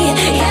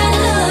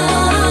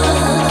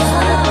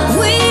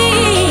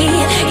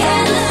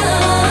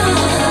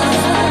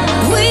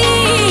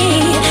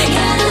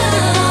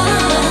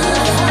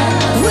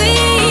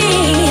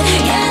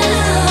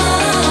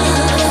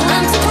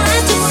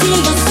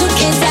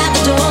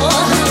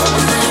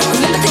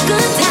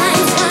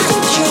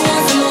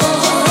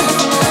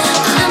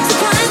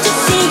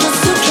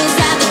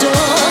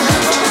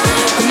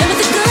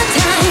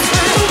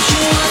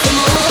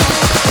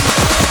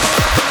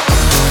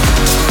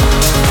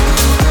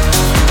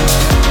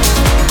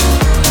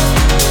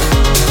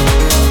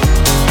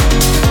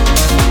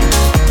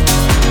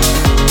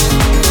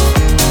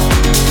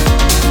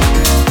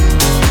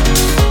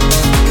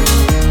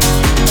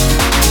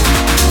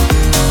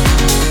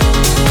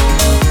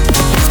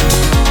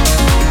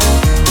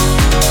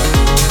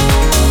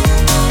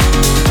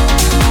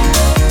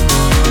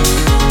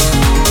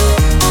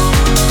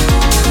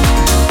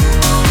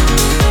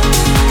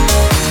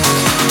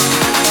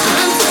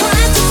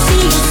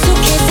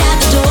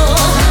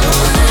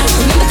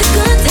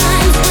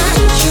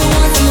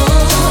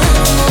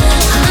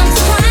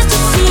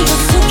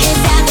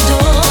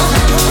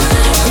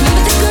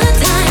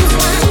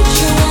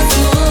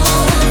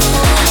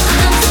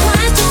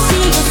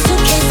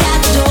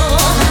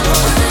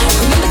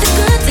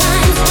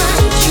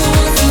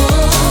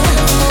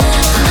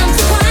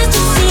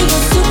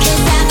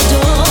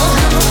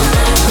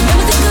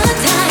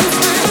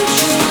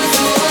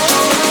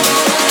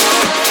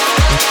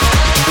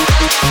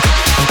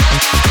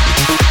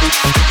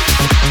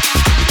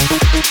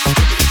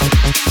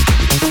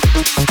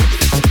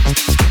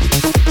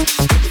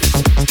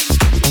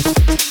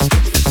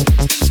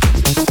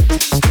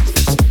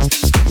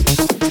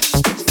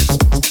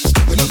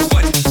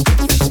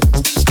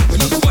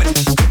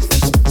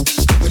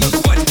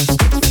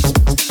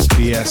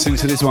 yes,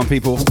 into this one,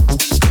 people.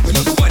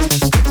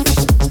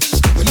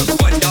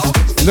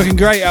 Looking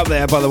great out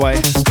there, by the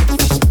way.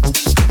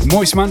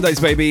 Moist Mondays,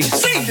 baby.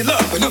 Save your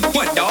love for number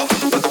one, dog.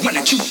 But the one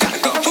that you gotta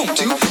go home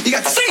to. You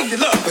got to save your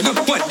love for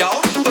number one,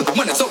 dog. But the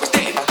one that's always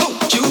there to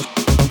hold you.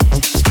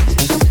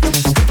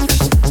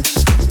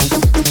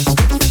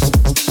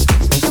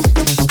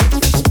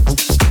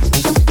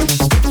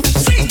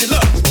 Save your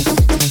love.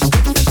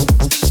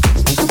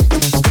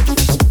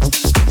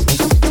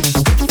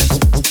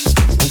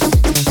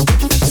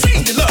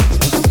 Save your love.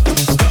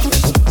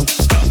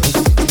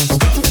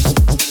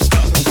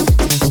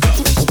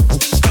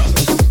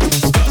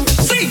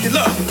 Save your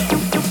love.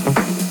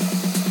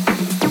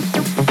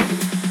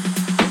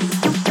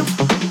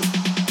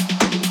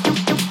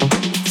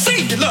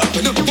 Save your love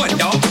for number one,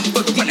 dog.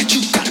 But the one that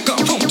you gotta go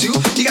home to.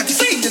 You got to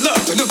save your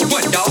love for number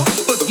one, dog.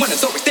 But the one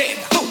that's always there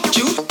to hold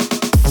you.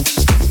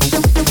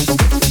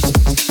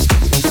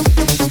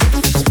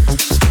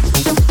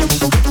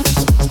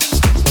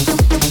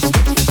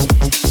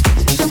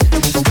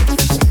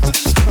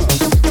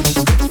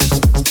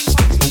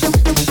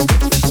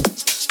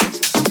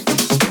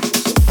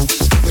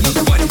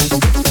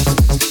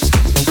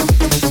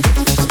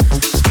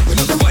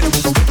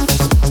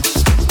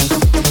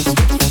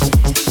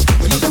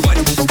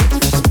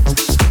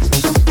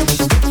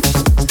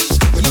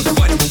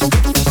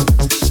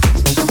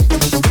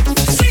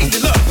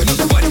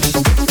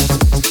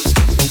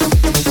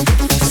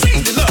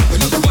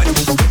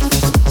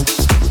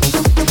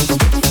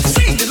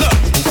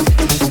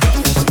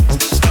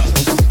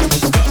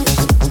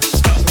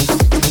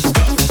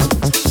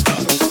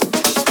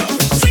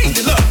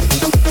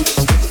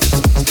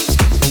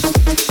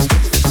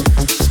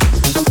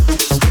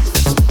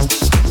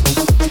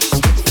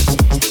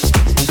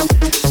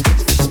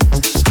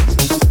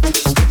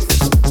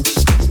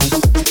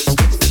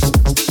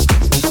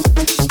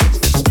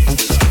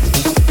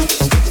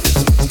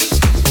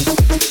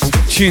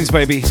 Tunes,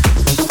 baby.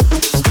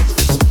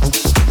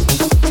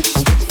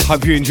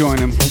 Hope you're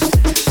enjoying them.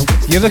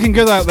 You're looking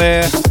good out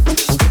there.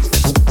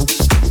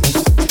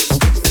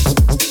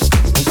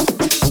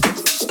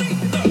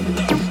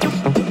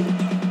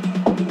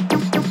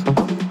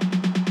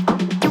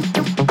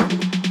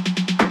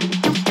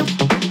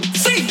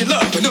 Save your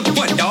love for number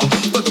one, dog.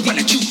 But the one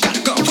that you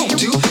gotta go home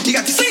to. You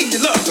got to save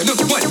your love for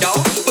number one, dog.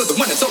 But the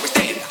one that's always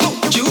there to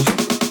hold you.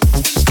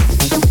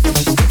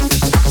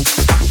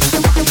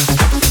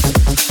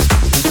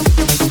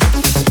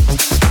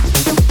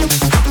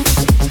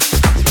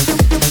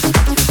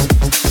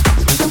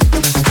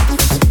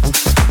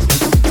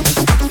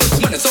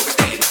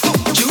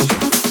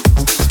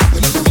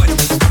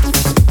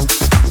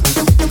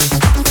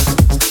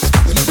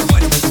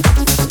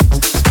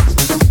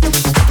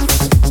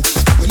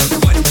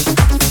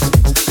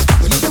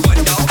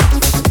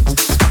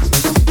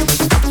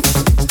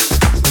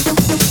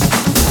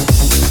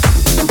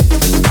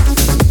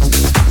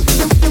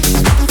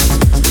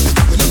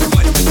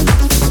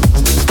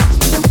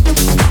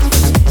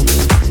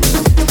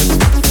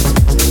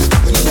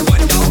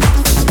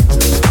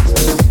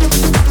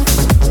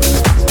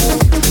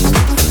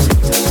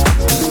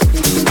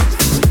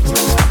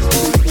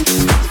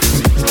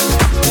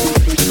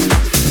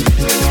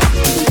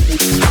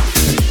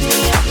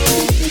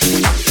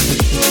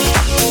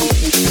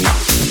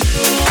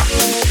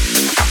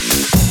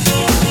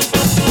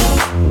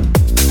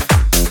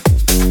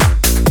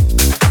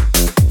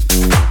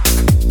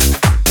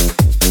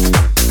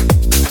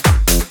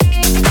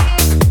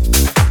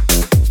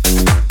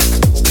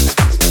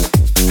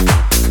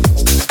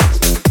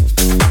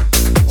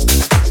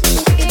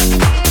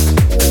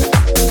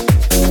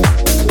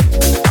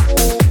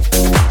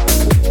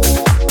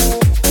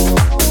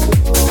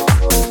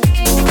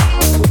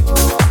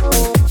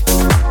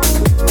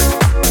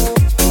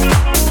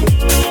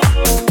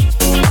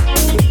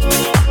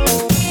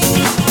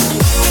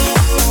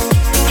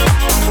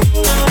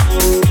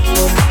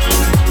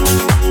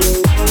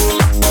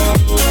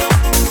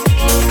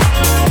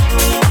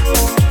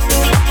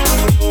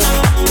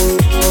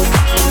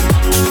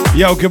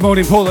 Yo, good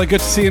morning, Paula. Good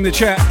to see you in the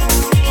chat.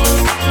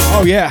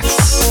 Oh,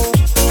 yes.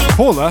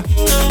 Paula?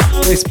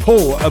 It's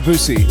Paul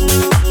Abusi.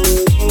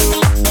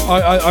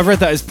 I read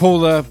that as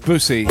Paula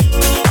Busi.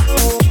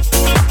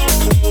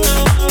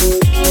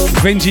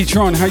 Benji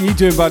Tron, how you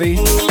doing, buddy?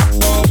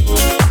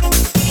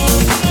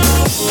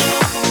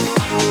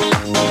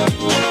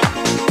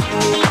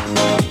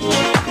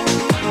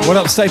 What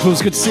up,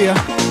 Staples? Good to see ya.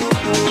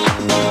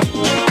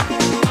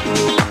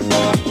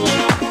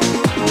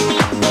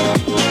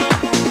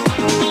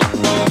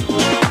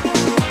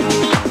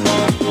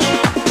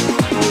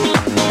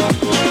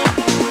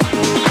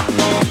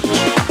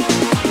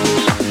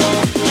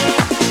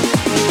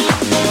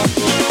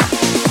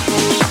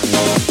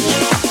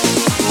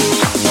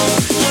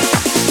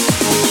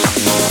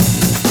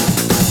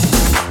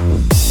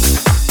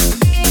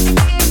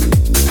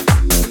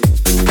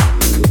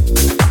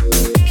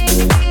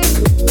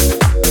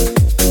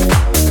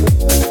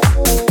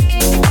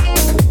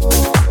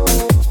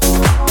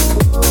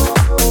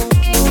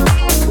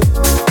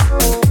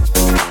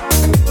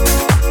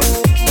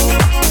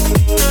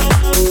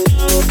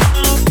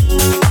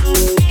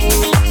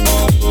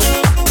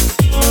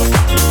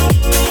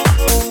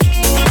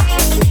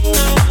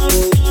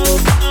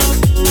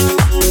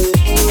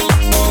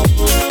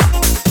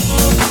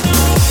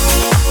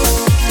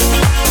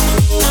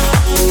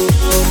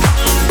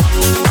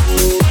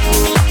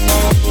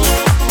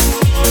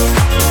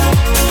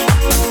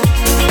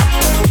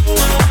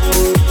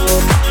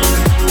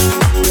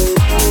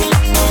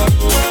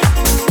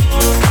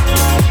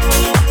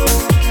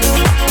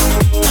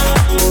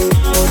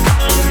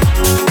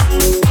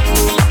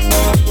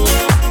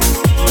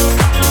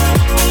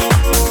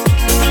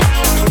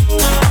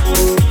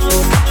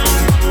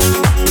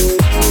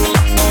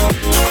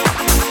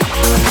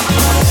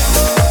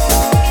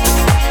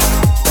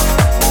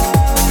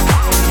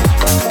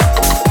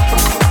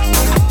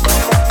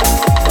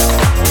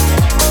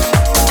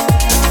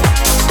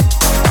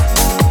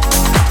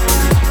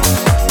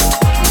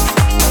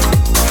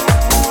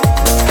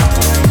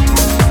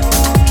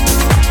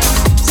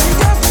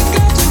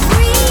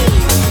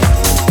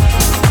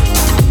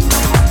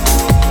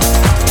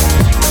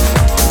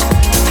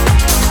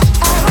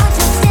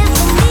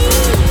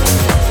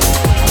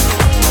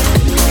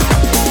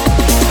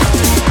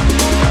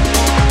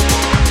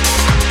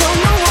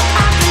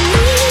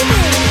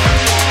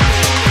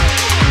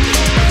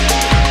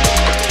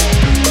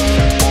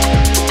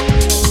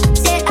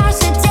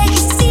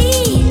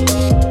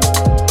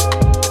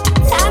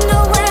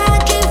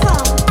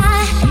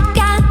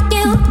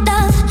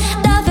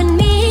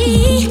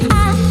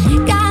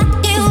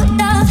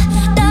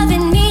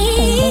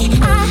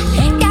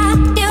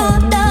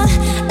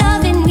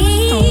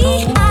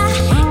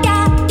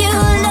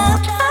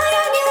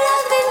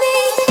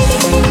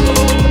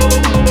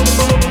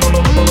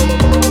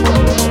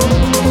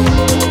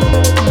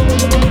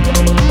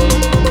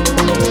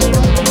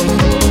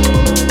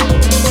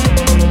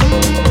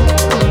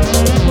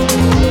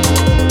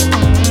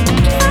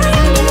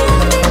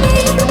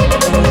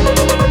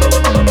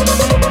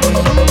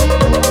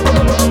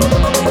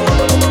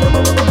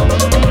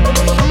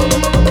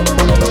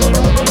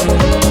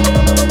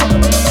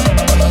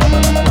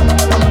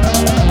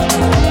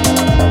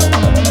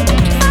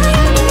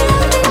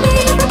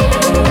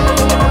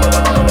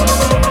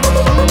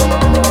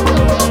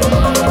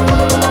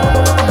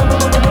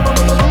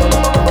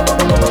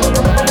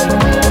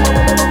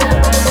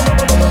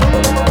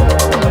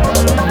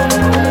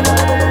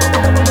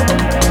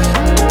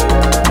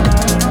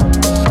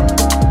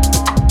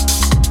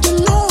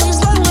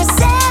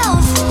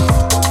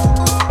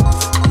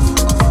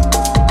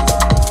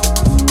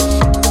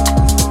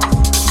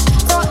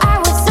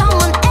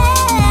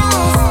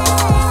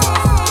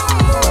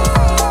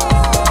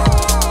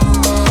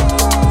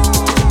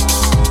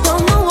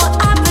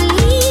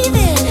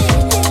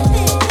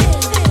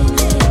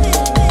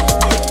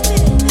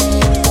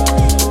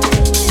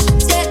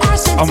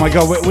 Oh my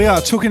god, we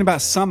are talking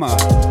about summer.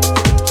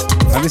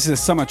 And this is a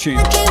summer tune.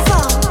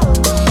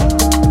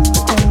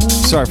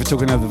 Sorry for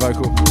talking over the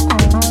vocal.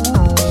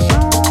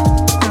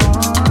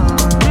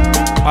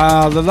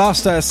 The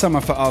last day of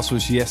summer for us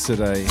was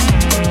yesterday.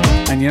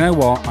 And you know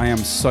what? I am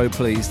so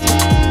pleased.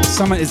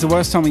 Summer is the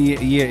worst time of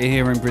year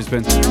here in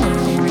Brisbane.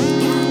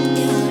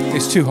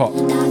 It's too hot.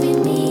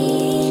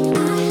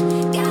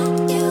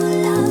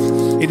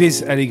 It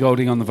is Ellie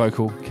Goulding on the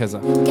vocal,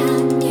 Keza.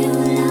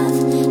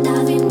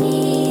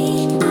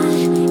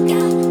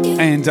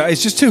 And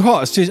it's just too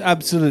hot. It's just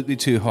absolutely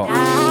too hot.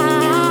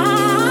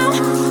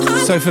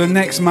 So for the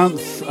next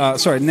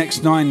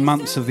next 9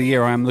 months of the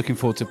year, I am looking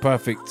forward to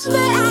perfect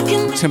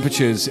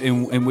temperatures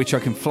in which I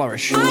can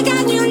flourish and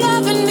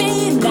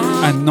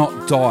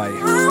not die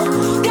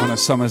on a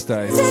summer's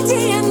day.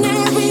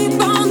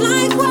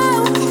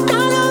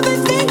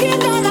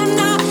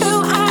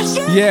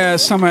 Yeah,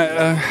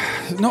 summer.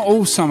 Not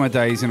all summer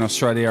days in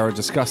Australia are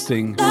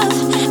disgusting.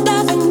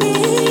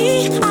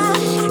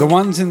 The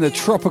ones in the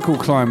tropical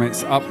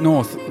climates up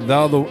north,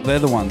 they're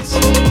the ones.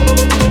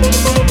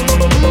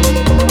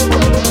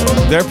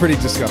 They're pretty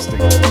disgusting.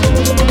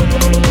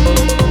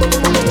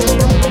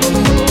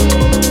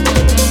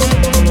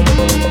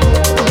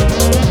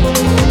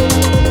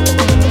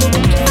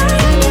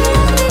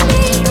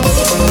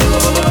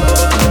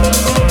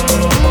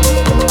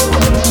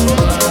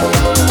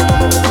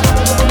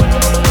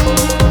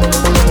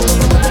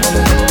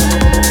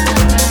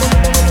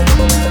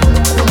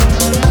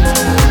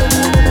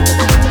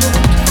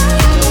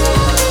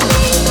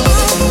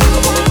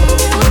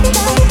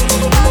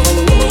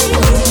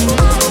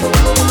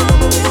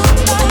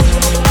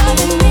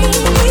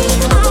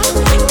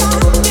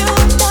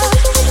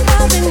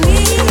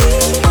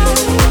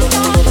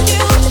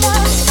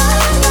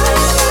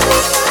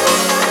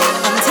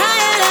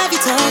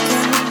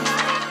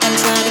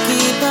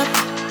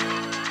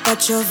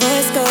 Your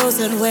voice goes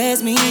and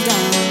wears me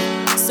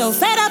down. So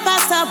fed up, I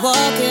stop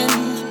walking.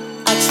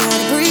 I try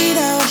to breathe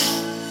out,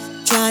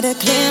 try to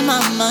clear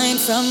my mind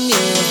from you.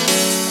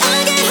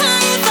 I get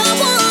high if I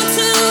want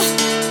to.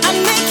 I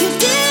make you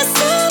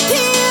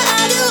disappear.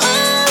 I do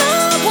all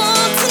I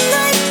want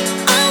tonight.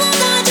 I will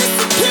not just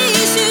to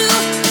please you.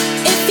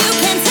 If you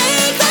can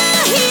take the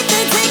heat,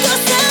 then take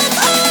yourself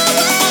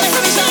away. All I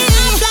hear is your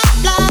blah blah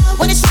blah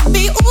when it should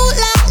be ooh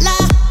la la.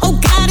 Oh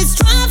God, it's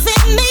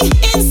driving me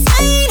insane.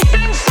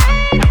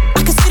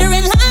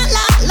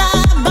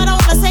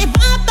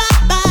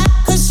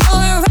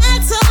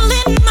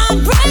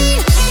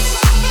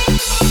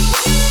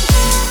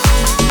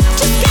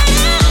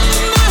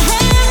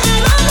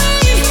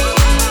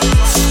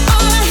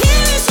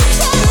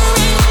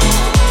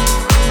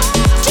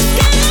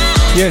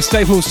 Yeah,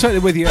 Staples, totally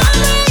with you.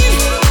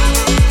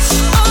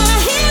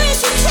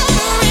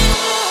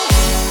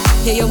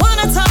 Yeah, you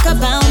wanna talk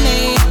about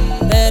me?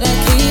 Better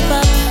keep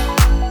up.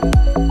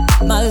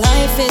 My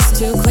life is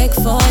too quick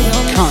for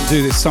your. Can't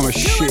do this summer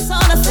shit.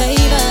 On a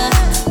favor.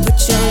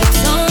 Put your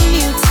lips on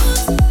mute.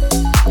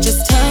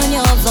 Just turn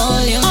your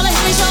volume. All I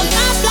hear is your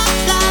blah blah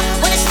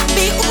blah when it should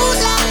be ooh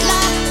la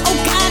la. Oh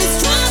God, it's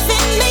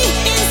driving me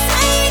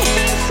insane.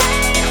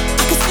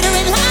 I consider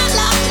it la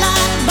la la,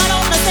 but I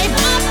wanna say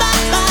blah blah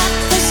blah.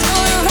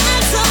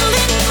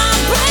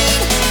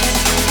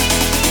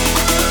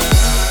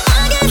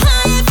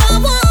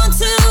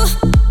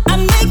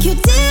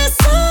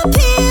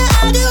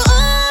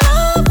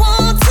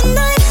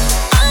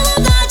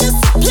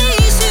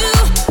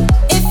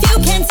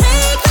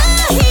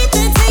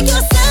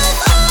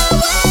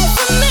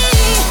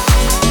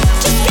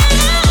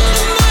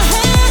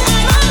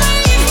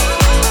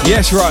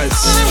 Yes, right.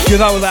 Good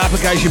luck with the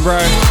application, bro.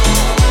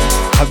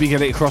 Hope you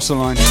get it across the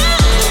line.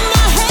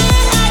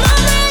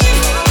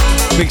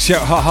 Big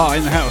shout, ha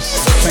in the house.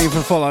 Thank you for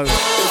the follow.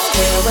 It's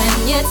clear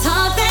when you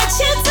talk that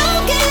you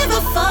don't give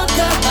a fuck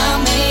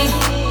about me.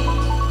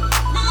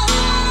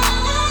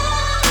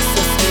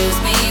 So excuse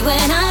me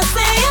when I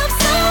say I'm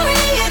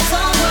sorry, it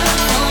don't work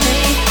for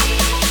me.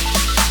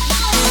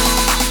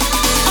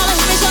 All I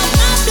hear is your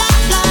blah blah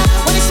blah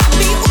when it should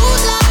be ooh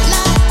la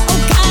la.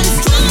 Oh God, it's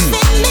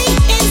driving me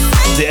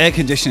insane. The air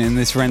conditioning in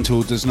this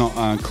rental does not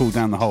cool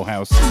down the whole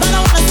house.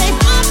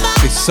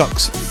 It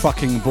sucks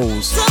fucking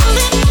balls.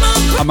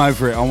 I'm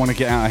over it. I want to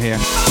get out of here.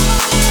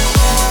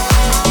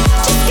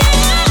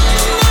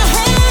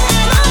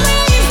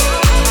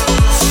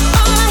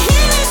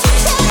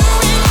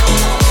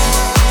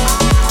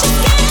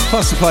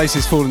 Plus the place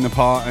is falling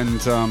apart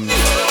and,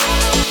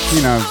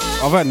 you know,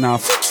 I've had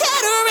enough.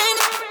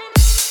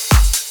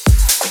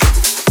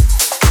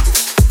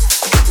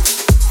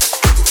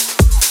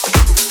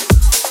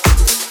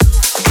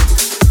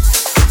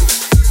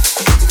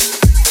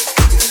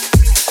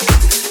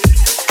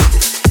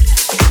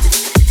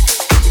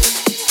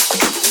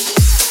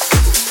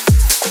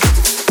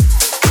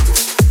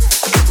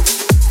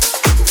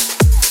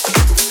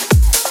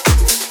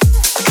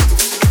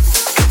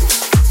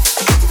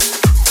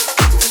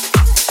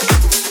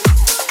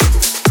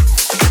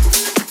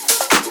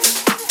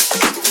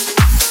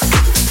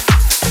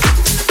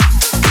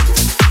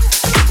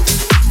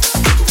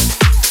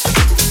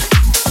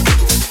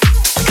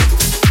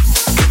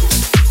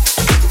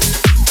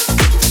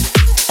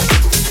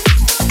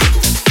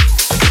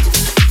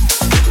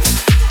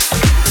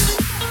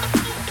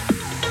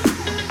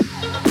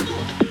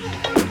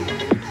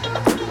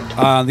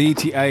 The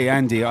ETA,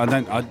 Andy, I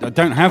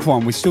don't have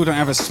one. We still don't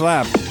have a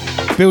slab.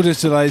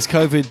 Builders delays,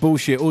 COVID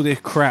bullshit, all this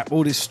crap,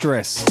 all this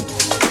stress.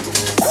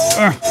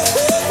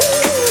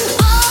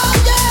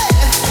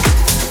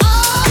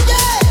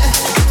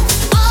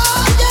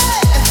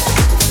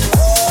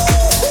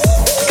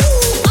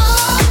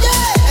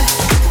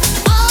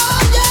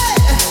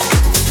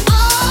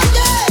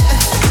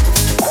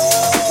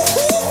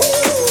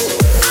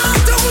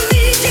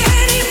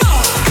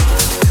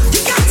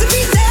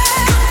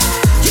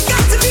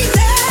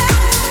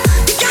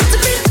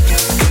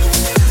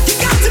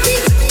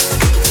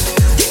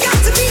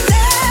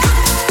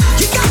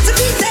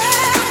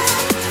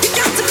 You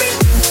got to be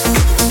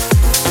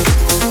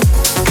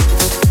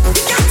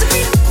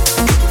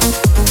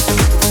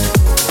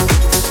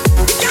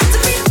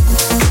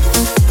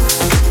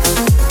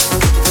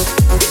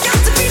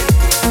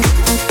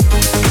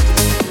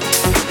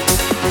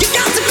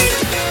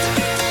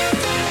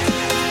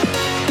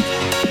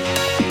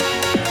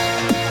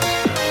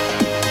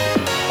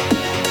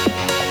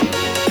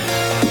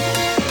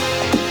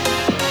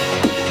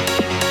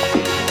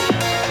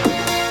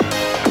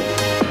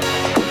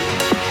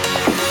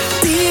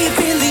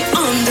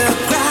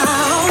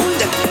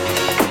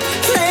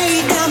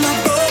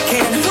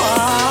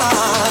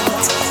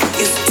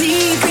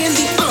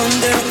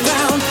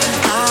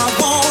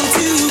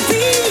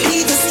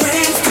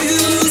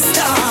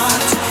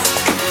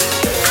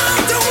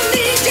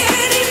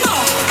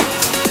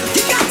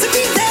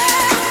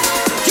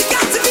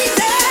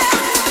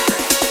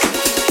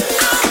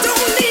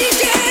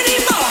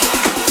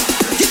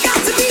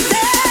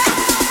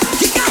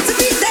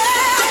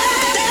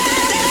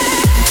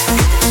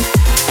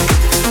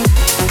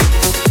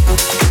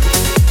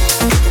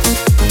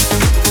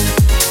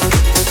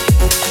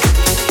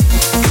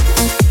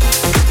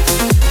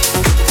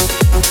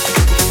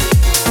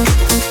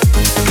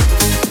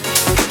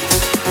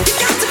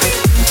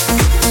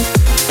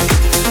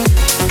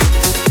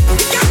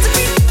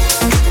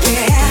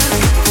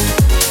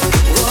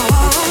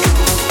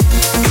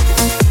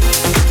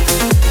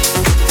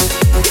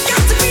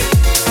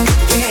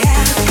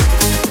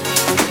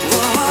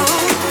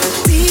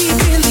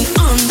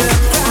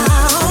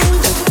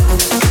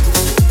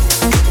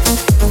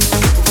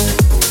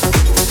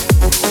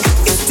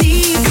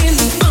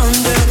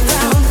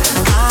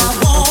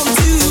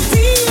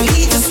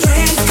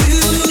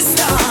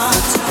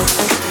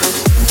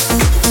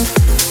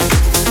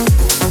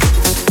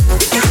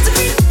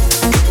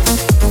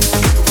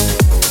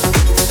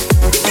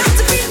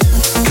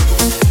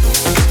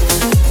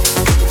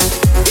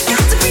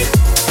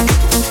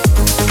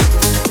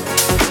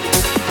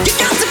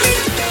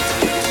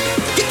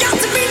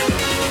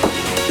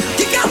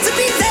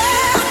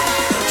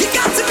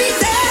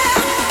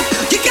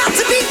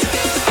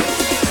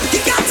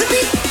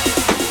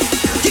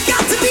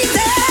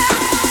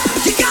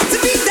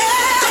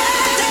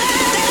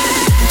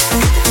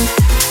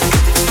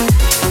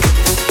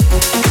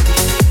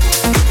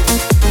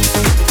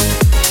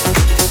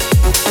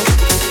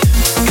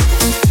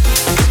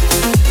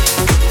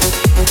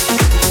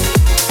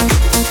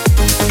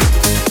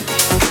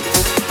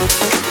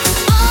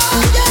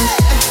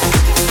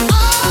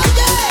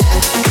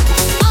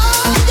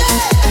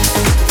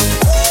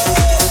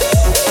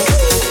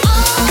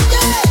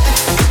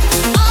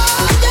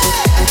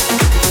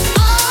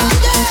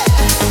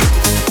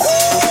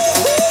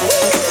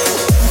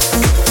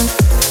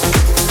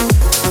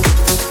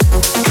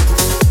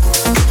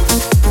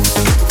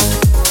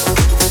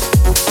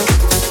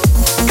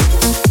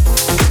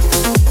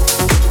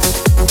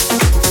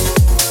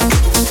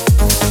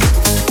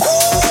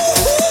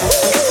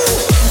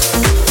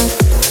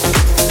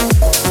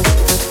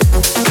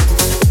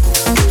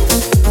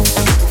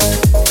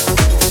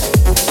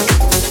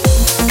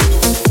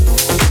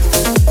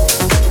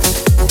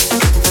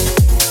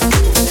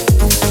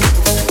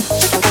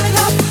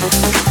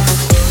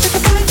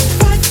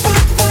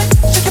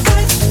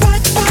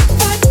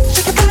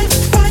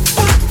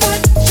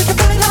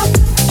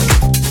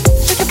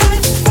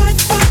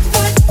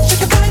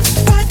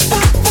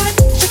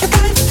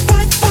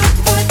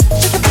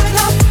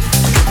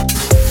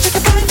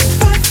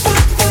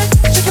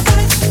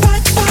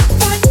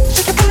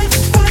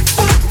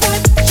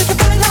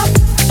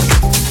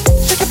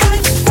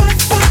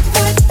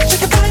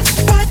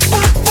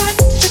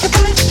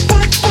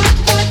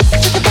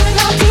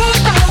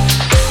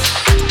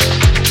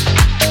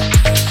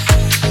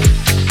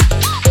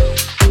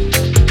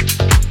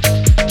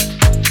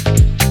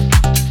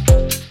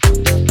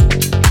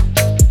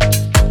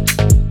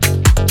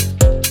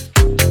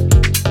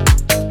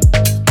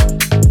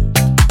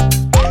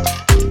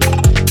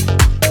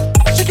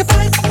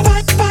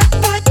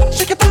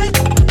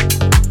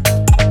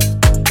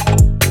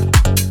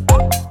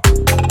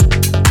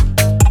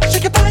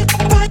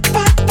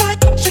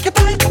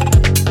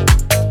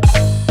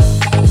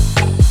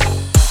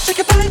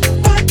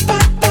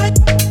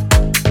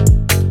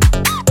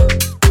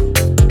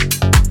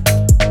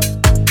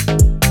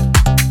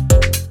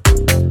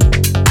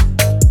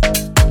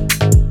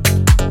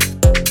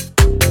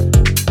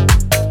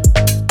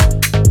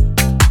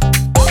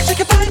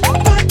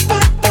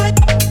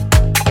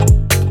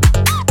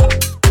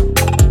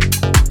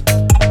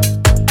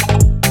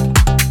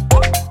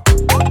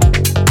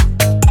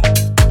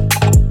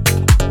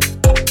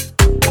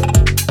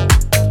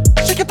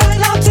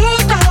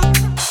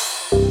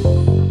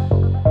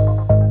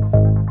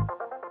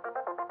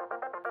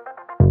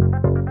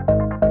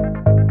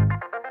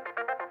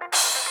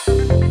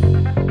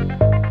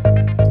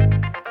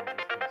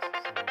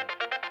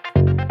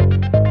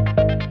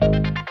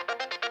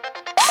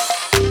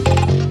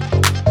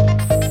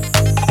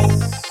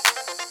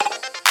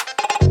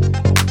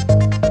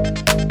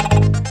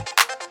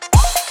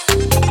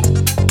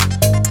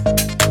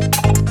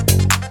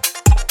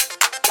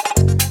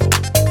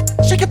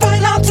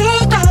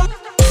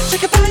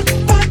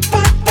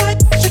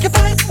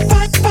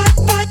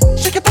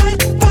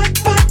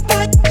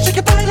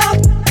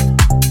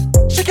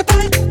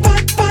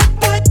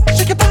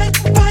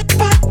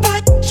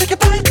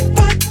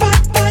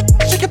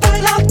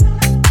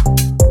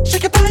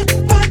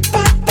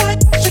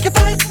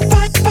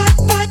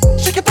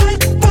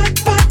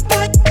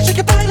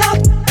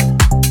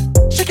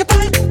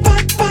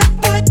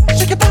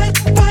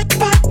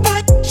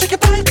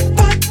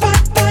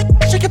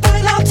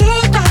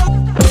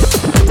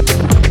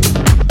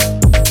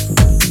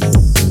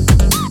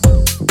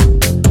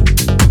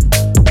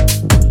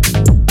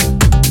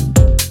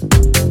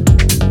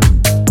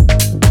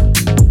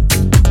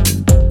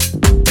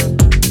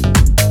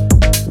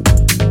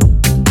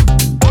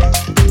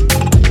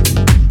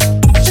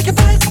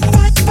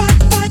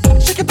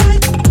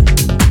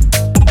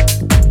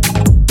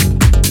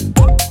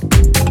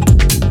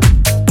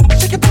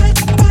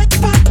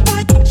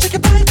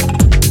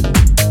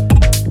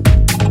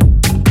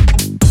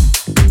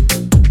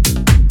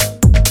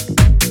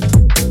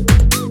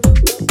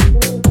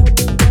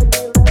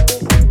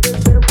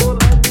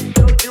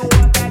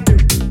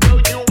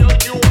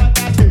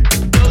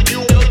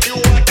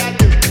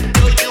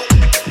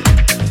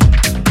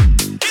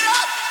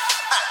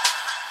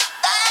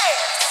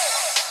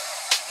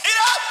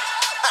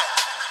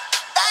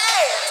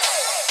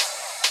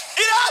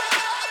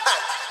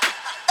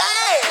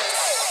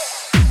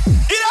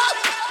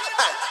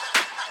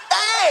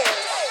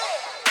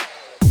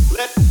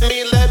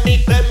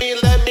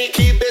Let me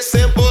keep it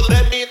simple.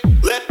 Let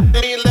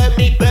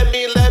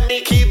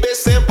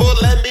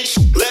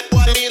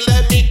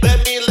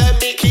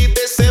me keep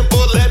it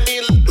simple. Let me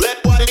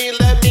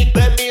keep it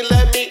simple.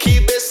 Let me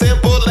keep it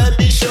simple. Let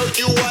me show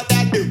you what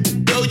I do.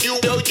 Show you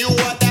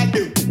what I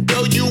do.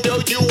 Show you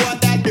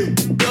what I do.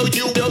 Show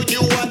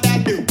you what I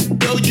do.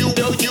 Show you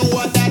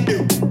what I do.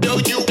 Show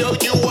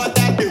you what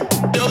I do.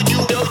 Show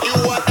you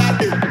what I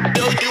do.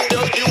 Show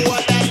you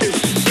what I do.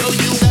 Show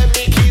you. Let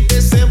me keep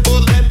it simple.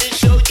 Let me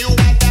show you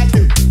what I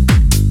do.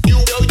 You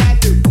know I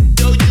do.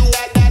 Show you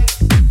what I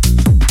do.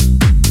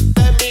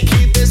 Let me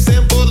keep it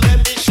simple. Let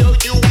me show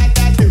you what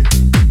I do.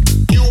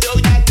 You know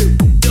I do.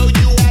 Show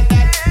you what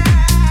I do.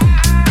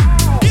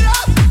 Get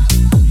up.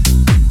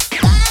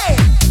 Hey.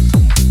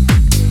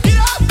 Get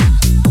up.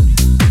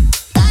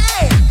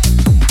 Hey.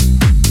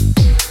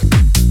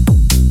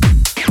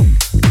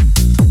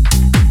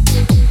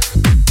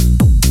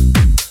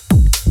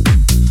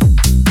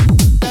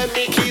 Let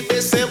me keep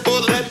it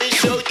simple. Let me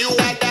show you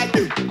what I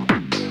do.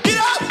 Get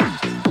up.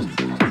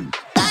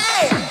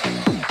 Hey.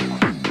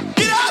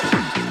 Get up.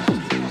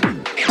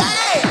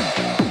 Hey.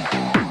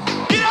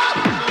 Get up.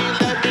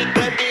 Let me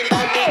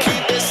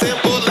keep it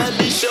simple. Let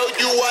me show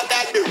you what I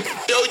do.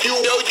 Show you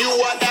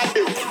what I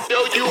do.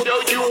 Show you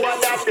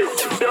what I do.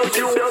 Show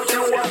you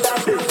what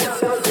I do.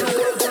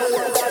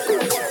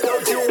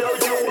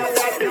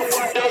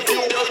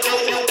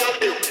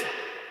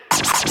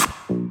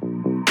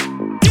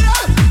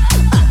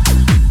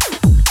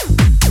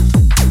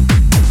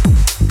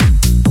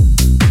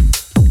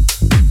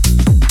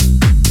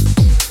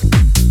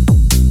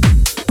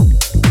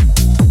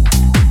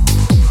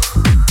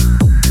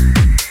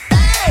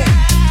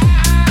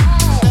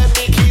 Let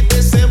me keep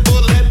it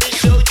simple. Let me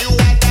show you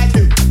what I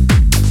do.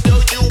 Show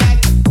you what.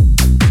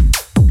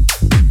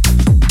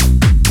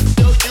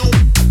 Show you.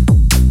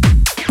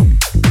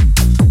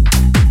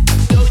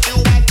 Show you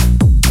what.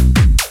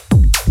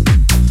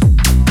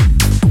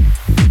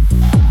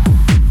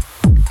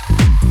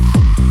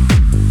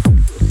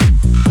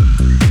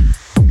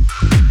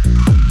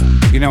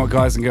 You know what,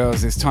 guys and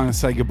girls, it's time to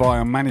say goodbye.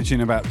 I'm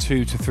managing about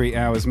 2 to 3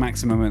 hours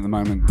maximum at the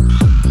moment.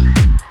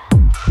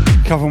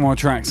 Couple more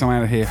tracks, I'm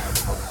out of here.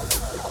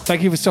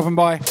 Thank you for stopping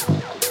by.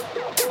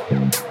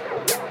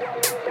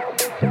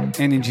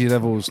 Energy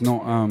levels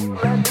not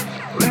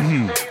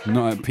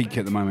not at peak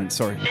at the moment,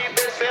 sorry. Keep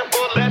it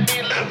simple. Let me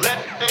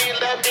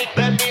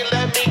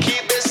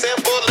keep it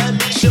simple. Let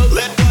me show.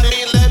 Let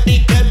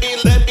me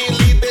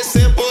keep it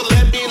simple.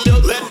 Let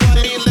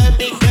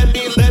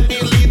me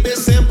keep it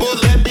simple.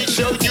 Let me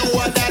show you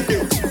what I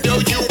do. Show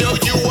you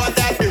what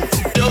I do.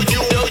 Show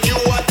you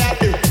what I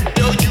do.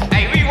 Show you.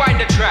 Hey, rewind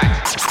the track.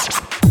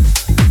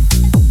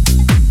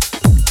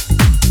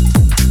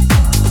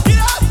 Get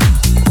up.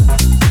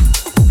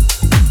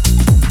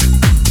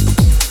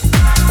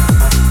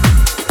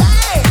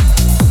 Hey.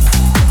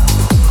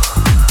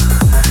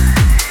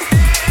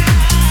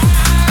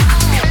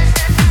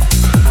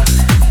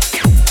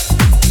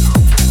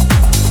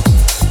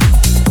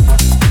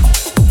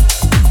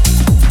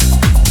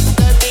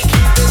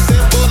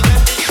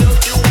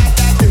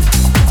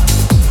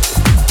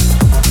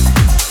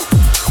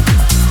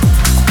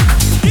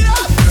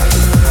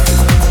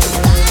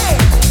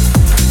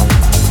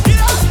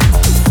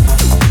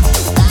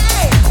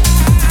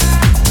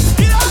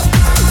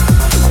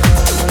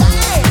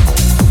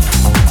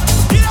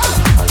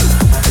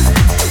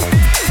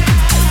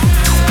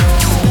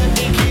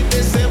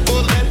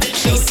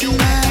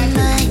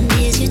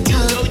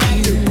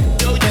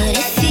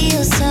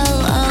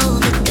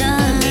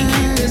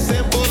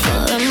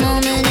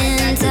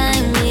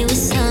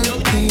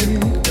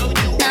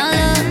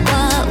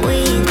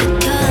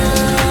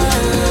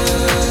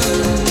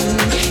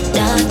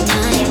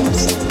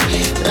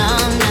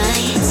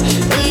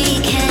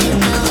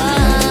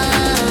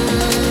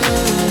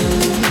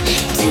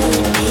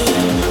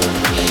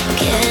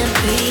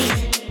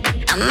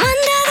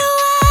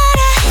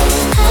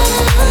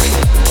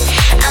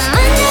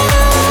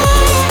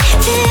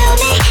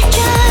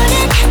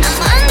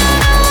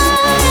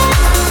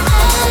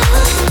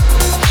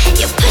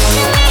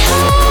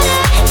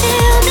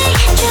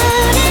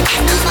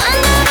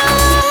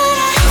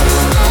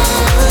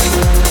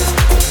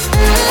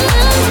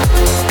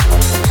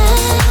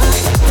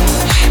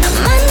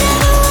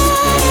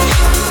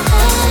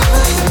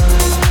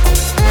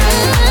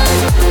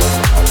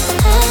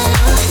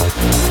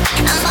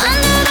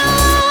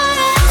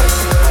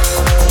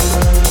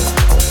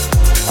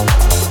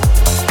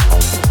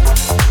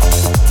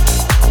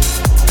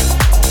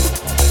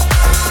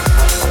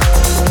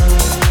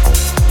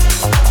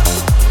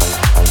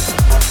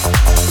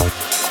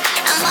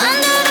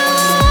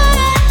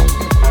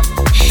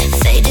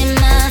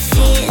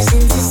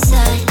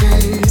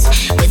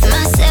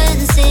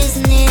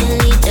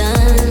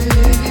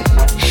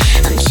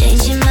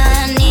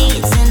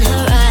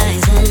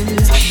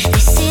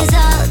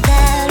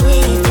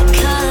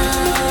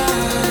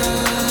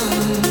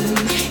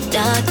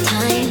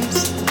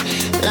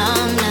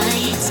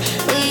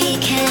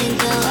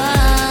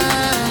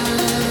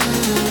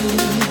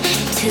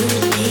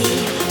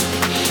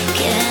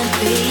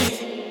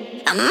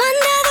 I'm under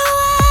the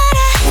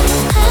water.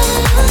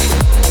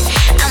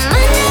 I'm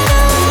under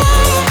the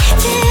water.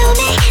 Feel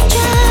me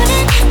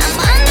drowning. I'm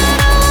under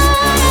the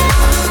water.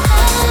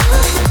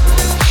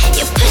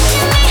 You're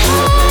pushing me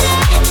harder.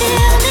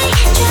 Feel me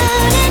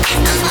drowning.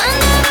 I'm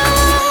under the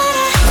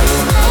water.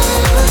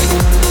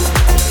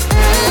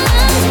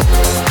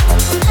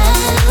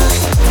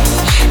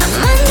 I'm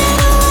under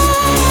the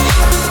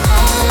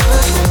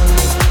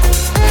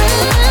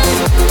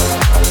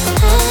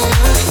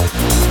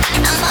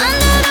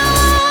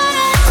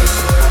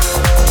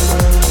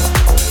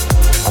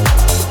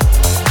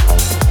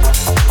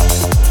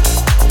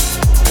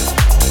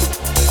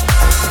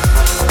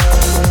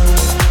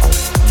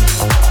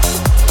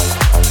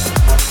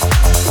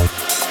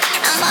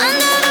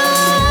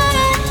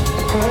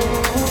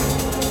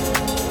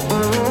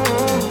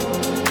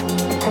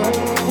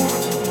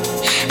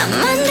I'm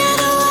under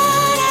the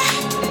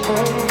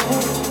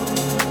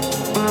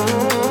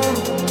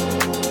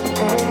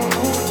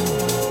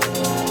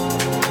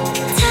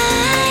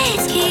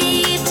tides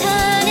keep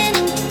turning.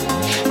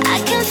 I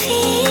can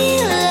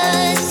feel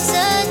us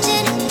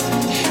searching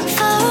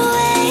for a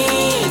way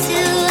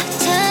to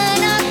turn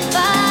our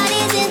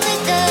bodies into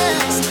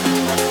dust.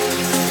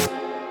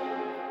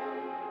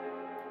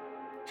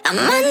 I'm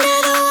under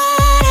the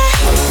water.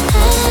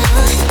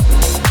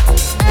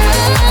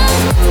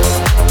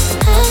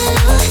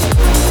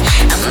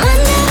 I'm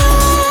under the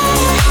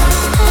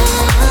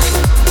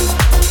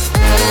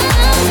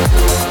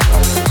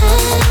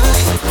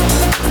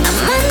I'm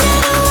under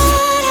the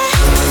water.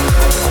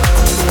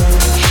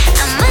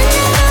 I'm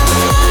under the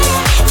water.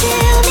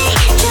 Feel me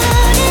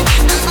drowning.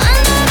 I'm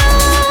under the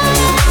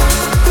water.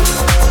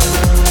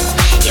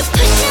 You're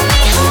pushing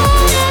me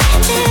harder.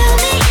 Feel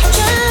me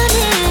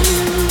drowning.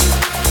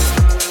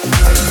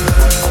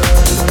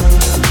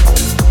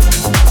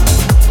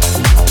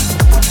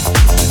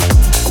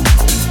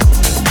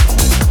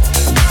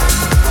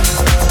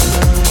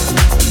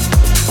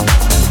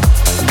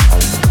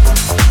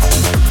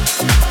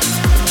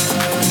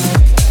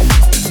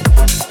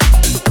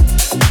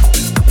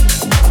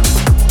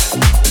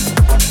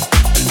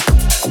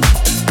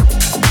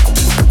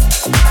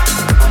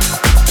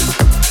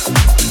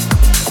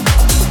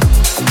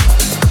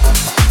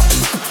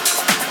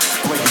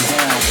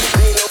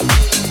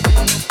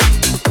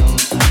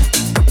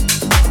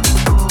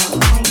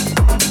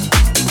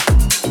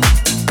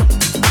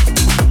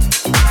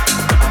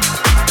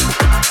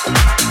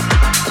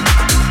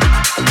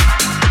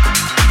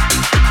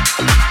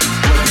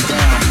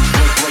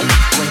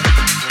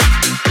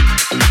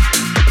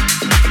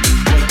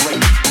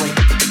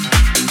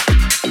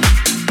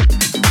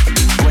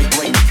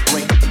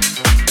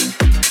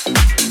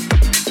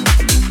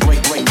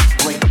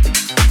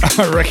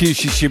 I reckon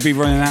she should be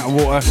running out of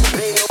water.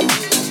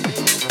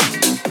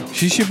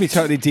 She should be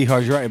totally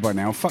dehydrated by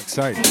now. Fuck's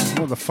sake.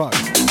 What the fuck?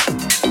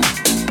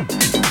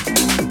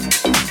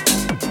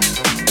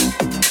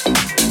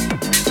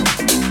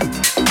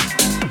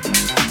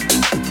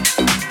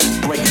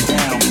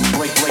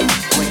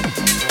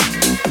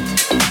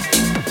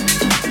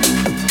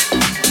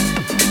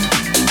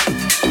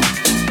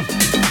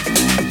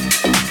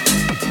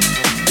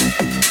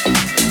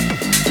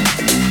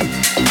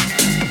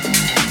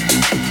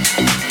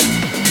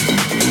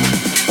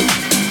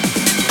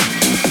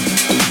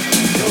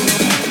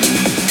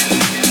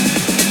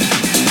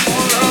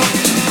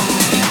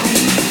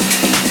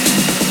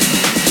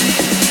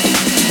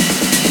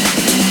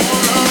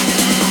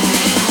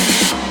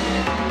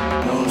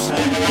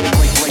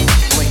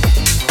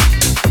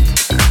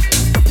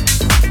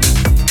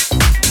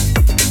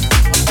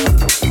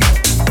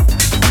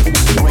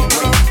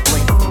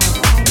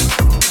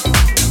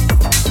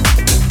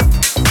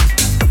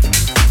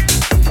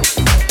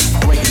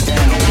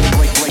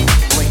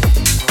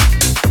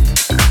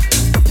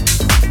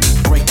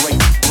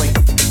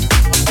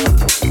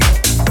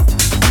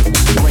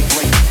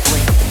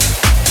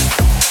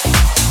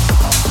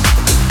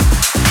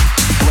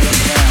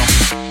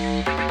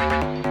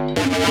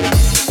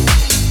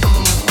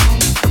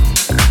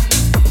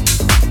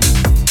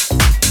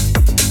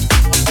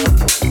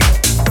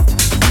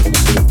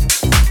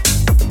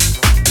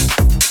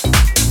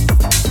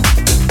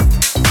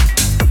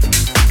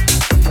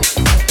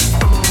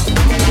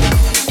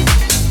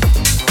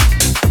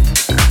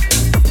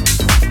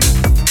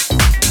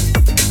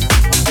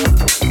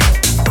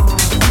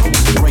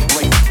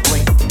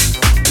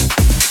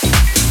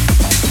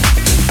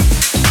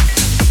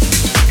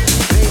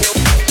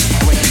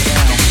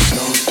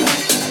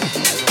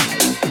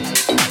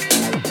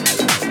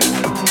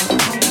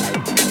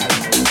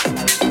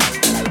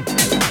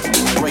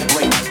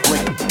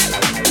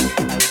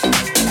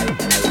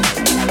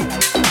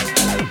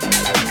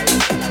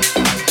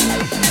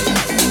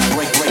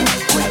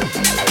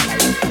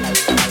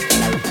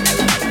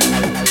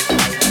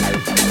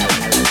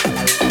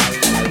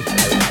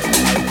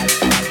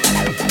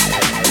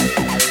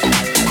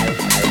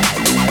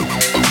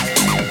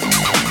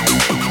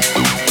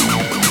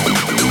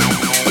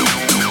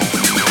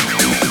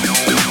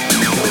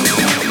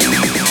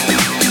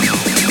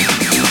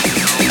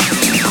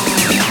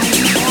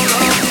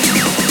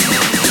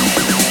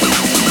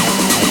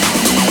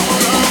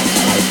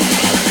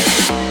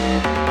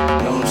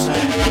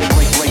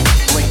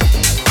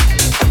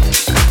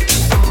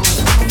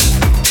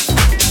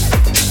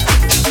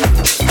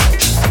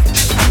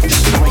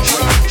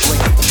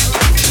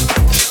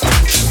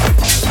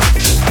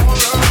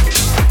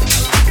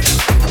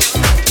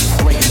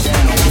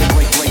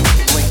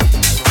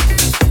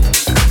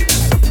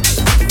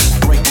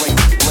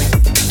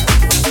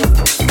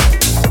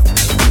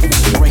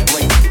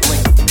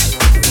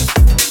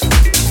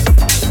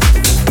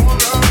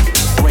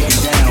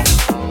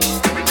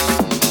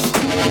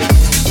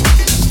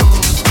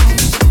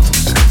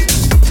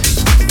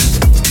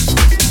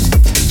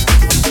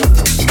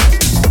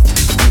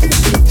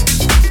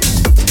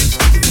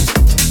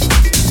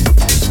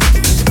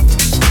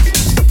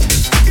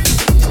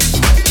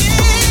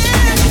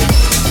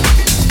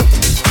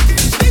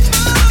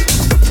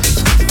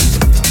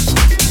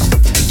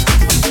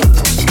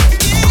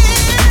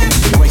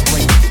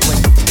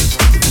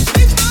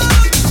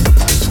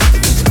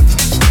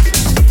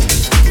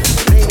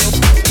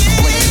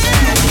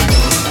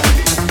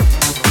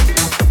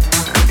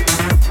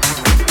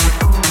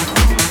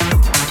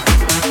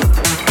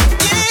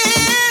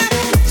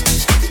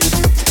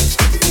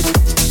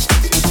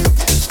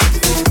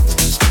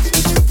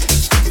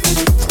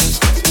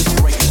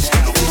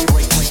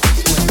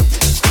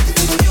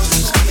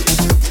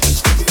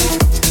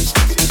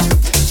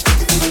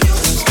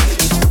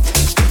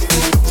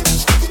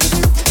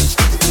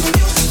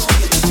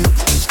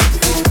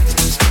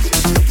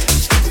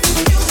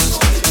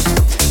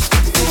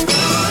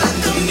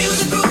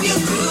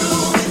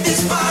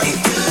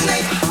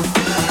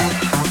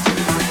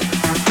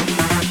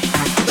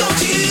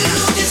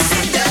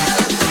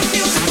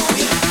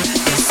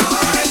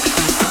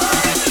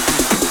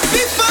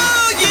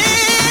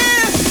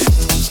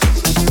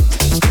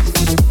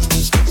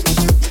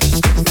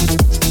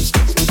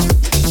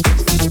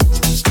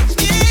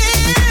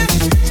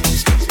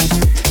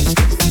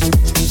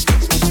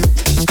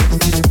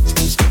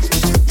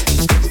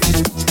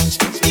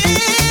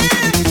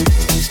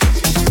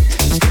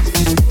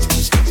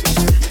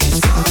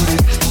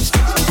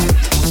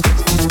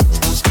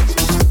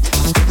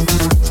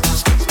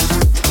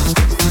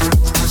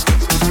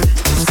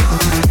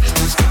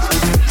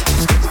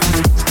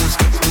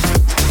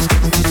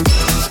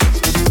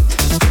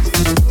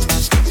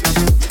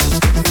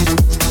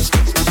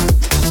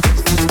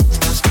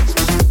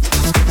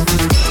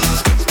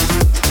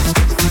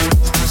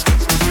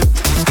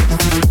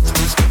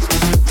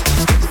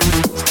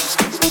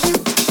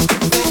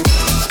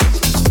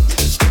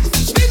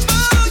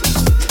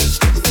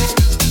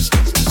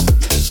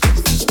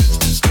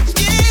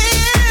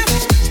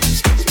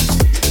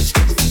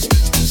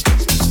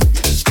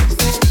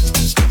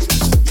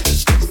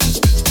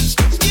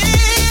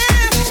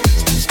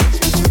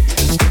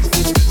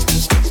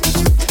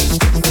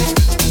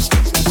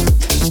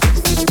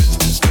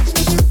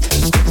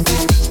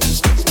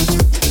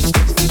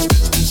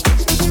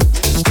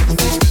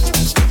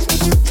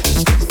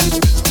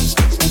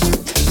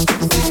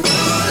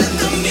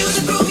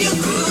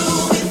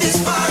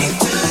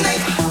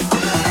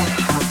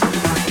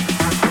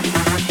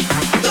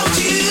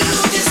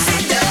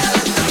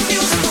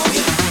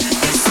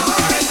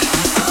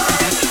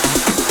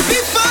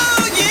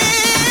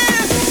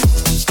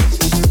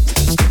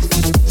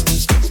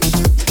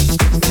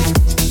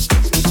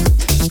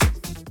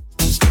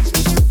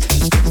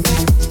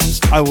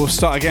 I will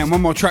start again.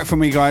 One more track for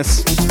me,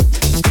 guys.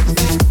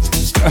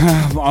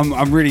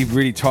 I'm really,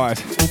 really tired.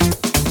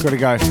 Gotta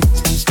go.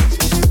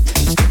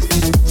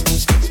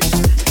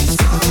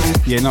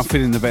 Yeah, not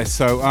feeling the best.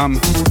 So,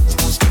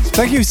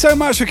 thank you so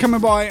much for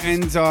coming by,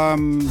 and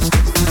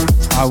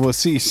I will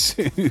see you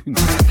soon.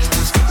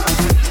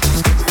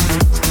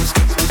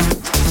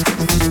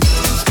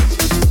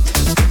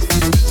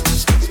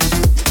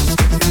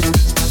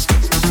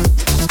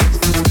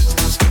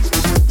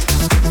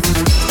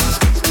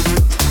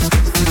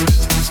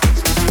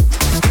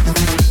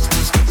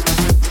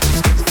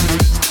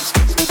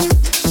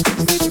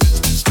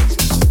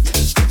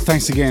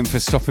 Thanks again for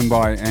stopping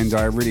by, and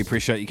I really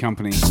appreciate your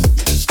company.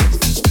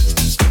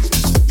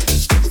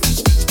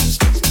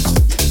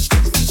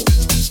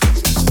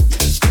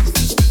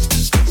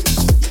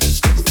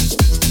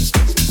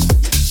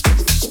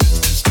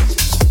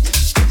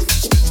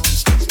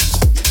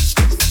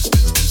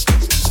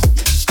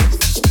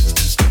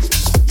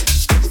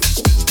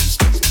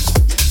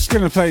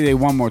 Gonna play you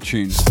one more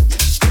tune.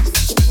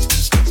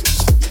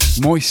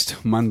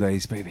 Moist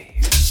Mondays, baby.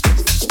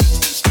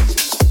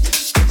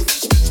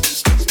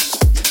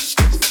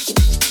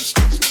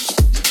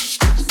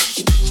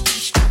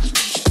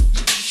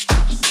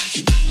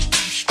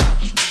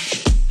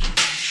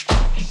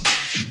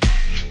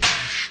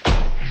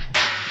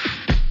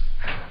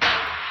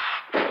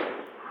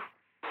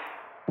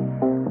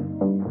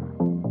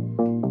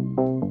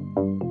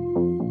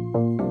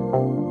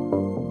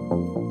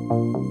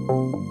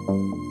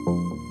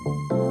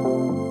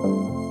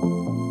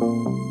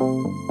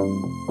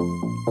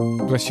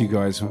 Bless you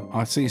guys.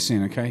 I'll see you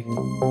soon, okay?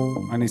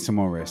 I need some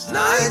more rest.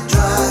 Night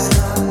drive.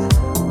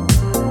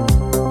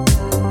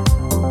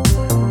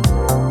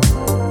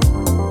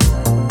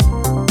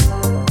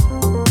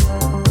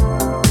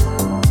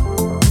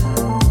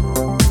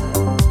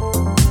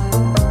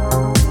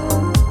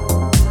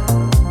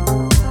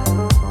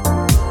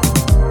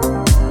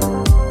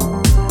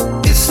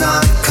 It's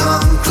not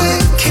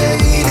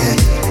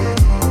complicated.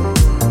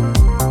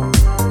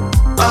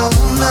 Oh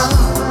no.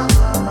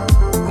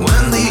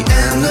 When the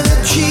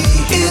energy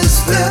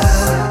is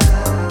there,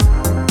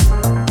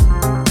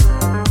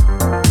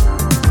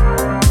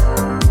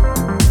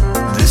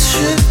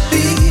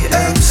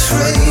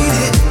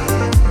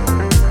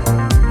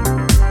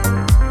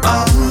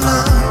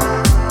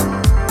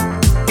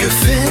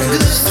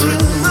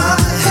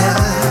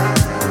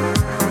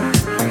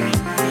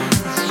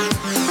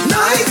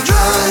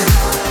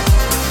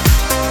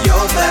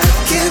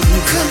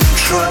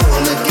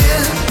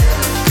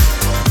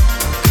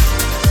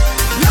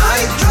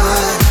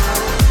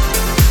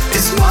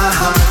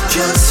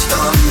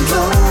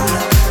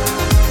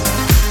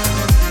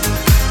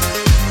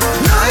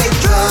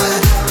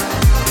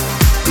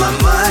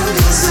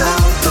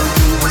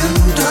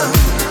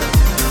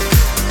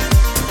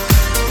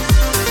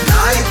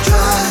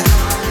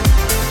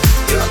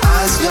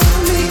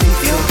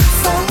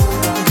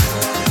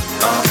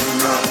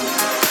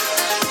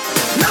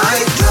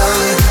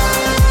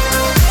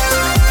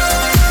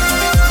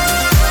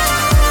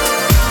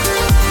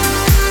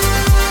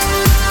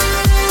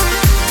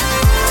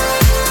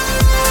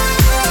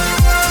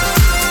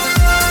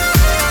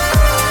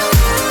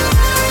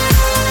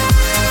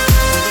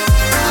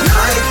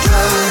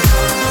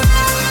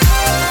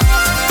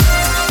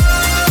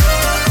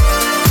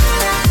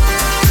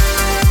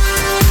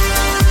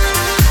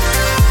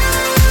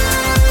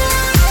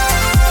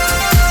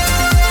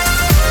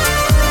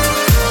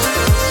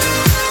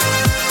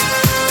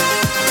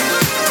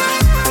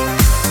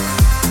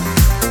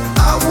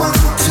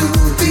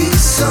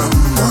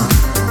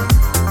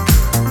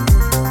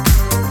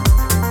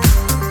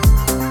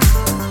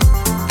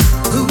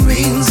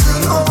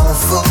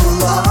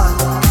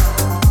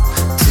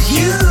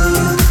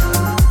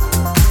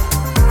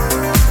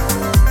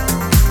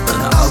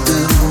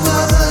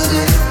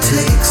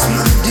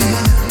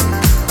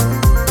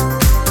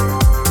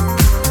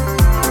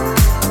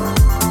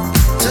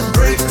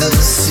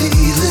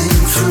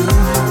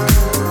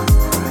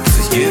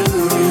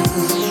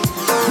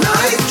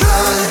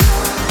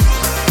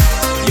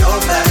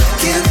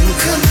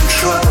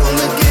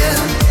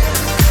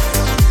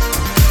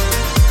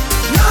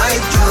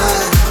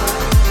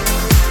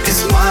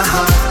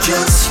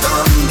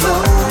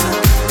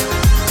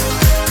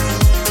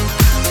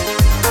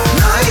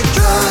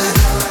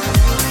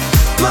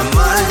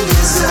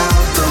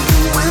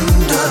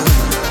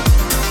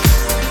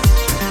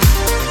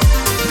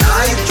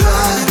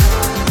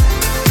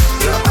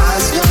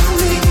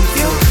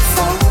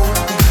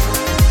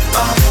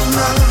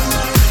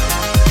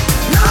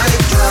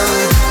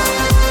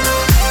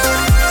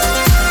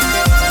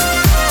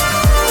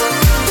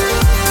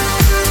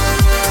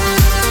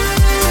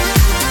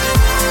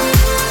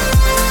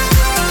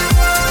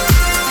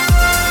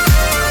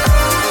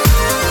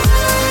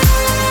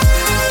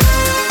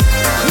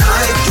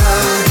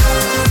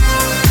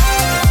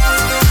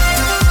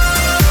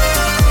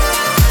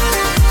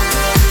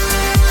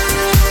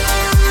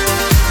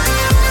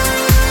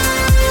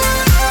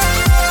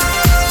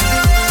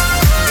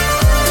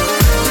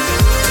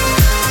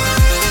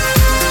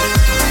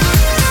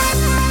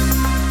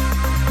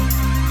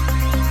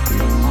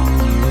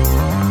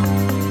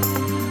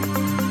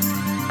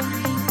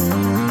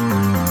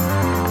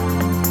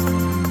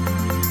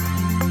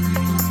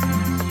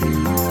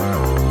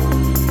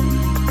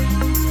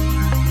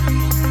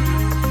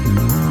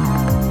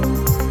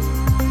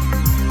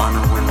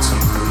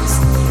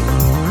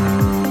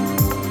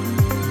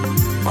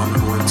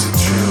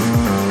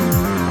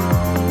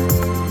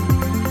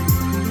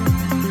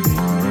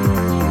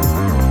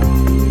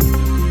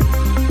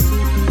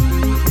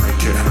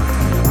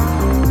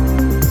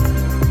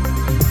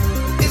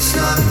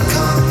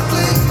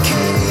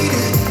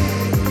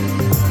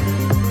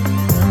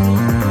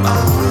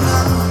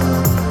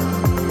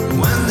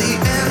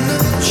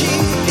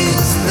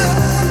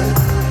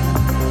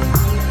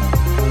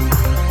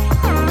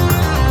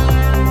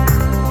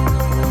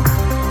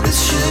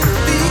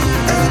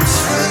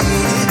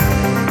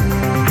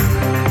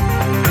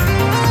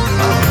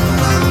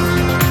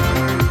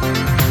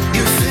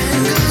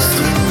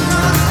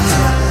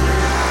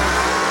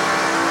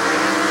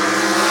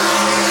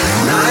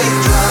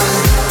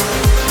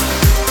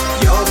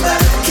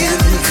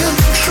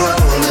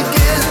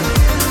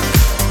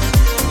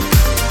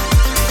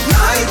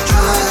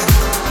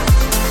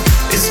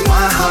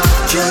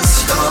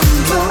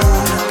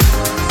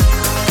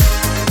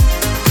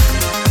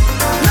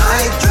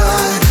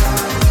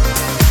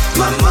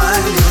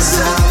 Never gonna